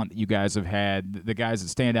the talent that you guys have had, the guys that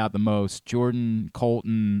stand out the most, Jordan,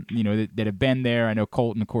 Colton, that have been there. I know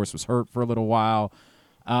Colton, of course, was hurt for a little while.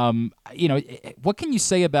 What can you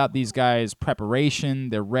say about these guys'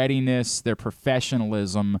 preparation, their readiness, their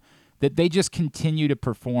professionalism, that they just continue to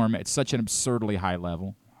perform at such an absurdly high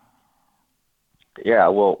level? Yeah,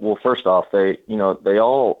 well, first off, they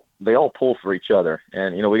all pull for each other,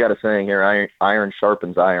 and we got a saying here: iron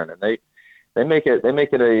sharpens iron, and they make it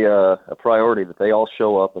a priority that they all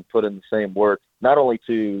show up and put in the same work, not only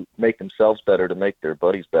to make themselves better, to make their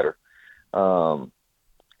buddies better.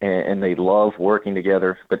 And they love working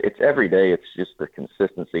together, but it's every day. It's just the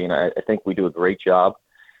consistency, and I think we do a great job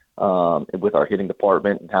with our hitting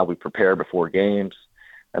department and how we prepare before games.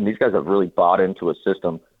 And these guys have really bought into a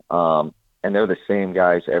system, and they're the same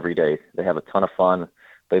guys every day. They have a ton of fun.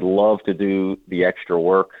 They love to do the extra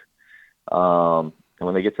work, and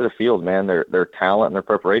when they get to the field, man, their talent and their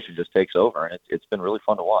preparation just takes over, and it's been really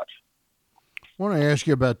fun to watch. I want to ask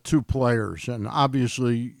you about two players, and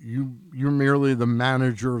obviously you're merely the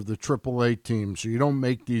manager of the AAA team, so you don't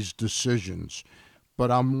make these decisions. But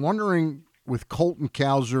I'm wondering, with Colton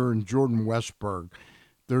Cowser and Jordan Westberg,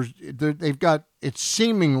 they've got it.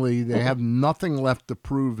 Seemingly, they have nothing left to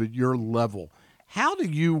prove at your level. How do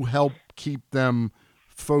you help keep them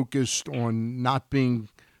focused on not being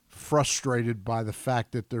frustrated by the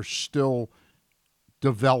fact that they're still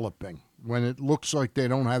developing, when it looks like they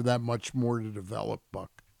don't have that much more to develop,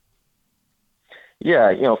 Buck?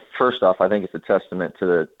 Yeah, first off, I think it's a testament to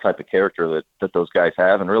the type of character that those guys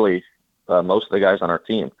have, and really most of the guys on our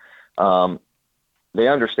team. They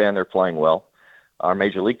understand they're playing well. Our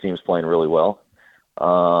major league team's playing really well.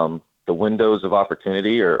 The windows of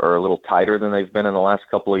opportunity are a little tighter than they've been in the last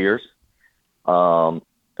couple of years.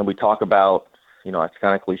 And we talk about, it's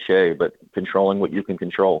kind of cliche, but controlling what you can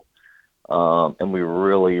control. And we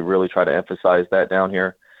really, really try to emphasize that down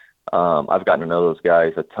here. I've gotten to know those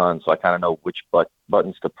guys a ton, so I kind of know which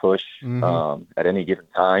buttons to push at any given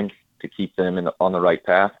time to keep them on the right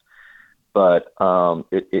path. But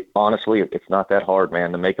honestly, it's not that hard,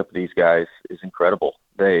 man. The makeup of these guys is incredible.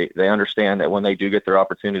 They understand that when they do get their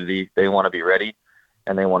opportunity, they want to be ready,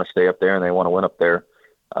 and they want to stay up there, and they want to win up there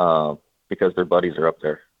because their buddies are up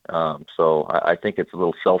there. So I think it's a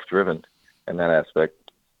little self-driven in that aspect.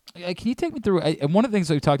 Can you take me through one of the things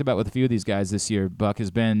that we've talked about with a few of these guys this year, Buck,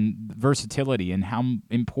 has been versatility and how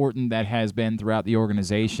important that has been throughout the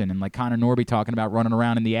organization. And like Connor Norby talking about running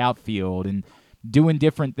around in the outfield and doing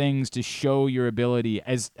different things to show your ability.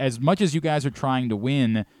 As much as you guys are trying to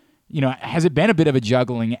win, has it been a bit of a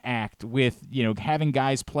juggling act with, having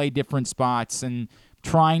guys play different spots and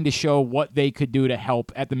trying to show what they could do to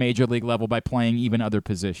help at the major league level by playing even other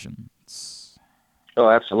positions? Oh,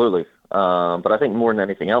 absolutely. But I think more than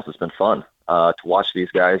anything else, it's been fun to watch these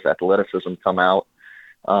guys' athleticism come out.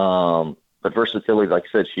 But versatility, like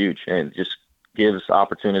I said, is huge, and it just gives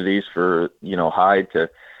opportunities for, Hyde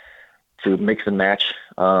to mix and match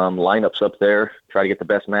lineups up there, try to get the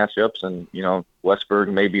best matchups. And,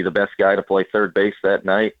 Westberg may be the best guy to play third base that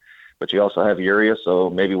night, but you also have Urias, so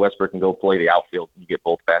maybe Westberg can go play the outfield and you get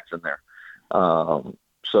both bats in there.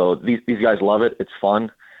 So these guys love it. It's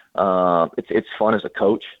fun. It's fun as a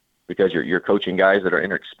coach because you're coaching guys that are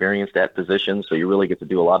inexperienced at positions, so you really get to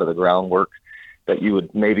do a lot of the groundwork that you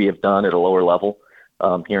would maybe have done at a lower level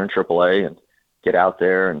here in AAA, and get out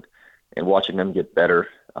there and watching them get better.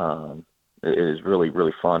 It is really,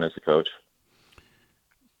 really fun as a coach.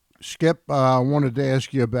 Skip, I wanted to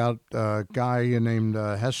ask you about a guy named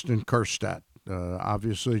Heston Kjerstad.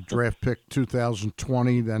 Obviously, draft pick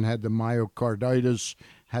 2020, then had the myocarditis,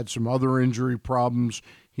 had some other injury problems.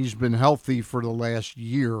 He's been healthy for the last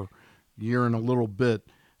year and a little bit.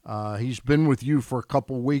 He's been with you for a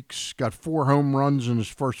couple weeks, got 4 home runs in his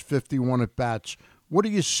first 51 at-bats. What do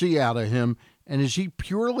you see out of him? And is he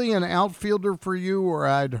purely an outfielder for you, or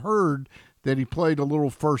I'd heard that he played a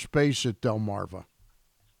little first base at Delmarva?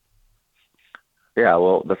 Yeah,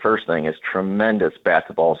 well, the first thing is tremendous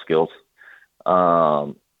bat-to-ball skills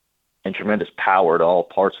and tremendous power to all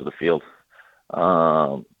parts of the field.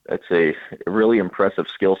 It's a really impressive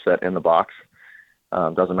skill set in the box.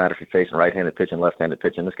 Doesn't matter if you're facing right-handed pitching, left-handed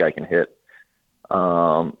pitching, this guy can hit.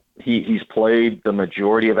 He's played the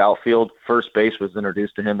majority of outfield. First base was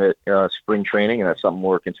introduced to him at spring training, and that's something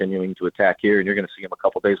we're continuing to attack here, and you're going to see him a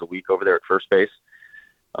couple days a week over there at first base.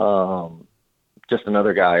 Just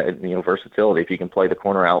another guy, versatility. If you can play the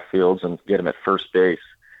corner outfields and get him at first base,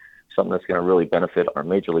 something that's going to really benefit our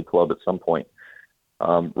major league club at some point.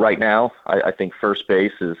 Right now, I think first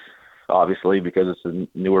base is obviously, because it's a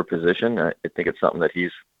newer position, I think it's something that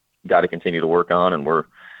he's got to continue to work on, and we're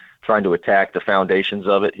trying to attack the foundations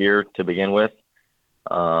of it here to begin with.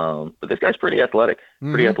 But this guy's pretty athletic,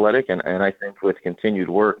 and I think with continued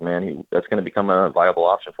work, man, that's going to become a viable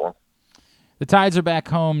option for him. The Tides are back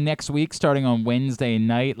home next week, starting on Wednesday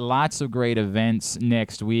night. Lots of great events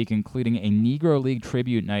next week, including a Negro League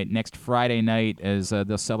tribute night next Friday night, as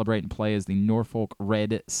they'll celebrate and play as the Norfolk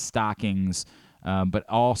Red Stockings. But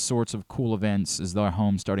all sorts of cool events as they're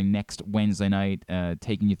home starting next Wednesday night,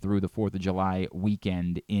 taking you through the 4th of July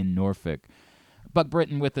weekend in Norfolk. Buck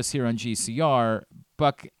Britton with us here on GCR.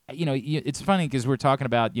 Buck, it's funny because we're talking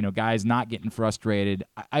about, guys not getting frustrated.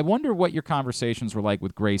 I wonder what your conversations were like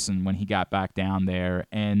with Grayson when he got back down there.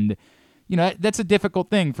 And, that's a difficult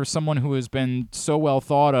thing for someone who has been so well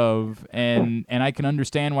thought of, and I can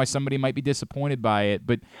understand why somebody might be disappointed by it.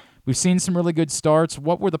 But we've seen some really good starts.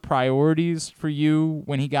 What were the priorities for you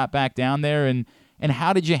when he got back down there, and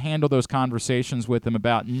how did you handle those conversations with him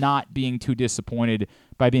about not being too disappointed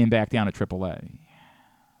by being back down at AAA?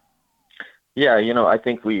 Yeah, I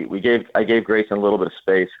think I gave Grayson a little bit of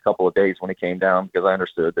space, a couple of days when he came down, because I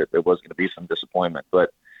understood that there was going to be some disappointment.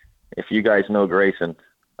 But if you guys know Grayson,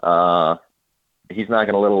 he's not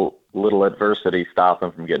going to let little adversity stop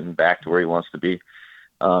him from getting back to where he wants to be.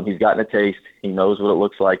 He's gotten a taste. He knows what it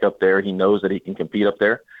looks like up there. He knows that he can compete up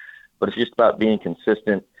there. But it's just about being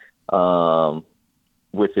consistent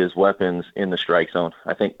with his weapons in the strike zone.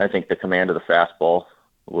 I think the command of the fastball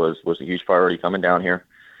was a huge priority coming down here.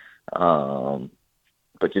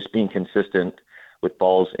 But just being consistent with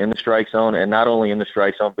balls in the strike zone, and not only in the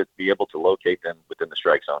strike zone, but be able to locate them within the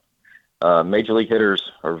strike zone. Major league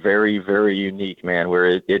hitters are very, very unique, man,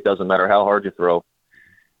 where it doesn't matter how hard you throw,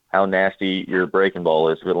 how nasty your breaking ball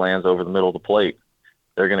is. If it lands over the middle of the plate,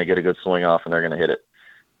 they're going to get a good swing off and they're going to hit it.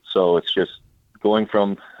 So it's just going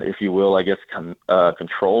from, if you will, I guess,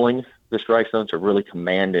 controlling the strike zone to really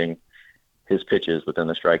commanding his pitches within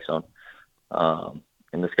the strike zone.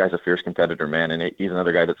 And this guy's a fierce competitor, man, and he's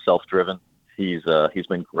another guy that's self-driven. He's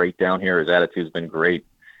been great down here. His attitude's been great,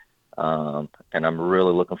 and I'm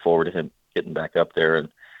really looking forward to him getting back up there and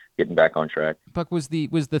getting back on track. Buck, was the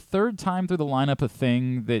third time through the lineup a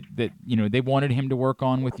thing that they wanted him to work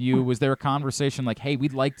on with you? Was there a conversation like, hey,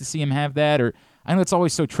 we'd like to see him have that? Or I know it's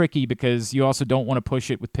always so tricky because you also don't want to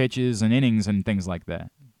push it with pitches and innings and things like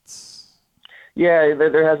that. Yeah,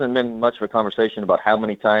 there hasn't been much of a conversation about how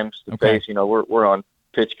many times to face. We're on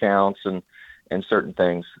pitch counts and certain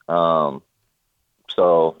things.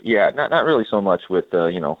 So yeah, not really so much with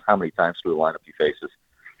how many times through the lineup he faces.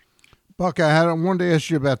 Buck, I wanted to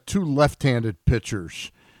ask you about two left-handed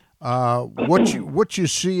pitchers. What you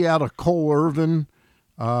see out of Cole Irvin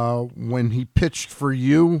when he pitched for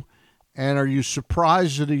you, and are you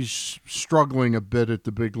surprised that he's struggling a bit at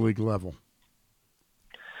the big league level?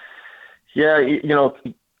 Yeah,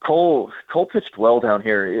 Cole pitched well down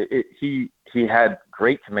here. He had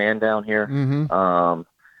great command down here. Mm-hmm.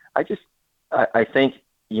 I think,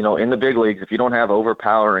 in the big leagues, if you don't have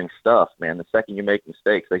overpowering stuff, man, the second you make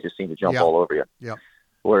mistakes, they just seem to jump all over you. Yeah.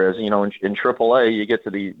 Whereas, in AAA, you get to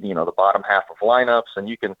the bottom half of lineups, and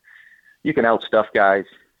you can outstuff guys.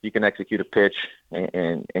 You can execute a pitch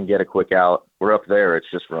and get a quick out. We're up there; it's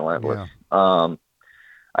just relentless. Yeah.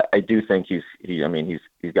 I do think he's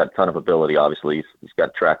got a ton of ability. Obviously, he's got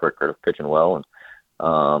a track record of pitching well, and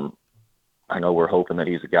I know we're hoping that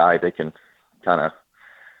he's a guy that can kind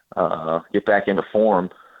of get back into form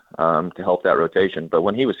to help that rotation. But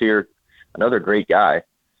when he was here, another great guy,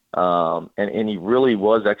 and he really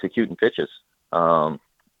was executing pitches. And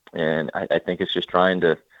I think it's just trying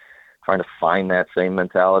to find that same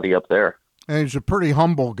mentality up there. And he's a pretty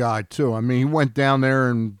humble guy too. I mean, he went down there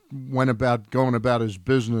and went about going about his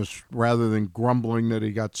business rather than grumbling that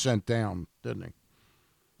he got sent down, didn't he?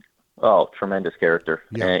 Oh, tremendous character.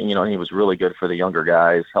 Yeah. And he was really good for the younger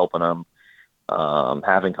guys, helping them.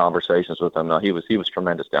 Having conversations with him. No, he was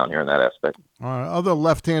tremendous down here in that aspect. Other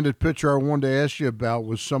left-handed pitcher I wanted to ask you about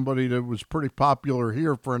was somebody that was pretty popular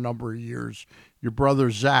here for a number of years. Your brother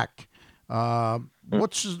Zach.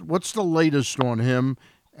 What's the latest on him?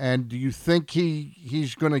 And do you think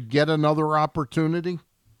he's going to get another opportunity?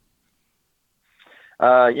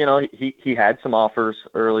 He had some offers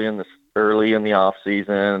early in the off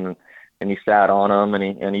season, and he sat on them,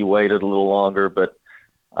 and he waited a little longer, but.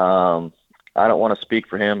 I don't want to speak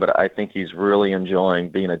for him, but I think he's really enjoying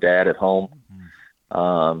being a dad at home.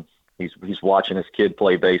 He's watching his kid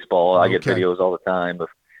play baseball. I get videos all the time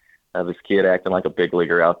of his kid acting like a big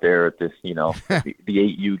leaguer out there at this, the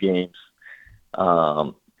 8U games.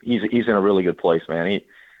 He's in a really good place, man.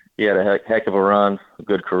 He had a heck of a run, a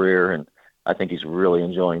good career, and I think he's really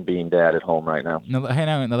enjoying being dad at home right now.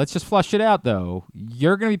 Now, let's just flush it out, though.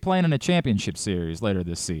 You're going to be playing in a championship series later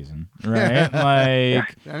this season, right?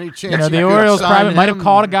 Like, any chance the Orioles probably might have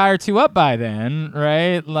called a guy or two up by then,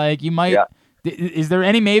 right? Like, you might. Yeah. Is there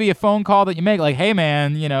maybe a phone call that you make, like, hey,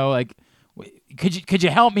 man, could you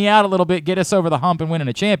help me out a little bit, get us over the hump, and win in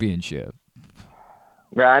a championship?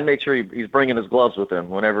 Yeah, I'd make sure he's bringing his gloves with him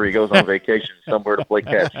whenever he goes on vacation somewhere to play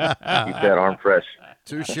catch. Keep that arm fresh.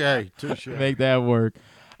 Touche. Make that work.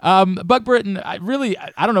 Buck Britton, I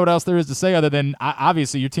don't know what else there is to say other than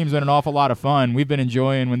obviously your team's been an awful lot of fun. We've been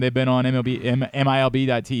enjoying when they've been on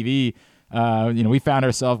MILB.TV. We found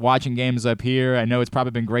ourselves watching games up here. I know it's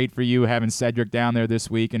probably been great for you having Cedric down there this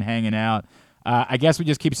week and hanging out. I guess we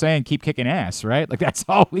just keep saying keep kicking ass, right? Like that's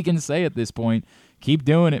all we can say at this point. Keep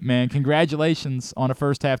doing it, man. Congratulations on a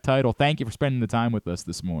first half title. Thank you for spending the time with us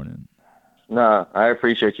this morning. No, I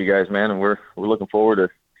appreciate you guys, man, and we're looking forward to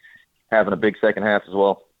having a big second half as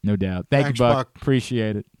well. No doubt. Thanks, you, Buck.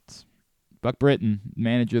 Appreciate it. Buck Britton,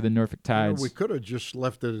 manager of the Norfolk Tides. We could have just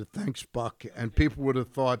left it at thanks, Buck, and people would have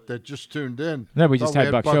thought that just tuned in. No, we just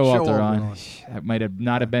had Buck Showalter on. That might have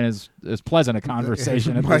not have been as pleasant a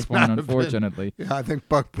conversation at this point, unfortunately. Yeah, I think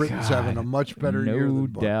Buck Britton's having a much better year than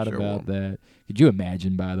Buck. No doubt about that. Could you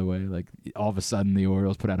imagine, by the way, like all of a sudden the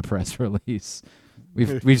Orioles put out a press release?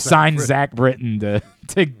 We've signed Zach Britton to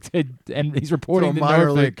and he's reporting to a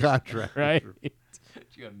minor league contract, right? Could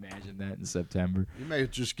you imagine that in September? You may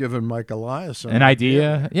have just given Mike Elias an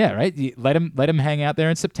idea. Yeah, right. Let him hang out there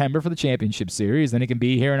in September for the championship series, then he can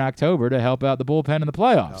be here in October to help out the bullpen in the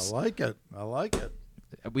playoffs. I like it.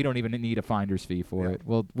 We don't even need a finder's fee for it.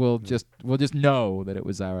 We'll just know that it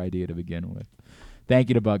was our idea to begin with. Thank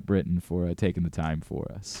you to Buck Britton for taking the time for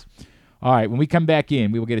us. All right, when we come back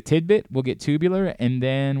in, we will get a tidbit, we'll get tubular, and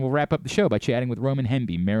then we'll wrap up the show by chatting with Roman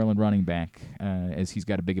Hemby, Maryland running back, as he's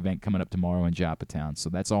got a big event coming up tomorrow in Joppatown.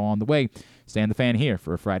 So that's all on the way. Stay on the fan here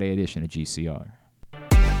for a Friday edition of GCR.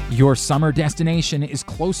 Your summer destination is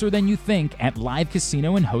closer than you think at Live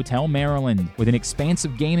Casino and Hotel Maryland. With an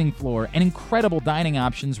expansive gaming floor and incredible dining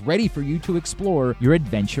options ready for you to explore, your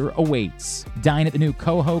adventure awaits. Dine at the new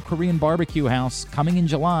Coho Korean Barbecue House coming in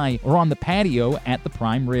July or on the patio at the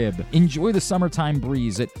Prime Rib. Enjoy the summertime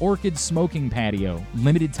breeze at Orchid Smoking Patio.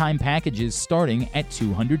 Limited time packages starting at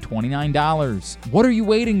 $229. What are you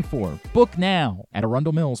waiting for? Book now. At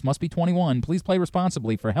Arundel Mills, must be 21. Please play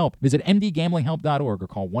responsibly. For help, visit mdgamblinghelp.org or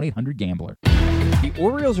call 1-800-GAMBLER. The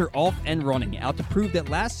Orioles are off and running, out to prove that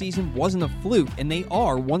last season wasn't a fluke, and they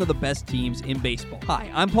are one of the best teams in baseball.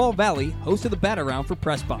 Hi, I'm Paul Valley, host of the Bat Around for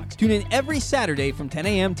PressBox. Tune in every Saturday from 10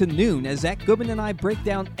 a.m. to noon as Zach Goodman and I break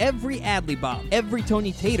down every Adley bomb, every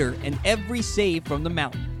Tony Tater, and every save from the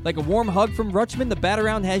mountain. Like a warm hug from Rutschman, the Bat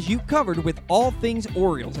Around has you covered with all things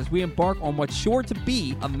Orioles as we embark on what's sure to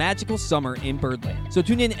be a magical summer in Birdland. So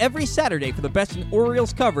tune in every Saturday for the best in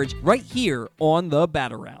Orioles coverage right here on the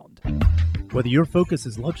Bat Around. Whether your focus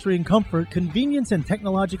is luxury and comfort, convenience and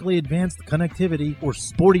technologically advanced connectivity, or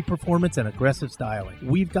sporty performance and aggressive styling,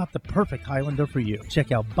 we've got the perfect Highlander for you.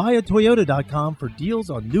 Check out buyatoyota.com for deals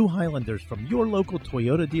on new Highlanders from your local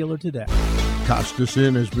Toyota dealer today. Costas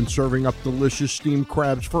Inn has been serving up delicious steamed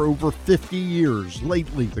crabs for over 50 years.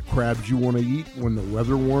 Lately, the crabs you want to eat when the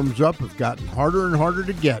weather warms up have gotten harder and harder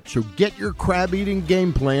to get. So get your crab eating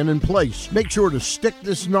game plan in place. Make sure to stick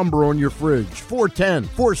this number on your fridge,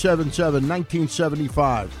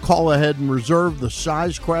 410-477-1975. Call ahead and reserve the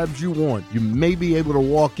size crabs you want. You may be able to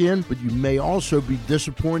walk in, but you may also be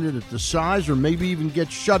disappointed at the size or maybe even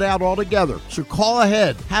get shut out altogether. So call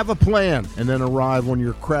ahead, have a plan, and then arrive on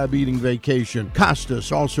your crab eating vacation.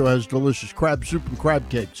 Costas also has delicious crab soup and crab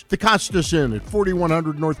cakes. The Costas Inn at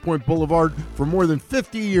 4100 North Point Boulevard. For more than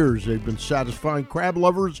 50 years, they've been satisfying crab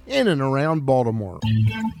lovers in and around Baltimore.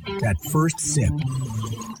 That first sip.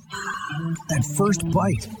 That first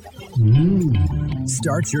bite.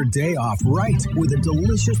 Start your day off right with a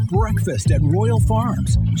delicious breakfast at Royal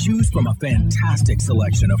Farms. Choose from a fantastic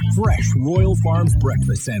selection of fresh Royal Farms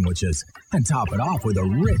breakfast sandwiches and top it off with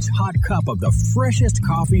a rich hot cup of the freshest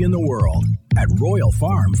coffee in the world. At Royal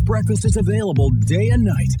Farms, breakfast is available day and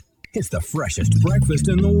night. It's the freshest breakfast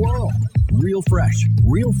in the world. Real fresh,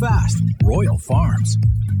 real fast. Royal Farms.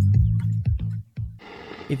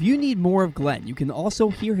 If you need more of Glenn, you can also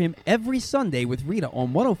hear him every Sunday with Rita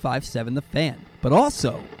on 105.7 The Fan. But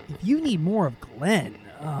also, if you need more of Glenn,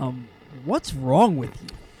 what's wrong with you?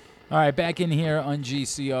 All right, back in here on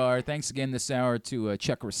GCR. Thanks again this hour to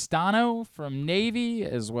Chuck Ristano from Navy,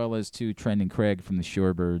 as well as to Trendon Craig from the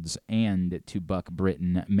Shorebirds, and to Buck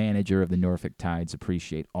Britton, manager of the Norfolk Tides.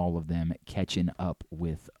 Appreciate all of them catching up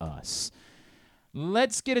with us.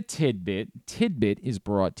 Let's get a tidbit. Tidbit is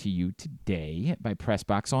brought to you today by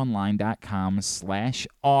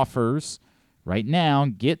PressBoxOnline.com/offers. Right now,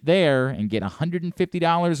 get there and get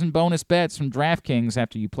 $150 in bonus bets from DraftKings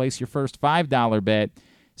after you place your first $5 bet.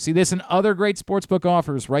 See this and other great sportsbook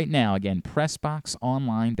offers right now. Again,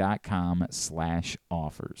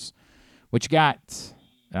 PressBoxOnline.com/offers. What you got?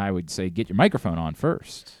 I would say get your microphone on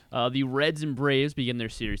first. The Reds and Braves begin their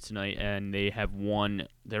series tonight, and they have won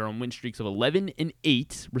their own win streaks of 11 and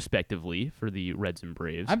 8, respectively, for the Reds and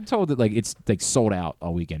Braves. I'm told that it's sold out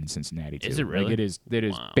all weekend in Cincinnati, too. Is it really? It is.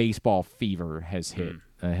 Wow. Baseball fever has hit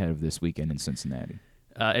ahead of this weekend in Cincinnati.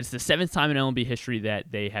 It's the 7th time in MLB history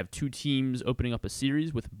that they have two teams opening up a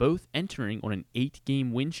series with both entering on an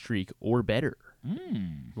 8-game win streak or better.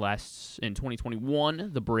 Last in 2021,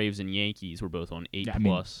 the Braves and Yankees were both on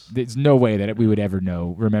 8+. There's no way that we would ever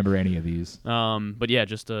remember any of these. But yeah,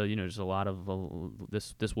 just a lot of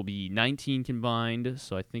this will be 19 combined.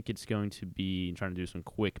 So I think it's going to be. I'm trying to do some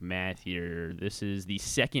quick math here. This is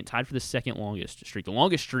tied for the second longest streak. The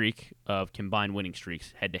longest streak of combined winning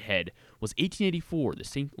streaks head to head was 1884. The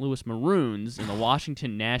St. Louis Maroons and the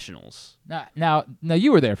Washington Nationals. Now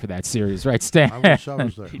you were there for that series, right, Stan? I was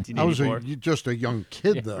there. I was just a young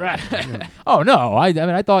kid, though. Right. Yeah. Oh no,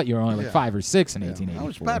 I thought you were only 5 or 6 in 1884. I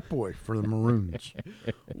was bat boy for the Maroons.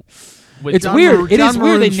 It's weird. It is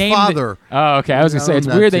weird they named father. Oh, okay. I was gonna say it's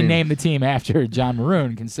weird they named the team after John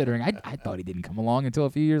Maroon, considering I thought he didn't come along until a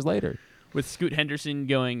few years later. With Scoot Henderson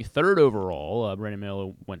going 3rd overall, Brandon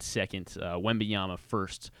Miller went 2nd, Wembenyama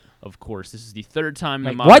 1st. Of course, this is the 3rd time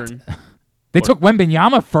in the modern. What? They took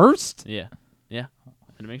Wembenyama 1st? Yeah. Had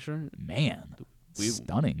to make sure. Man.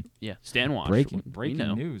 Stunning. Yeah, Stan Wash.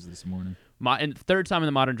 Breaking news this morning. And 3rd time in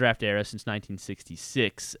the modern draft era since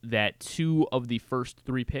 1966 that 2 of the first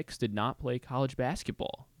 3 picks did not play college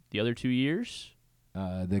basketball. The other 2 years?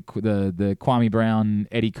 The Kwame Brown,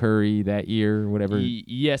 Eddie Curry that year, whatever.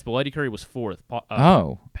 Yes, but Eddie Curry was 4th.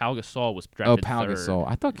 Pau Gasol was drafted 3rd. Pau Gasol.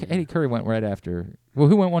 I thought Eddie Curry went right after. Well,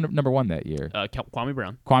 who went number 1 that year? Kwame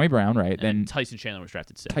Brown. Kwame Brown, right. And then Tyson Chandler was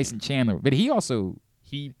drafted 2nd. Tyson Chandler. But he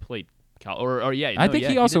played I think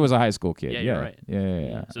he also was a high school kid. Yeah, you're right.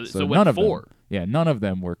 Yeah. So none of 4. None of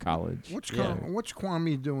them were college. What's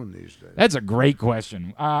Kwame doing these days? That's a great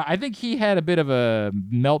question. I think he had a bit of a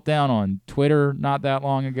meltdown on Twitter not that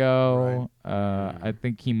long ago. Right. I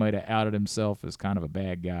think he might have outed himself as kind of a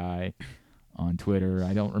bad guy on Twitter.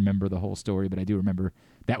 I don't remember the whole story, but I do remember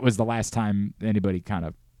that was the last time anybody kind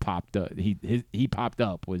of popped up. He popped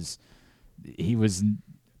up he was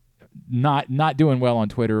not doing well on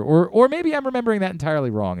Twitter, or maybe I'm remembering that entirely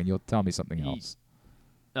wrong, and you'll tell me something else.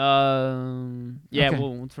 Yeah, Okay.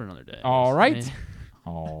 well, it's for another day. All right.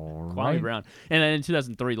 All right. Kwame Brown. And then in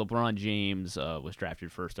 2003, LeBron James was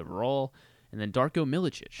drafted first overall, and then Darko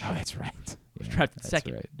Milicic. Oh, that's right. Was drafted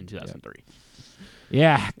second in 2003.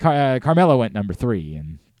 Yeah, Carmelo went number 3,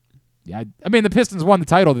 and yeah, I mean the Pistons won the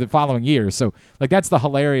title the following year, so like that's the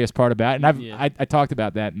hilarious part about it. And I talked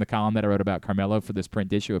about that in the column that I wrote about Carmelo for this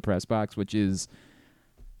print issue of Press Box, which is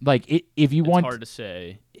like if you want, hard to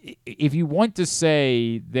say. If you want to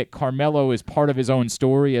say that Carmelo is part of his own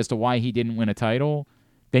story as to why he didn't win a title,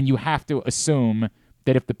 then you have to assume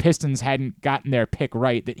that if the Pistons hadn't gotten their pick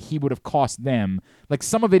right, that he would have cost them. Like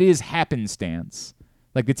some of it is happenstance.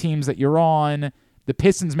 Like the teams that you're on, the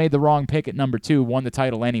Pistons made the wrong pick at number 2, won the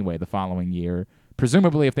title anyway the following year.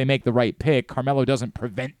 Presumably, if they make the right pick, Carmelo doesn't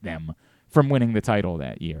prevent them from winning the title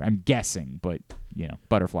that year. I'm guessing, but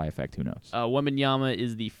butterfly effect, who knows? Wembanyama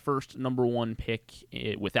is the first number 1 pick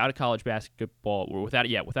without a college basketball or without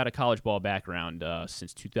a college ball background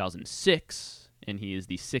since 2006, and he is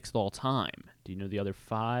the 6th all time. Do you know the other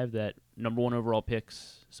 5 that number 1 overall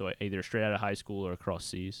picks? So either straight out of high school or across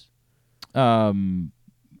seas.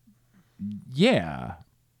 Yeah.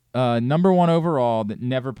 Number 1 overall that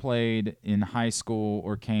never played in high school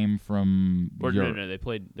or came from Europe. No, they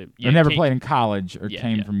played. Played in college or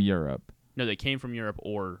came from Europe. No, they came from Europe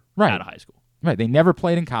or right. out of high school. Right, they never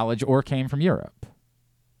played in college or came from Europe.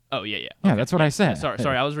 Oh, yeah. Yeah, that's what I said.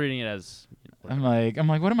 Sorry, I was reading it as... I'm like,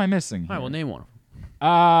 what am I missing here? All right, well, name one of them. Or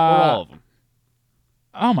all of them.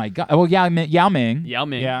 Oh, my God. Well, Yao Ming. Yao Ming,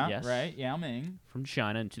 yeah, yes. Right, Yao Ming. From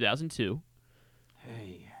China in 2002.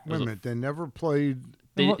 Hey. Wait a minute, they never played...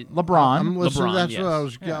 LeBron. I'm listening. LeBron, that's yes.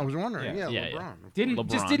 what I was wondering. Yeah, LeBron.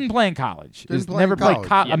 Just didn't play in college. Never played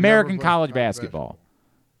American never college basketball.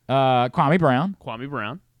 Kwame Brown. Kwame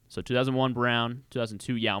Brown. So 2001 Brown,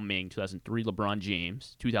 2002 Yao Ming, 2003 LeBron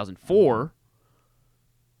James, 2004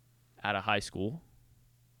 out of high school.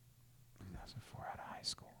 2004 out of high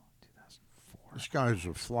school. 2004. This guy was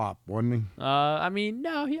a flop, wasn't he? I mean,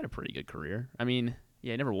 no, he had a pretty good career. I mean,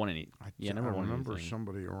 yeah, he never won any. I never won remember anything.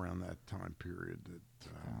 somebody around that time period that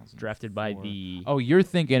drafted by the. Oh, you're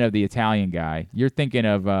thinking of the Italian guy. You're thinking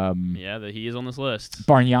of he is on this list.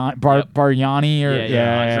 Bargnani or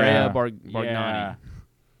Andrea Bargnani. Yeah.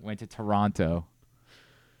 Went to Toronto.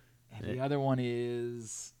 And the other one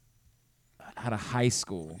is out of high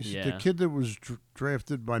school. Is it the kid that was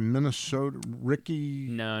drafted by Minnesota, Ricky?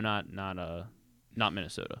 No, not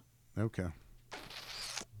Minnesota. Okay.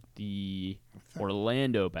 The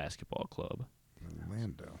Orlando Basketball Club.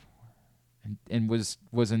 Orlando. And was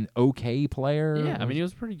an okay player? Yeah, I mean, he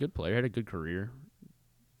was a pretty good player. He had a good career.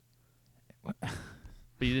 But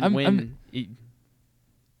he didn't win.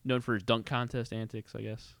 Known for his dunk contest antics, I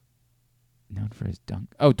guess. Known for his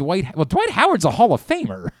dunk. Oh, Dwight Howard's a Hall of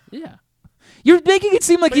Famer. Yeah. You're making it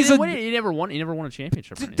seem like he never won a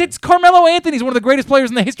championship. It's Carmelo Anthony's one of the greatest players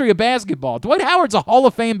in the history of basketball. Dwight Howard's a Hall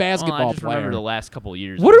of Fame basketball I just player. remember the last couple of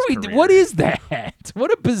years. What is that?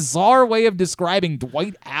 What a bizarre way of describing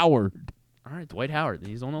Dwight Howard. All right, Dwight Howard.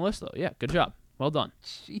 He's on the list though. Yeah, good job. Well done.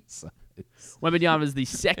 Jesus. Wembanyama is the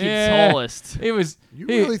second tallest. You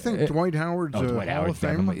really think Dwight Howard's a Dwight Hall of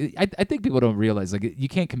Famer? I think people don't realize you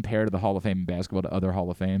can't compare to the Hall of Fame in basketball to other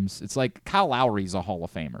Hall of Fames. It's like Kyle Lowry's a Hall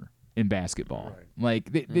of Famer in basketball. Right.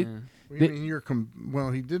 Like he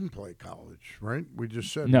didn't play college, right? We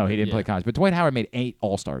just said no, he didn't play college. But Dwight Howard made 8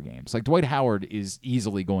 All-Star games. Like Dwight Howard is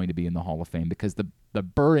easily going to be in the Hall of Fame because the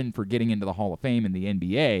burden for getting into the Hall of Fame in the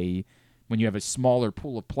NBA, when you have a smaller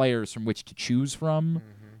pool of players from which to choose from,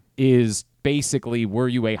 is basically, were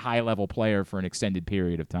you a high-level player for an extended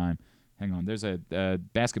period of time? Hang on. There's a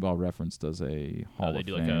Basketball Reference does a Hall of Fame. They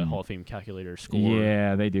do like a Hall of Fame calculator score.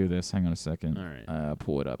 Yeah, they do this. Hang on a second. All right.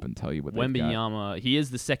 Pull it up and tell you what Wembanyama, he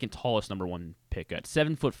is the second tallest number 1 pick. At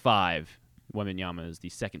 7'5", Wembanyama is the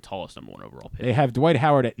second tallest number 1 overall pick. They have Dwight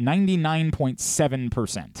Howard at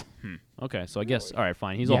 99.7%. Okay, so I guess, all right,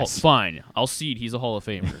 fine. Fine. I'll cede he's a Hall of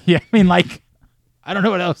Famer. Yeah, I mean, like, I don't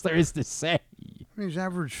know what else there is to say. He's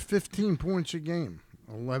averaged 15 points a game,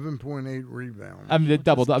 11.8 rebounds. I mean,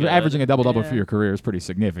 averaging a double-double for your career is pretty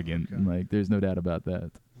significant. Okay. Like, there's no doubt about that.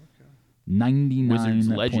 Okay. 99 Wizards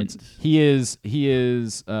points. legend. He is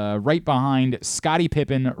right behind Scottie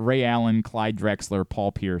Pippen, Ray Allen, Clyde Drexler,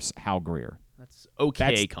 Paul Pierce, Hal Greer. That's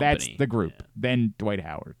company. That's the group. Yeah. Then Dwight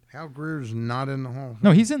Howard. Hal Greer's not in the Hall of Fame?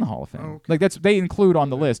 No, he's in the Hall of Fame. Oh, okay. Like they include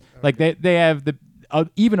on the list. Okay. Like they have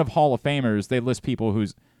even of Hall of Famers, they list people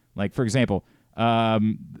who's, like, for example,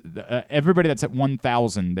 Everybody that's at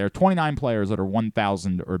 1,000, there are 29 players that are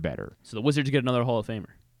 1,000 or better. So the Wizards get another Hall of Famer.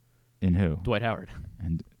 In who? Dwight Howard.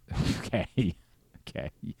 And okay.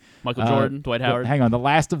 Michael Jordan, Dwight Howard. Hang on. The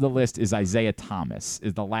last of the list is Isaiah Thomas,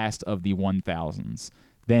 is the last of the 1,000s.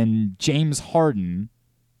 Then James Harden,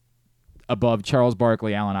 above Charles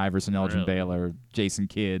Barkley, Allen Iverson, Elgin Baylor, Jason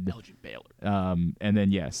Kidd. Elgin Baylor. And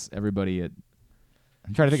then, yes, everybody at...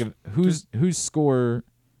 I'm trying to think of whose score...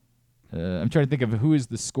 I'm trying to think of who is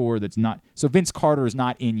the score that's not... So Vince Carter is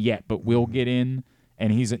not in yet, but will get in,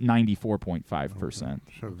 and he's at 94.5%.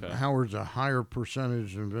 So Howard's a higher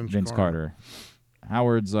percentage than Vince Carter.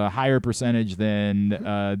 Howard's a higher percentage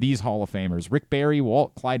than these Hall of Famers. Rick Barry,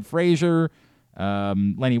 Walt Clyde Frazier,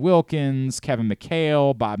 Lenny Wilkins, Kevin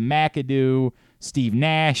McHale, Bob McAdoo, Steve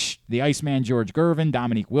Nash, the Iceman George Gervin,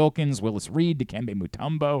 Dominique Wilkins, Willis Reed, Dikembe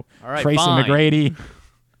Mutombo, Tracy McGrady.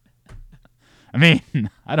 I mean,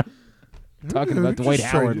 I don't... Talking about Dwight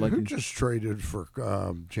Howard. Who just traded for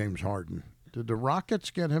James Harden? Did the Rockets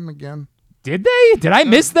get him again? Did they? Did I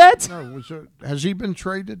miss that? No. Has he been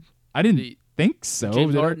traded? I didn't think so.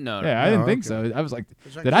 James Harden? No. Yeah, I didn't think so. I was like,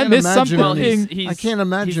 did I miss something? Well, I can't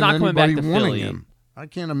imagine he's not coming back anybody to wanting Philly. him. I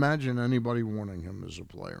can't imagine anybody wanting him as a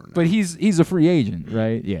player now. But he's a free agent,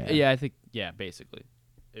 right? Yeah. Yeah, I think basically.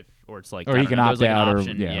 Or it's like, or he can opt out,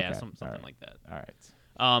 option. or something like that. All right.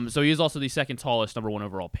 So he is also the second tallest number 1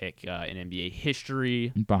 overall pick in NBA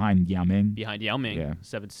history. Behind Yao Ming. Yeah. 7'6",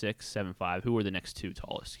 7'5". Who were the next two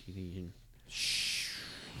tallest? Akeem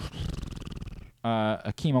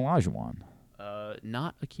Olajuwon.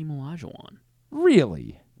 Not Akeem Olajuwon.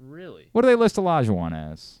 Really? What do they list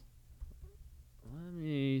Olajuwon as? Let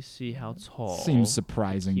me see how tall. Seems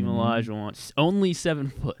surprising. Akeem Olajuwon, only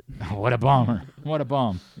 7 foot. What a bummer. What a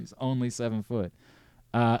bum. He's only 7 foot.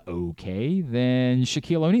 Okay, then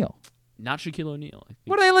Shaquille O'Neal. Not Shaquille O'Neal.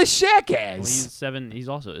 What do they list Shaq as? Well, he's 7. He's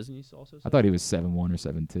also, isn't he also 7? I thought he was 7'1" or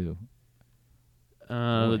 7'2".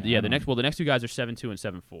 The next two guys are 7'2" and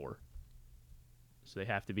 7'4". So they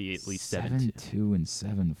have to be at least 7'2". 7'2" and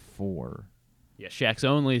 7'4". Yeah, Shaq's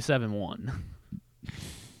only 7'1". God,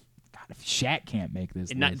 if Shaq can't make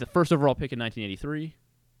this list. The first overall pick in 1983.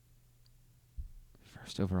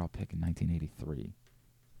 First overall pick in 1983.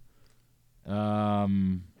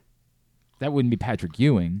 That wouldn't be Patrick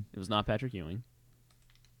Ewing. It was not Patrick Ewing.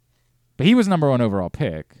 But he was number 1 overall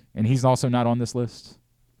pick, and he's also not on this list?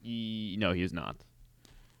 No, he is not.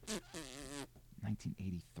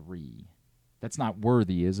 1983. That's not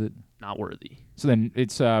worthy, is it? Not worthy. So then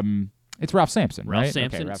it's Ralph Sampson, right? Ralph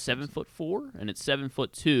Sampson, okay, 7'4", and it's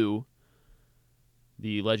 7'2",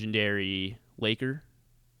 the legendary Laker.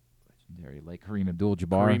 Kareem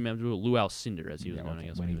Abdul-Jabbar. Lou Alcindor, as he was known, I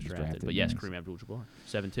guess, when he was drafted. But yes, Kareem Abdul-Jabbar,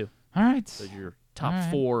 7'2". All right. So your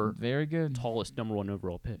top 4 very good. Tallest number 1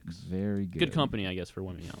 overall picks. Very good. Good company, I guess, for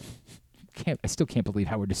women. I still can't believe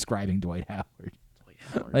how we're describing Dwight Howard.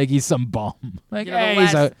 Like he's some bum. Like,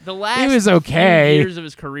 the last he was okay. Few years of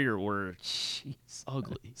his career were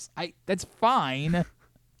ugly. That's fine.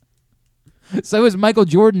 So is Michael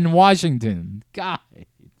Jordan in Washington. God.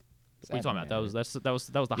 What are you talking about? That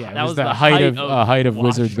was the height of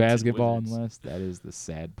Wizards basketball in the West. That is the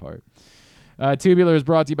sad part. Tubular is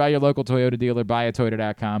brought to you by your local Toyota dealer,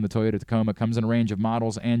 buyatoyota.com. The Toyota Tacoma comes in a range of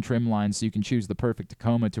models and trim lines, so you can choose the perfect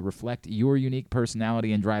Tacoma to reflect your unique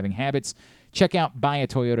personality and driving habits. Check out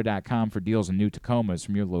buyatoyota.com for deals on new Tacomas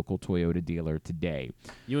from your local Toyota dealer today.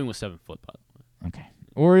 Ewing was 7 foot, by the way. Okay.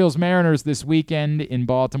 Orioles Mariners this weekend in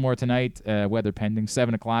Baltimore tonight. Weather pending.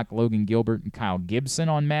 7 o'clock, Logan Gilbert and Kyle Gibson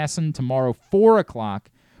on Masson. Tomorrow, 4 o'clock.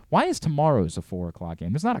 Why is tomorrow's a 4 o'clock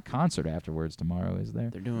game? There's not a concert afterwards tomorrow, is there?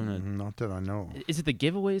 They're doing not that I know. Is it the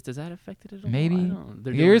giveaways? Does that affect it at all? Maybe.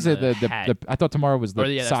 Here's the I thought tomorrow was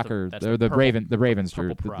the soccer. The Ravens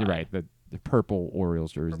jersey. You're right. The purple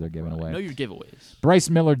Orioles jersey they're giving away. Know your giveaways. Bryce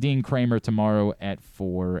Miller, Dean Kramer tomorrow at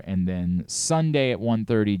 4, and then Sunday at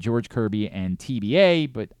 1:30, George Kirby and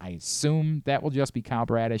TBA. But I assume that will just be Kyle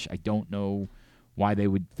Bradish. I don't know why they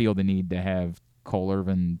would feel the need to have Cole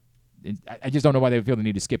Irvin. I just don't know why they would feel the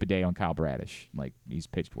need to skip a day on Kyle Bradish. Like, he's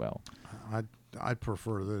pitched well. I'd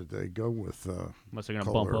prefer that they go with unless they're going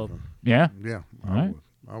to Cole bump Irvin. up. Yeah? Yeah,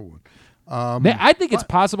 I would. I think it's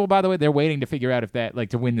possible, by the way. They're waiting to figure out if that, like,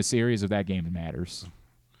 to win the series, if that game matters.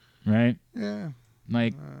 Right? Yeah.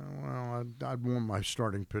 Like, well, I'd want my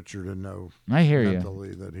starting pitcher to know I hear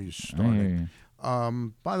mentally that he's starting.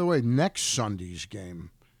 By the way, next Sunday's game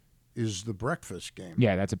is the breakfast game.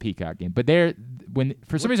 Yeah, that's a Peacock game. But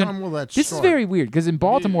for some reason, time will that this start? is very weird because in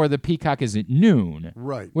Baltimore the Peacock is at noon,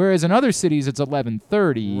 right? Whereas in other cities it's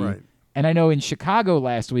 11:30, right? And I know in Chicago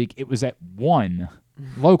last week it was at 1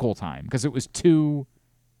 local time because it was 2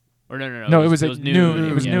 Or no. No, it was at noon.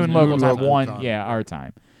 It was noon local time. Local 1, our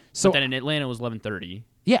time. So but then in Atlanta it was 11:30.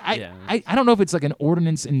 Yeah, I don't know if it's like an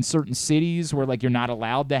ordinance in certain cities where like you're not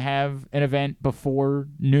allowed to have an event before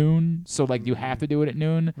noon, so like you have to do it at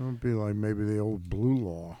noon. It would be like maybe the old blue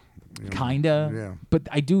law. Kinda. Yeah. But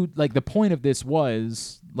I do like the point of this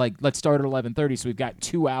was like let's start at 11:30, so we've got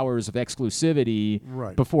 2 hours of exclusivity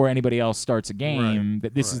before anybody else starts a game.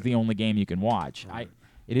 That this is the only game you can watch.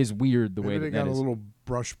 It is weird the way they that got is. a little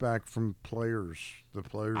brushback from players. The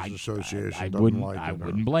Players Association. I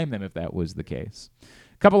wouldn't blame them if that was the case.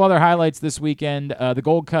 A couple other highlights this weekend. The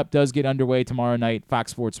Gold Cup does get underway tomorrow night.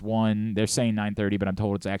 Fox Sports 1. They're saying 9:30, but I'm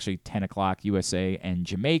told it's actually 10 o'clock, USA and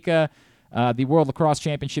Jamaica. The World Lacrosse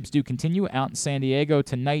Championships do continue out in San Diego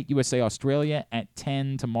tonight. USA Australia at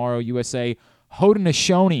 10. Tomorrow USA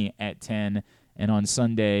Haudenosaunee at 10. And on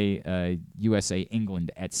Sunday, USA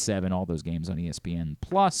England at 7. All those games on ESPN+.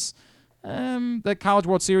 The College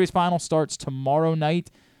World Series final starts tomorrow night.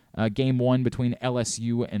 Game 1 between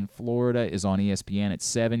LSU and Florida is on ESPN at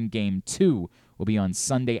 7. Game 2 will be on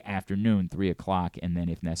Sunday afternoon, 3 o'clock, and then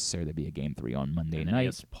if necessary, there'll be a Game 3 on Monday night. I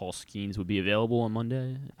guess Paul Skeens would be available on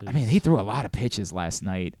Monday. I mean, he threw a lot of pitches last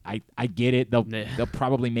night. I get it. They'll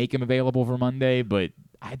probably make him available for Monday, but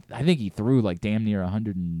I think he threw like damn near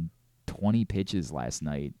 120 pitches last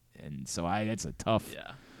night, and so that's a tough.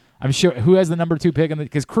 Yeah. I'm sure. Who has the number 2 pick?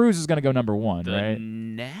 Because Cruz is going to go number 1, right?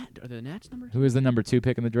 Are the Nats number 2? Who is the number 2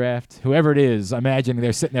 pick in the draft? Whoever it is, I imagine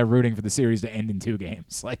they're sitting there rooting for the series to end in 2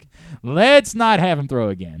 games. Like, let's not have him throw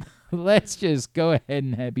again. Let's just go ahead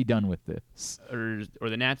and be done with this. Or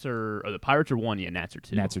the Nats or the Pirates are 1, Nats are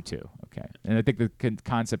 2. Nats are 2, okay. And I think the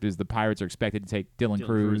concept is the Pirates are expected to take Dylan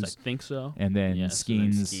Cruz. I think so. And then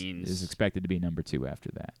Skeens is expected to be number 2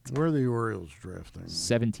 after that. Where are the Orioles drafting?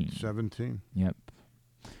 17. 17? Yep.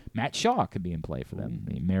 Matt Shaw could be in play for them.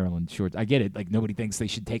 The Maryland shorts. I get it. Like nobody thinks they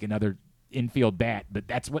should take another infield bat, but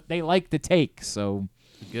that's what they like to take. So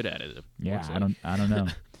good at it. Yeah, I don't know.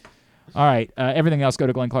 All right. Everything else, go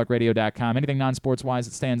to glennclarkradio.com. Anything non-sports wise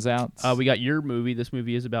that stands out? We got your movie. This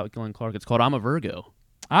movie is about Glenn Clark. It's called I'm a Virgo.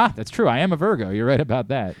 Ah, that's true. I am a Virgo. You're right about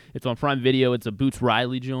that. It's on Prime Video. It's a Boots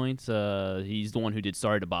Riley joint. He's the one who did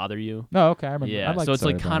Sorry to Bother You. Oh, okay. I remember. Yeah. I so it's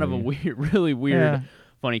like kind of a weird, really weird. Yeah.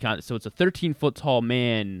 Funny concept. So it's a 13-foot tall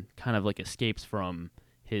man kind of like escapes from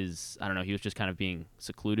his, I don't know, he was just kind of being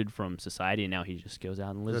secluded from society, and now he just goes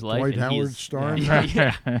out and lives life. Dwight Howard starring?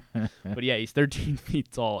 Yeah. But yeah, he's 13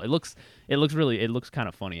 feet tall. It looks kind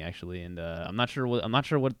of funny actually, and I'm not sure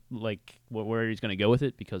where he's gonna go with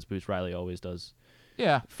it because Bruce Riley always does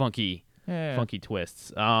funky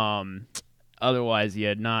twists. Otherwise,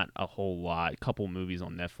 not a whole lot. A couple movies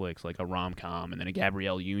on Netflix, like a rom-com, and then a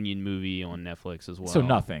Gabrielle Union movie on Netflix as well. So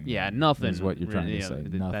nothing. Yeah, nothing. Is what you're trying to say.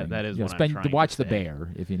 Nothing. That is what I'm trying to watch say. The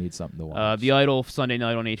Bear if you need something to watch. The Idol, Sunday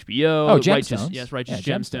night on HBO. Oh, Gemstones. Righteous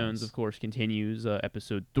Gemstones, of course, continues.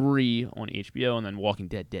 Episode 3 on HBO, and then Walking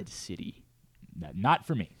Dead, Dead City. Not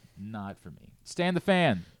for me. Not for me. Stan the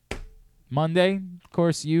Fan. Monday, of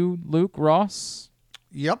course, you, Luke, Ross.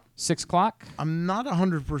 Yep. 6 o'clock? I'm not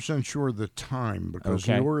 100% sure of the time because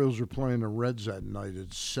the Orioles are playing the Reds that night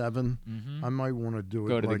at 7. Mm-hmm. I might want to do it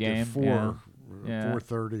Go to like the game. At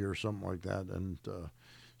 4:30 or something like that. And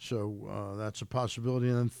so that's a possibility.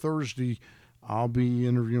 And then Thursday, I'll be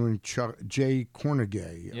interviewing Jay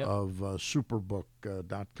Cornegay of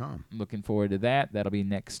Superbook.com. Looking forward to that. That'll be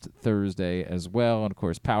next Thursday as well. And, of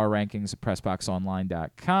course, Power Rankings at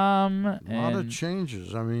PressBoxOnline.com. A lot of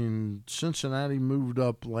changes. I mean, Cincinnati moved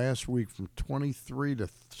up last week from 23 to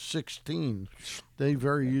 16. They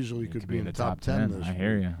very easily could be in the top 10 this week. I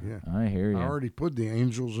hear you. Yeah. I hear you. I already put the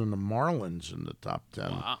Angels and the Marlins in the top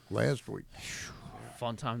 10 last week.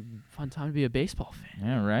 Fun time to be a baseball fan.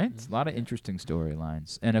 Yeah, right? A lot of interesting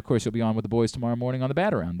storylines. And, of course, you'll be on with the boys tomorrow morning on the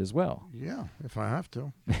Bat Around as well. Yeah, if I have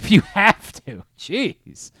to. If you have to.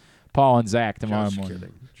 Jeez. Paul and Zach tomorrow Just morning.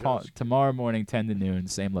 kidding. Tomorrow morning, 10 to noon,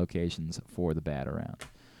 same locations for the Bat Around.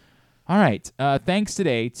 All right. Thanks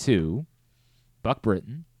today to Buck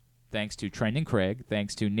Britton. Thanks to Trendon Craig.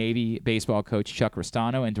 Thanks to Navy baseball coach Chuck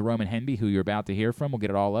Ristano and to Roman Hemby, who you're about to hear from. We'll get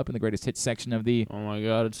it all up in the greatest hits section of the Oh, my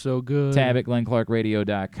God, it's so good. tab at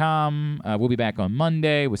glennclarkradio.com. We'll be back on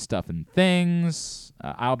Monday with Stuff and Things.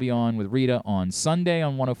 I'll be on with Rita on Sunday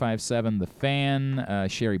on 105.7 The Fan.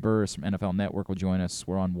 Sherry Burris from NFL Network will join us.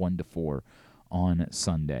 We're on 1 to 4 on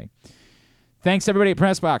Sunday. Thanks, everybody at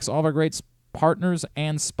PressBox. All of our great partners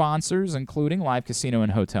and sponsors, including Live Casino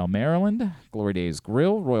and Hotel Maryland, Glory Days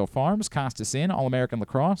Grill, Royal Farms, Costas Inn, All-American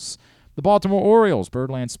Lacrosse, the Baltimore Orioles,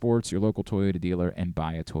 Birdland Sports, your local Toyota dealer, and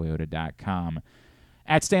buyatoyota.com.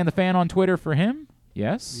 At Stan the Fan on Twitter for him.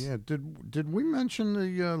 Yes. Yeah. Did we mention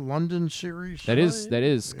the London series? That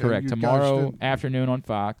is correct. Tomorrow afternoon on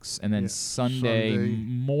Fox, and then Sunday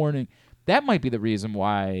morning. That might be the reason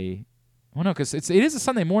why. Well, no, because it is a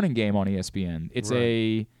Sunday morning game on ESPN. It's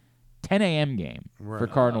a 10 a.m. game for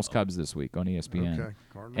Cardinals-Cubs this week on ESPN. Okay,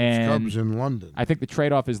 Cardinals-Cubs in London. I think the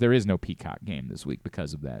trade-off is there is no Peacock game this week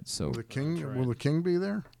because of that. So will the King be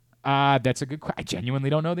there? That's a good question. I genuinely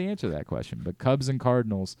don't know the answer to that question. But Cubs and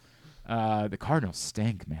Cardinals, the Cardinals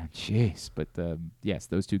stink, man. Jeez. But yes,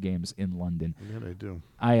 those two games in London. Yeah, they do.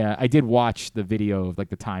 I did watch the video of like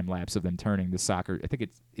the time lapse of them turning the soccer. I think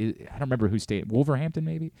I don't remember who stadium. Wolverhampton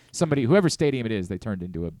maybe. Whoever stadium it is, they turned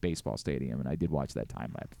into a baseball stadium, and I did watch that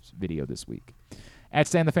time lapse video this week. At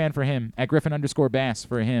Stan the Fan for him. At Griffin_Bass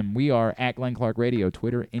for him. We are at Glenn Clark Radio,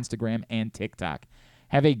 Twitter, Instagram, and TikTok.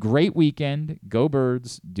 Have a great weekend. Go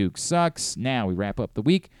Birds. Duke sucks. Now we wrap up the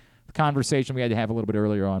week. The conversation we had to have a little bit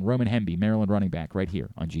earlier on Roman Hemby, Maryland running back, right here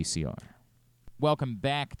on GCR. Welcome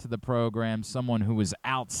back to the program. Someone who was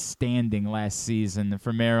outstanding last season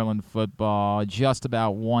for Maryland football, just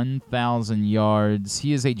about 1,000 yards.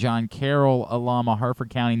 He is a John Carroll alum, a Harford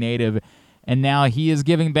County native, and now he is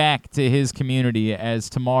giving back to his community as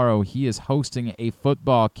tomorrow he is hosting a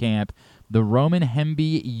football camp, the Roman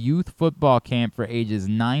Hemby Youth Football Camp for ages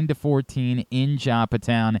 9 to 14 in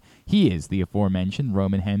Joppatown. He is the aforementioned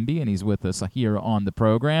Roman Hemby, and he's with us here on the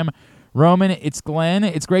program. Roman, it's Glenn.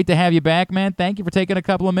 It's great to have you back, man. Thank you for taking a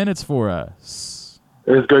couple of minutes for us.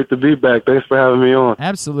 It's great to be back. Thanks for having me on.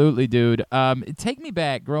 Absolutely, dude. Take me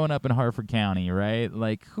back growing up in Harford County, right?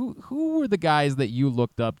 Like, who were the guys that you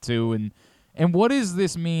looked up to, and what does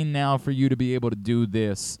this mean now for you to be able to do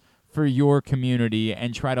this for your community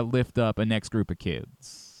and try to lift up a next group of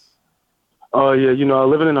kids? Oh, yeah.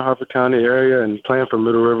 Living in the Harford County area and playing for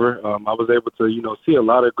Middle River, I was able to, see a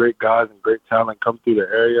lot of great guys and great talent come through the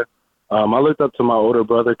area. I looked up to my older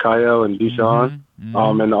brother, Kyle and Deshaun,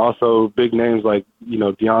 and also big names like,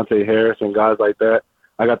 Deontay Harris and guys like that.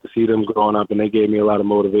 I got to see them growing up, and they gave me a lot of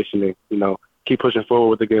motivation to, keep pushing forward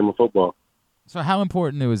with the game of football. So how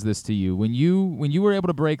important was this to you? When you were able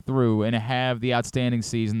to break through and have the outstanding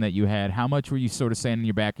season that you had, how much were you sort of saying in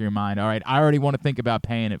your back of your mind, all right, I already want to think about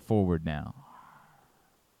paying it forward now?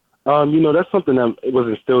 That's something that was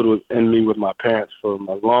instilled in me with my parents from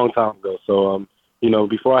a long time ago. So,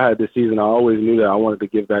 before I had this season, I always knew that I wanted to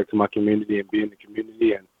give back to my community and be in the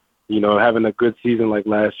community. And, having a good season like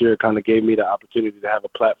last year kind of gave me the opportunity to have a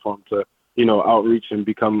platform to, outreach and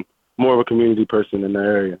become more of a community person in the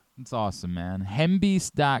area. That's awesome, man.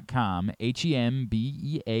 Hembeast.com,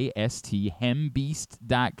 Hembeast,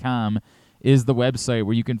 Hembeast.com is the website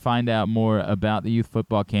where you can find out more about the youth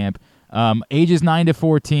football camp. Ages 9 to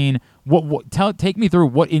 14. Take me through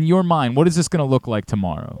what in your mind. What is this going to look like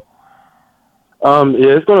tomorrow?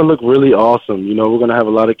 It's going to look really awesome. We're going to have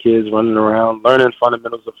a lot of kids running around, learning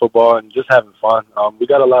fundamentals of football and just having fun. We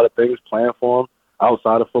got a lot of things planned for them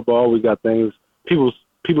outside of football. We got things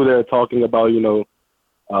people that are talking about,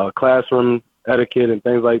 classroom etiquette and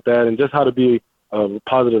things like that, and just how to be a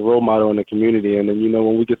positive role model in the community. And then,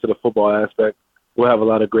 when we get to the football aspect, we'll have a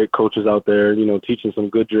lot of great coaches out there, teaching some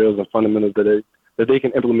good drills and fundamentals that they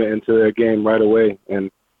can implement into their game right away.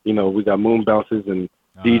 And, we got moon bounces and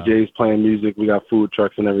DJs playing music. We got food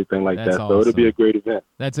trucks and everything like that. Awesome. So it'll be a great event.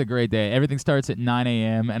 That's a great day. Everything starts at 9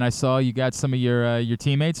 a.m., and I saw you got some of your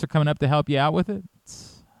teammates are coming up to help you out with it.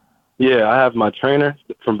 Yeah, I have my trainer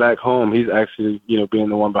from back home. He's actually, being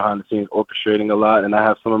the one behind the scenes orchestrating a lot. And I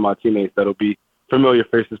have some of my teammates that'll be familiar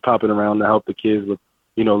faces popping around to help the kids with,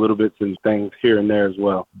 little bits and things here and there as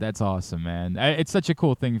well. That's awesome, man. It's such a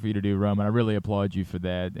cool thing for you to do, Roman. I really applaud you for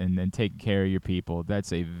that and taking care of your people.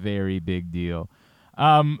 That's a very big deal.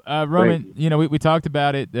 Roman, we talked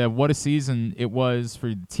about it. What a season it was for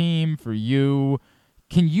the team, for you.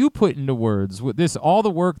 Can you put into words with this, all the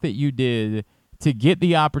work that you did to get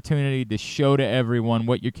the opportunity to show to everyone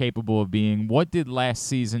what you're capable of being? What did last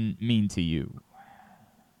season mean to you?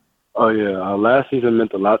 Oh, yeah. Last season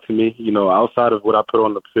meant a lot to me. Outside of what I put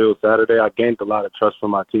on the field Saturday, I gained a lot of trust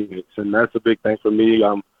from my teammates, and that's a big thing for me.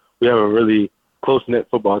 We have a really close-knit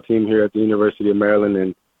football team here at the University of Maryland,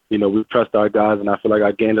 and, we trust our guys, and I feel like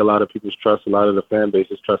I gained a lot of people's trust, a lot of the fan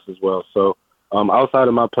base's trust as well. So outside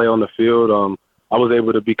of my play on the field, I was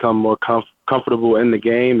able to become more comfortable in the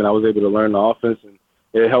game, and I was able to learn the offense, and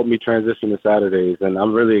it helped me transition to Saturdays. And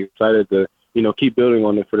I'm really excited to, keep building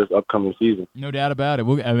on it for this upcoming season. No doubt about it.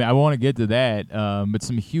 I want to get to that, but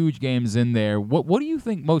some huge games in there. What do you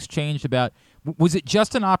think most changed about? Was it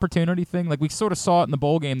just an opportunity thing? Like we sort of saw it in the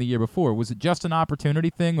bowl game the year before. Was it just an opportunity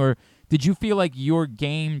thing, or did you feel like your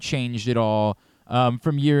game changed at all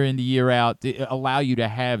from year in to year out allow you to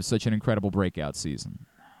have such an incredible breakout season?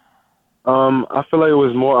 I feel like it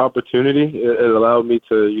was more opportunity. It allowed me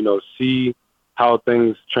to, see how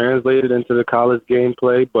things translated into the college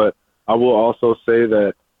gameplay. But I will also say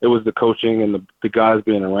that it was the coaching and the guys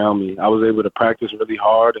being around me. I was able to practice really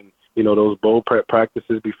hard, and those bowl prep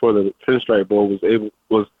practices before the Pinstripe Bowl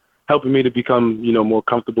was helping me to become more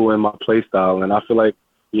comfortable in my play style. And I feel like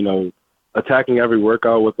attacking every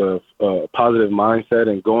workout with a positive mindset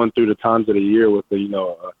and going through the times of the year with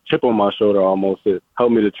a chip on my shoulder almost, it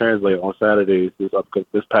helped me to translate on Saturdays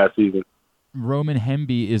this past season. Roman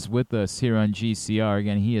Hemby is with us here on GCR.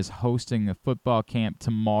 Again, he is hosting a football camp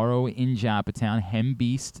tomorrow in Joppatown.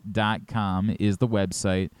 Hembeast.com is the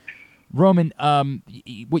website. Roman,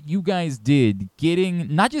 what you guys did,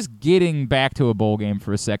 not just getting back to a bowl game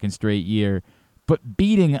for a second straight year, but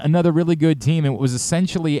beating another really good team. It was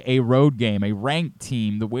essentially a road game, a ranked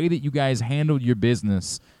team, the way that you guys handled your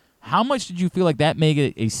business. How much did you feel like that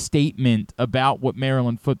made a statement about what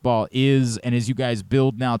Maryland football is, and as you guys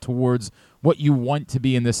build now towards what you want to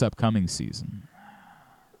be in this upcoming season?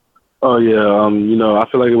 Oh, yeah.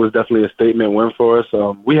 I feel like it was definitely a statement win for us.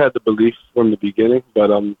 We had the belief from the beginning,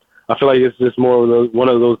 but I feel like it's just more of one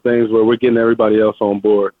of those things where we're getting everybody else on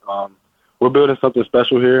board. We're building something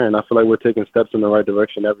special here, and I feel like we're taking steps in the right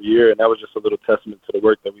direction every year, and that was just a little testament to the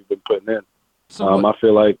work that we've been putting in. So I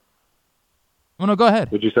feel like... Oh, no, go ahead.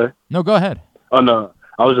 What'd you say? No, go ahead. Oh, no.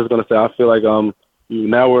 I was just going to say, I feel like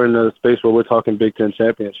now we're in a space where we're talking Big Ten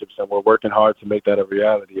championships, and we're working hard to make that a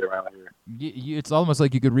reality around here. It's almost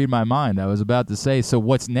like you could read my mind. I was about to say, so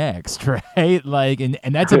what's next, right?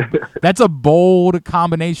 And that's a bold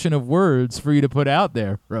combination of words for you to put out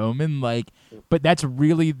there, Roman. But that's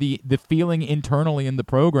really the feeling internally in the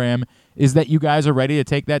program is that you guys are ready to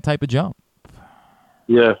take that type of jump.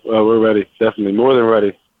 Yeah, we're ready. Definitely. More than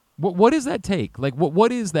ready. What does that take?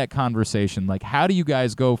 What is that conversation? How do you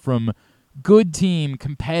guys go from good team,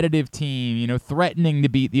 competitive team, threatening to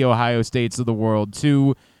beat the Ohio States of the world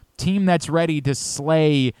to team that's ready to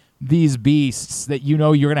slay these beasts that you're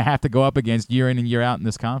going to have to go up against year in and year out in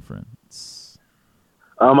this conference?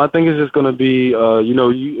 I think it's just going to be,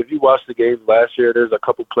 if you watch the games last year, there's a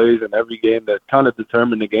couple plays in every game that kind of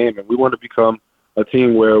determine the game, and we want to become a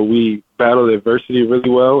team where we battle adversity really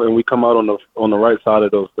well and we come out on the right side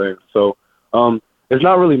of those things. So there's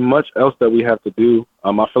not really much else that we have to do.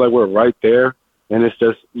 I feel like we're right there, and it's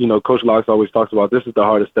just, Coach Locks always talks about this is the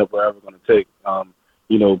hardest step we're ever going to take.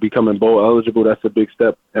 Becoming bowl eligible, that's a big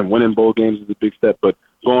step, and winning bowl games is a big step. But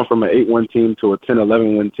going from an 8-win team to a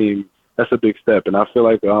 10-11 win team, that's a big step. And I feel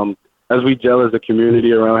like as we gel as a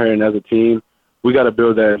community around here and as a team, we got to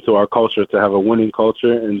build that into our culture to have a winning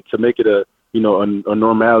culture and to make it a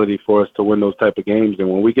normality for us to win those type of games. And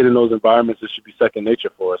when we get in those environments, it should be second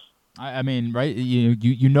nature for us. I mean, right? You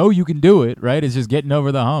can do it, right? It's just getting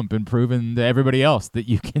over the hump and proving to everybody else that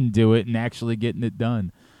you can do it and actually getting it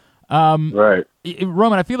done. Right.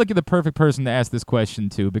 Roman, I feel like you're the perfect person to ask this question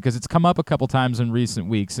to because it's come up a couple times in recent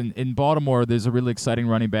weeks. And in Baltimore, there's a really exciting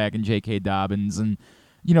running back in J.K. Dobbins. And,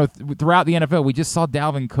 throughout the NFL, we just saw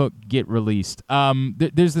Dalvin Cook get released.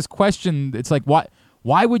 There's this question. It's like,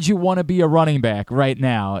 why would you want to be a running back right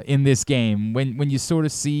now in this game when you sort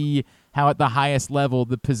of see how at the highest level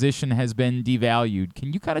the position has been devalued?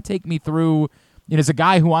 Can you kind of take me through, as a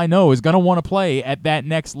guy who I know is going to want to play at that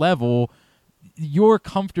next level, your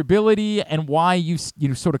comfortability and why you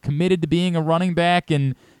sort of committed to being a running back?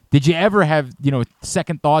 And did you ever have,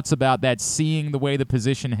 second thoughts about that, seeing the way the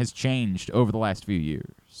position has changed over the last few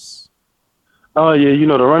years? Oh, yeah.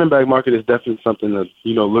 The running back market is definitely something to,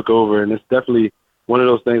 look over, and it's definitely one of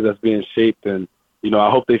those things that's being shaped, and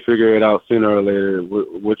I hope they figure it out sooner or later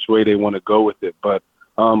which way they want to go with it. But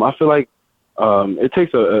I feel like it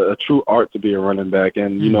takes a true art to be a running back,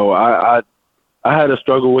 and I had a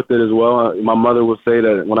struggle with it as well. My mother would say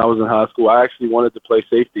that when I was in high school, I actually wanted to play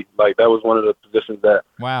safety. That was one of the positions that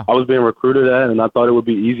I was being recruited at, and I thought it would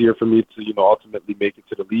be easier for me to ultimately make it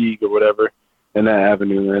to the league or whatever in that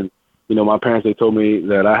avenue. And my parents, they told me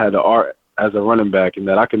that I had the art as a running back and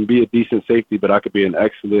that I can be a decent safety, but I could be an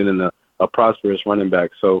excellent and a prosperous running back.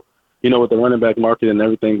 So, with the running back market and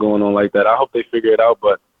everything going on like that, I hope they figure it out.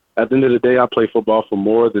 But at the end of the day, I play football for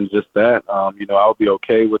more than just that. I'll be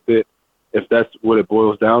okay with it. If that's what it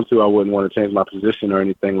boils down to, I wouldn't want to change my position or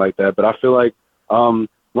anything like that. But I feel like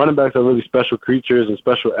running backs are really special creatures and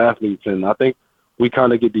special athletes, and I think we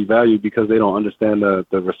kind of get devalued because they don't understand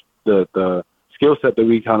the skill set that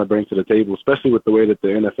we kind of bring to the table, especially with the way that the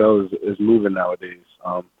NFL is moving nowadays.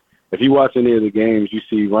 If you watch any of the games, you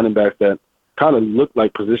see running backs that kind of look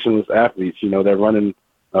like positionless athletes. They're running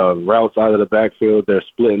routes out of the backfield. They're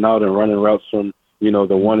splitting out and running routes from,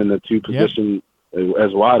 the 1 and the 2 position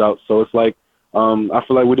as wideouts. So it's like I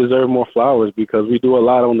feel like we deserve more flowers because we do a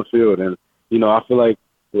lot on the field, and I feel like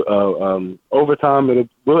over time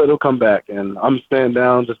it'll come back. And I'm staying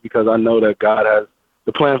down just because I know that God has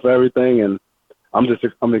the plan for everything, and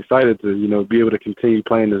I'm excited to be able to continue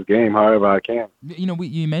playing this game however I can.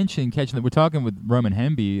 You mentioned catching that. We're talking with Roman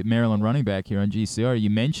Hemby, Maryland running back here on GCR. You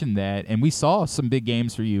mentioned that, and we saw some big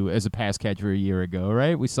games for you as a pass catcher a year ago,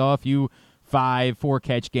 right? We saw a few 4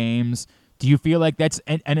 catch games. Do you feel like that's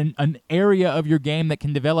an area of your game that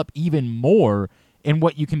can develop even more in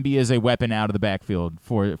what you can be as a weapon out of the backfield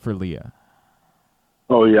for Leah?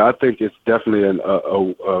 Oh yeah, I think it's definitely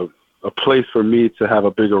a place for me to have a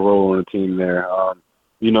bigger role on the team there.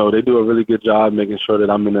 They do a really good job making sure that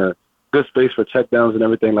I'm in a good space for checkdowns and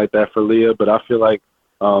everything like that for Leah. But I feel like,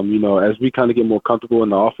 as we kind of get more comfortable in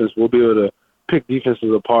the offense, we'll be able to pick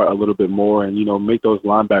defenses apart a little bit more and, make those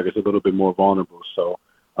linebackers a little bit more vulnerable. So,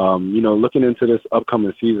 looking into this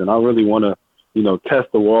upcoming season, I really want to,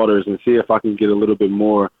 test the waters and see if I can get a little bit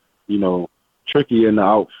more, tricky in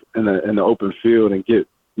the open field and get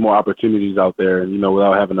more opportunities out there and,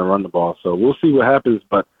 without having to run the ball. So we'll see what happens,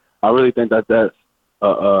 but I really think that that's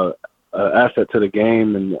a asset to the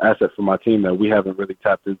game and asset for my team that we haven't really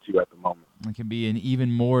tapped into at the moment. It can be an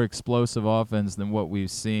even more explosive offense than what we've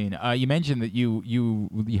seen. You mentioned that you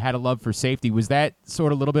had a love for safety. Was that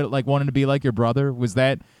sort of a little bit like wanting to be like your brother? Was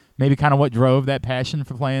that maybe kind of what drove that passion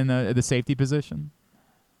for playing the safety position?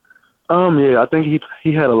 Yeah, I think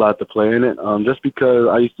he had a lot to play in it. Just because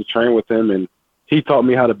I used to train with him and he taught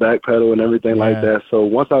me how to backpedal and everything like that. So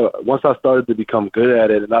once I started to become good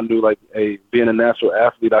at it, and I knew being a natural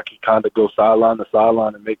athlete, I could kind of go sideline to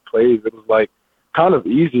sideline and make plays. It was kind of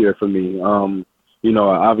easier for me.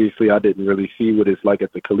 Obviously I didn't really see what it's like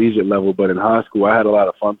at the collegiate level, but in high school I had a lot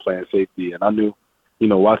of fun playing safety, and I knew,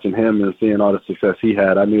 watching him and seeing all the success he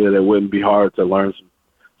had, I knew that it wouldn't be hard to learn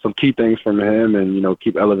some key things from him and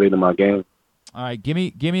keep elevating my game. All right, give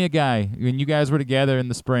me a guy. When you guys were together in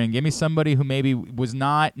the spring, give me somebody who maybe was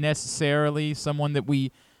not necessarily someone that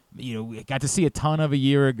we got to see a ton of a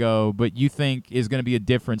year ago, but you think is going to be a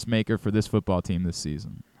difference maker for this football team this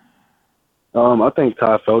season. I think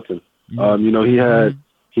Ty Felton.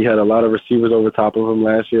 He had a lot of receivers over top of him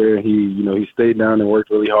last year. He stayed down and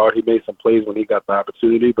worked really hard. He made some plays when he got the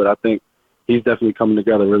opportunity, but I think he's definitely coming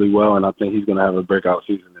together really well, and I think he's going to have a breakout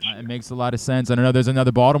season this year. It makes a lot of sense. I know there's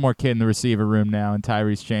another Baltimore kid in the receiver room now, in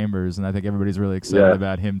Tyrese Chambers, and I think everybody's really excited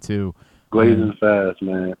about him too. Blazing fast,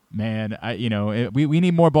 man. Man, we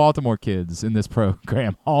need more Baltimore kids in this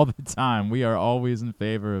program all the time. We are always in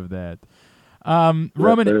favor of that.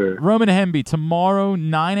 Roman Hemby, tomorrow,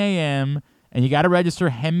 9 a.m., and you got to register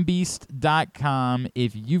hembeast.com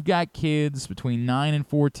if you've got kids between 9 and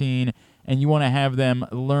 14 and you want to have them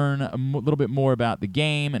learn a little bit more about the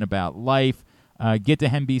game and about life. Get to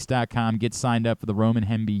hembeast.com. Get signed up for the Roman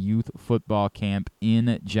Hemby Youth Football Camp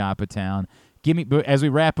in Joppatown. As we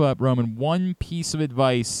wrap up, Roman, one piece of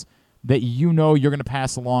advice that you're going to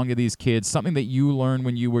pass along to these kids, something that you learned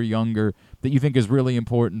when you were younger that you think is really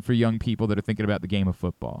important for young people that are thinking about the game of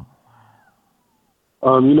football.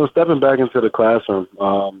 Stepping back into the classroom,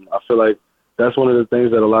 I feel like that's one of the things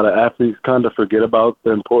that a lot of athletes kind of forget about, the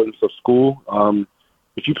importance of school.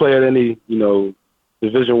 If you play at any,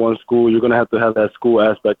 Division I school, you're going to have that school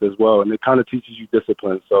aspect as well, and it kind of teaches you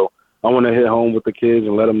discipline. So I want to hit home with the kids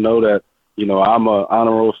and let them know that, I'm an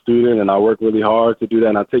honor roll student and I work really hard to do that,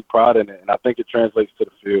 and I take pride in it, and I think it translates to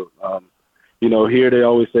the field. Here they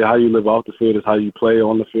always say how you live off the field is how you play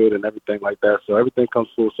on the field and everything like that. So everything comes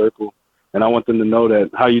full circle, and I want them to know that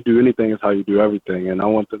how you do anything is how you do everything, and I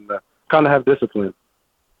want them to kind of have discipline.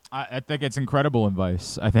 I think it's incredible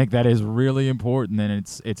advice. I think that is really important, and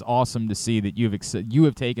it's awesome to see that you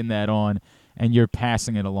have taken that on and you're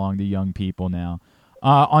passing it along to young people now.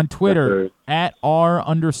 On Twitter, at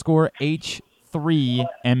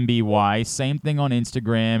 @R_H3MBY. Same thing on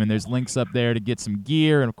Instagram, and there's links up there to get some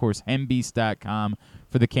gear, and, of course, hembeast.com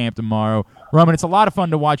for the camp tomorrow. Roman, it's a lot of fun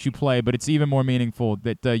to watch you play, but it's even more meaningful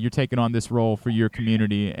that you're taking on this role for your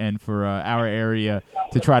community and for our area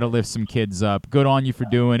to try to lift some kids up. Good on you for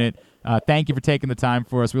doing it. Thank you for taking the time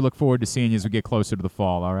for us. We look forward to seeing you as we get closer to the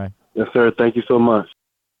fall, all right? Yes, sir. Thank you so much.